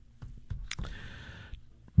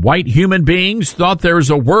 White human beings thought there was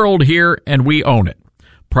a world here and we own it.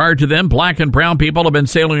 Prior to them, black and brown people have been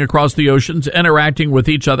sailing across the oceans, interacting with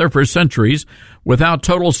each other for centuries without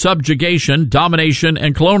total subjugation, domination,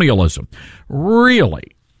 and colonialism.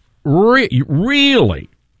 Really? Really?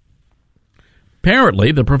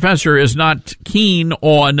 Apparently, the professor is not keen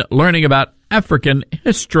on learning about African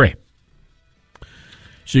history.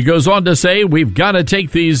 She goes on to say, we've got to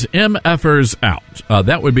take these MFers out.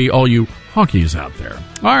 That would be all you honkies out there.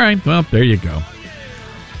 All right, well, there you go.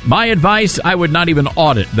 My advice, I would not even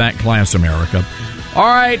audit that class, America. All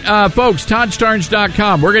right, folks,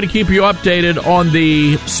 ToddStarnes.com. We're going to keep you updated on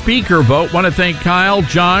the speaker vote. Want to thank Kyle,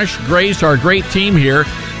 Josh, Grace, our great team here.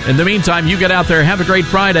 In the meantime, you get out there, have a great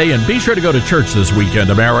Friday, and be sure to go to church this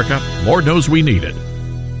weekend, America. Lord knows we need it.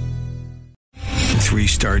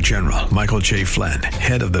 3-star general Michael J. Flynn,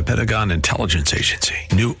 head of the Pentagon Intelligence Agency,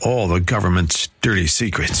 knew all the government's dirty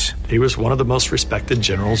secrets. He was one of the most respected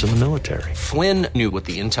generals in the military. Flynn knew what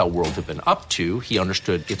the intel world had been up to. He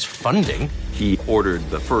understood its funding. He ordered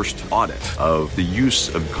the first audit of the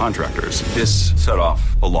use of contractors. This set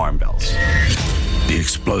off alarm bells. The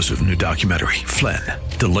explosive new documentary, Flynn,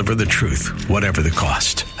 Deliver the Truth, Whatever the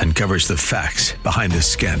Cost, uncovers the facts behind this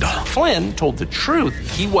scandal. Flynn told the truth.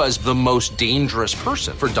 He was the most dangerous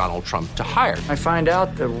person for Donald Trump to hire. I find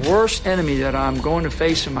out the worst enemy that I'm going to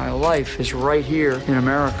face in my life is right here in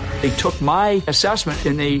America. They took my assessment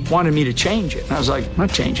and they wanted me to change it. And I was like, I'm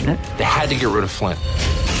not changing it. They had to get rid of Flynn.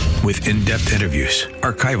 With in-depth interviews,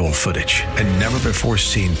 archival footage, and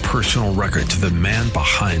never-before-seen personal records of the man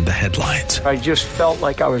behind the headlines. I just felt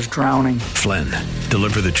like I was drowning. Flynn,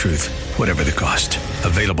 Deliver the Truth, Whatever the Cost.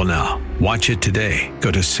 Available now. Watch it today.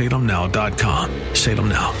 Go to salemnow.com.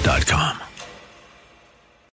 salemnow.com.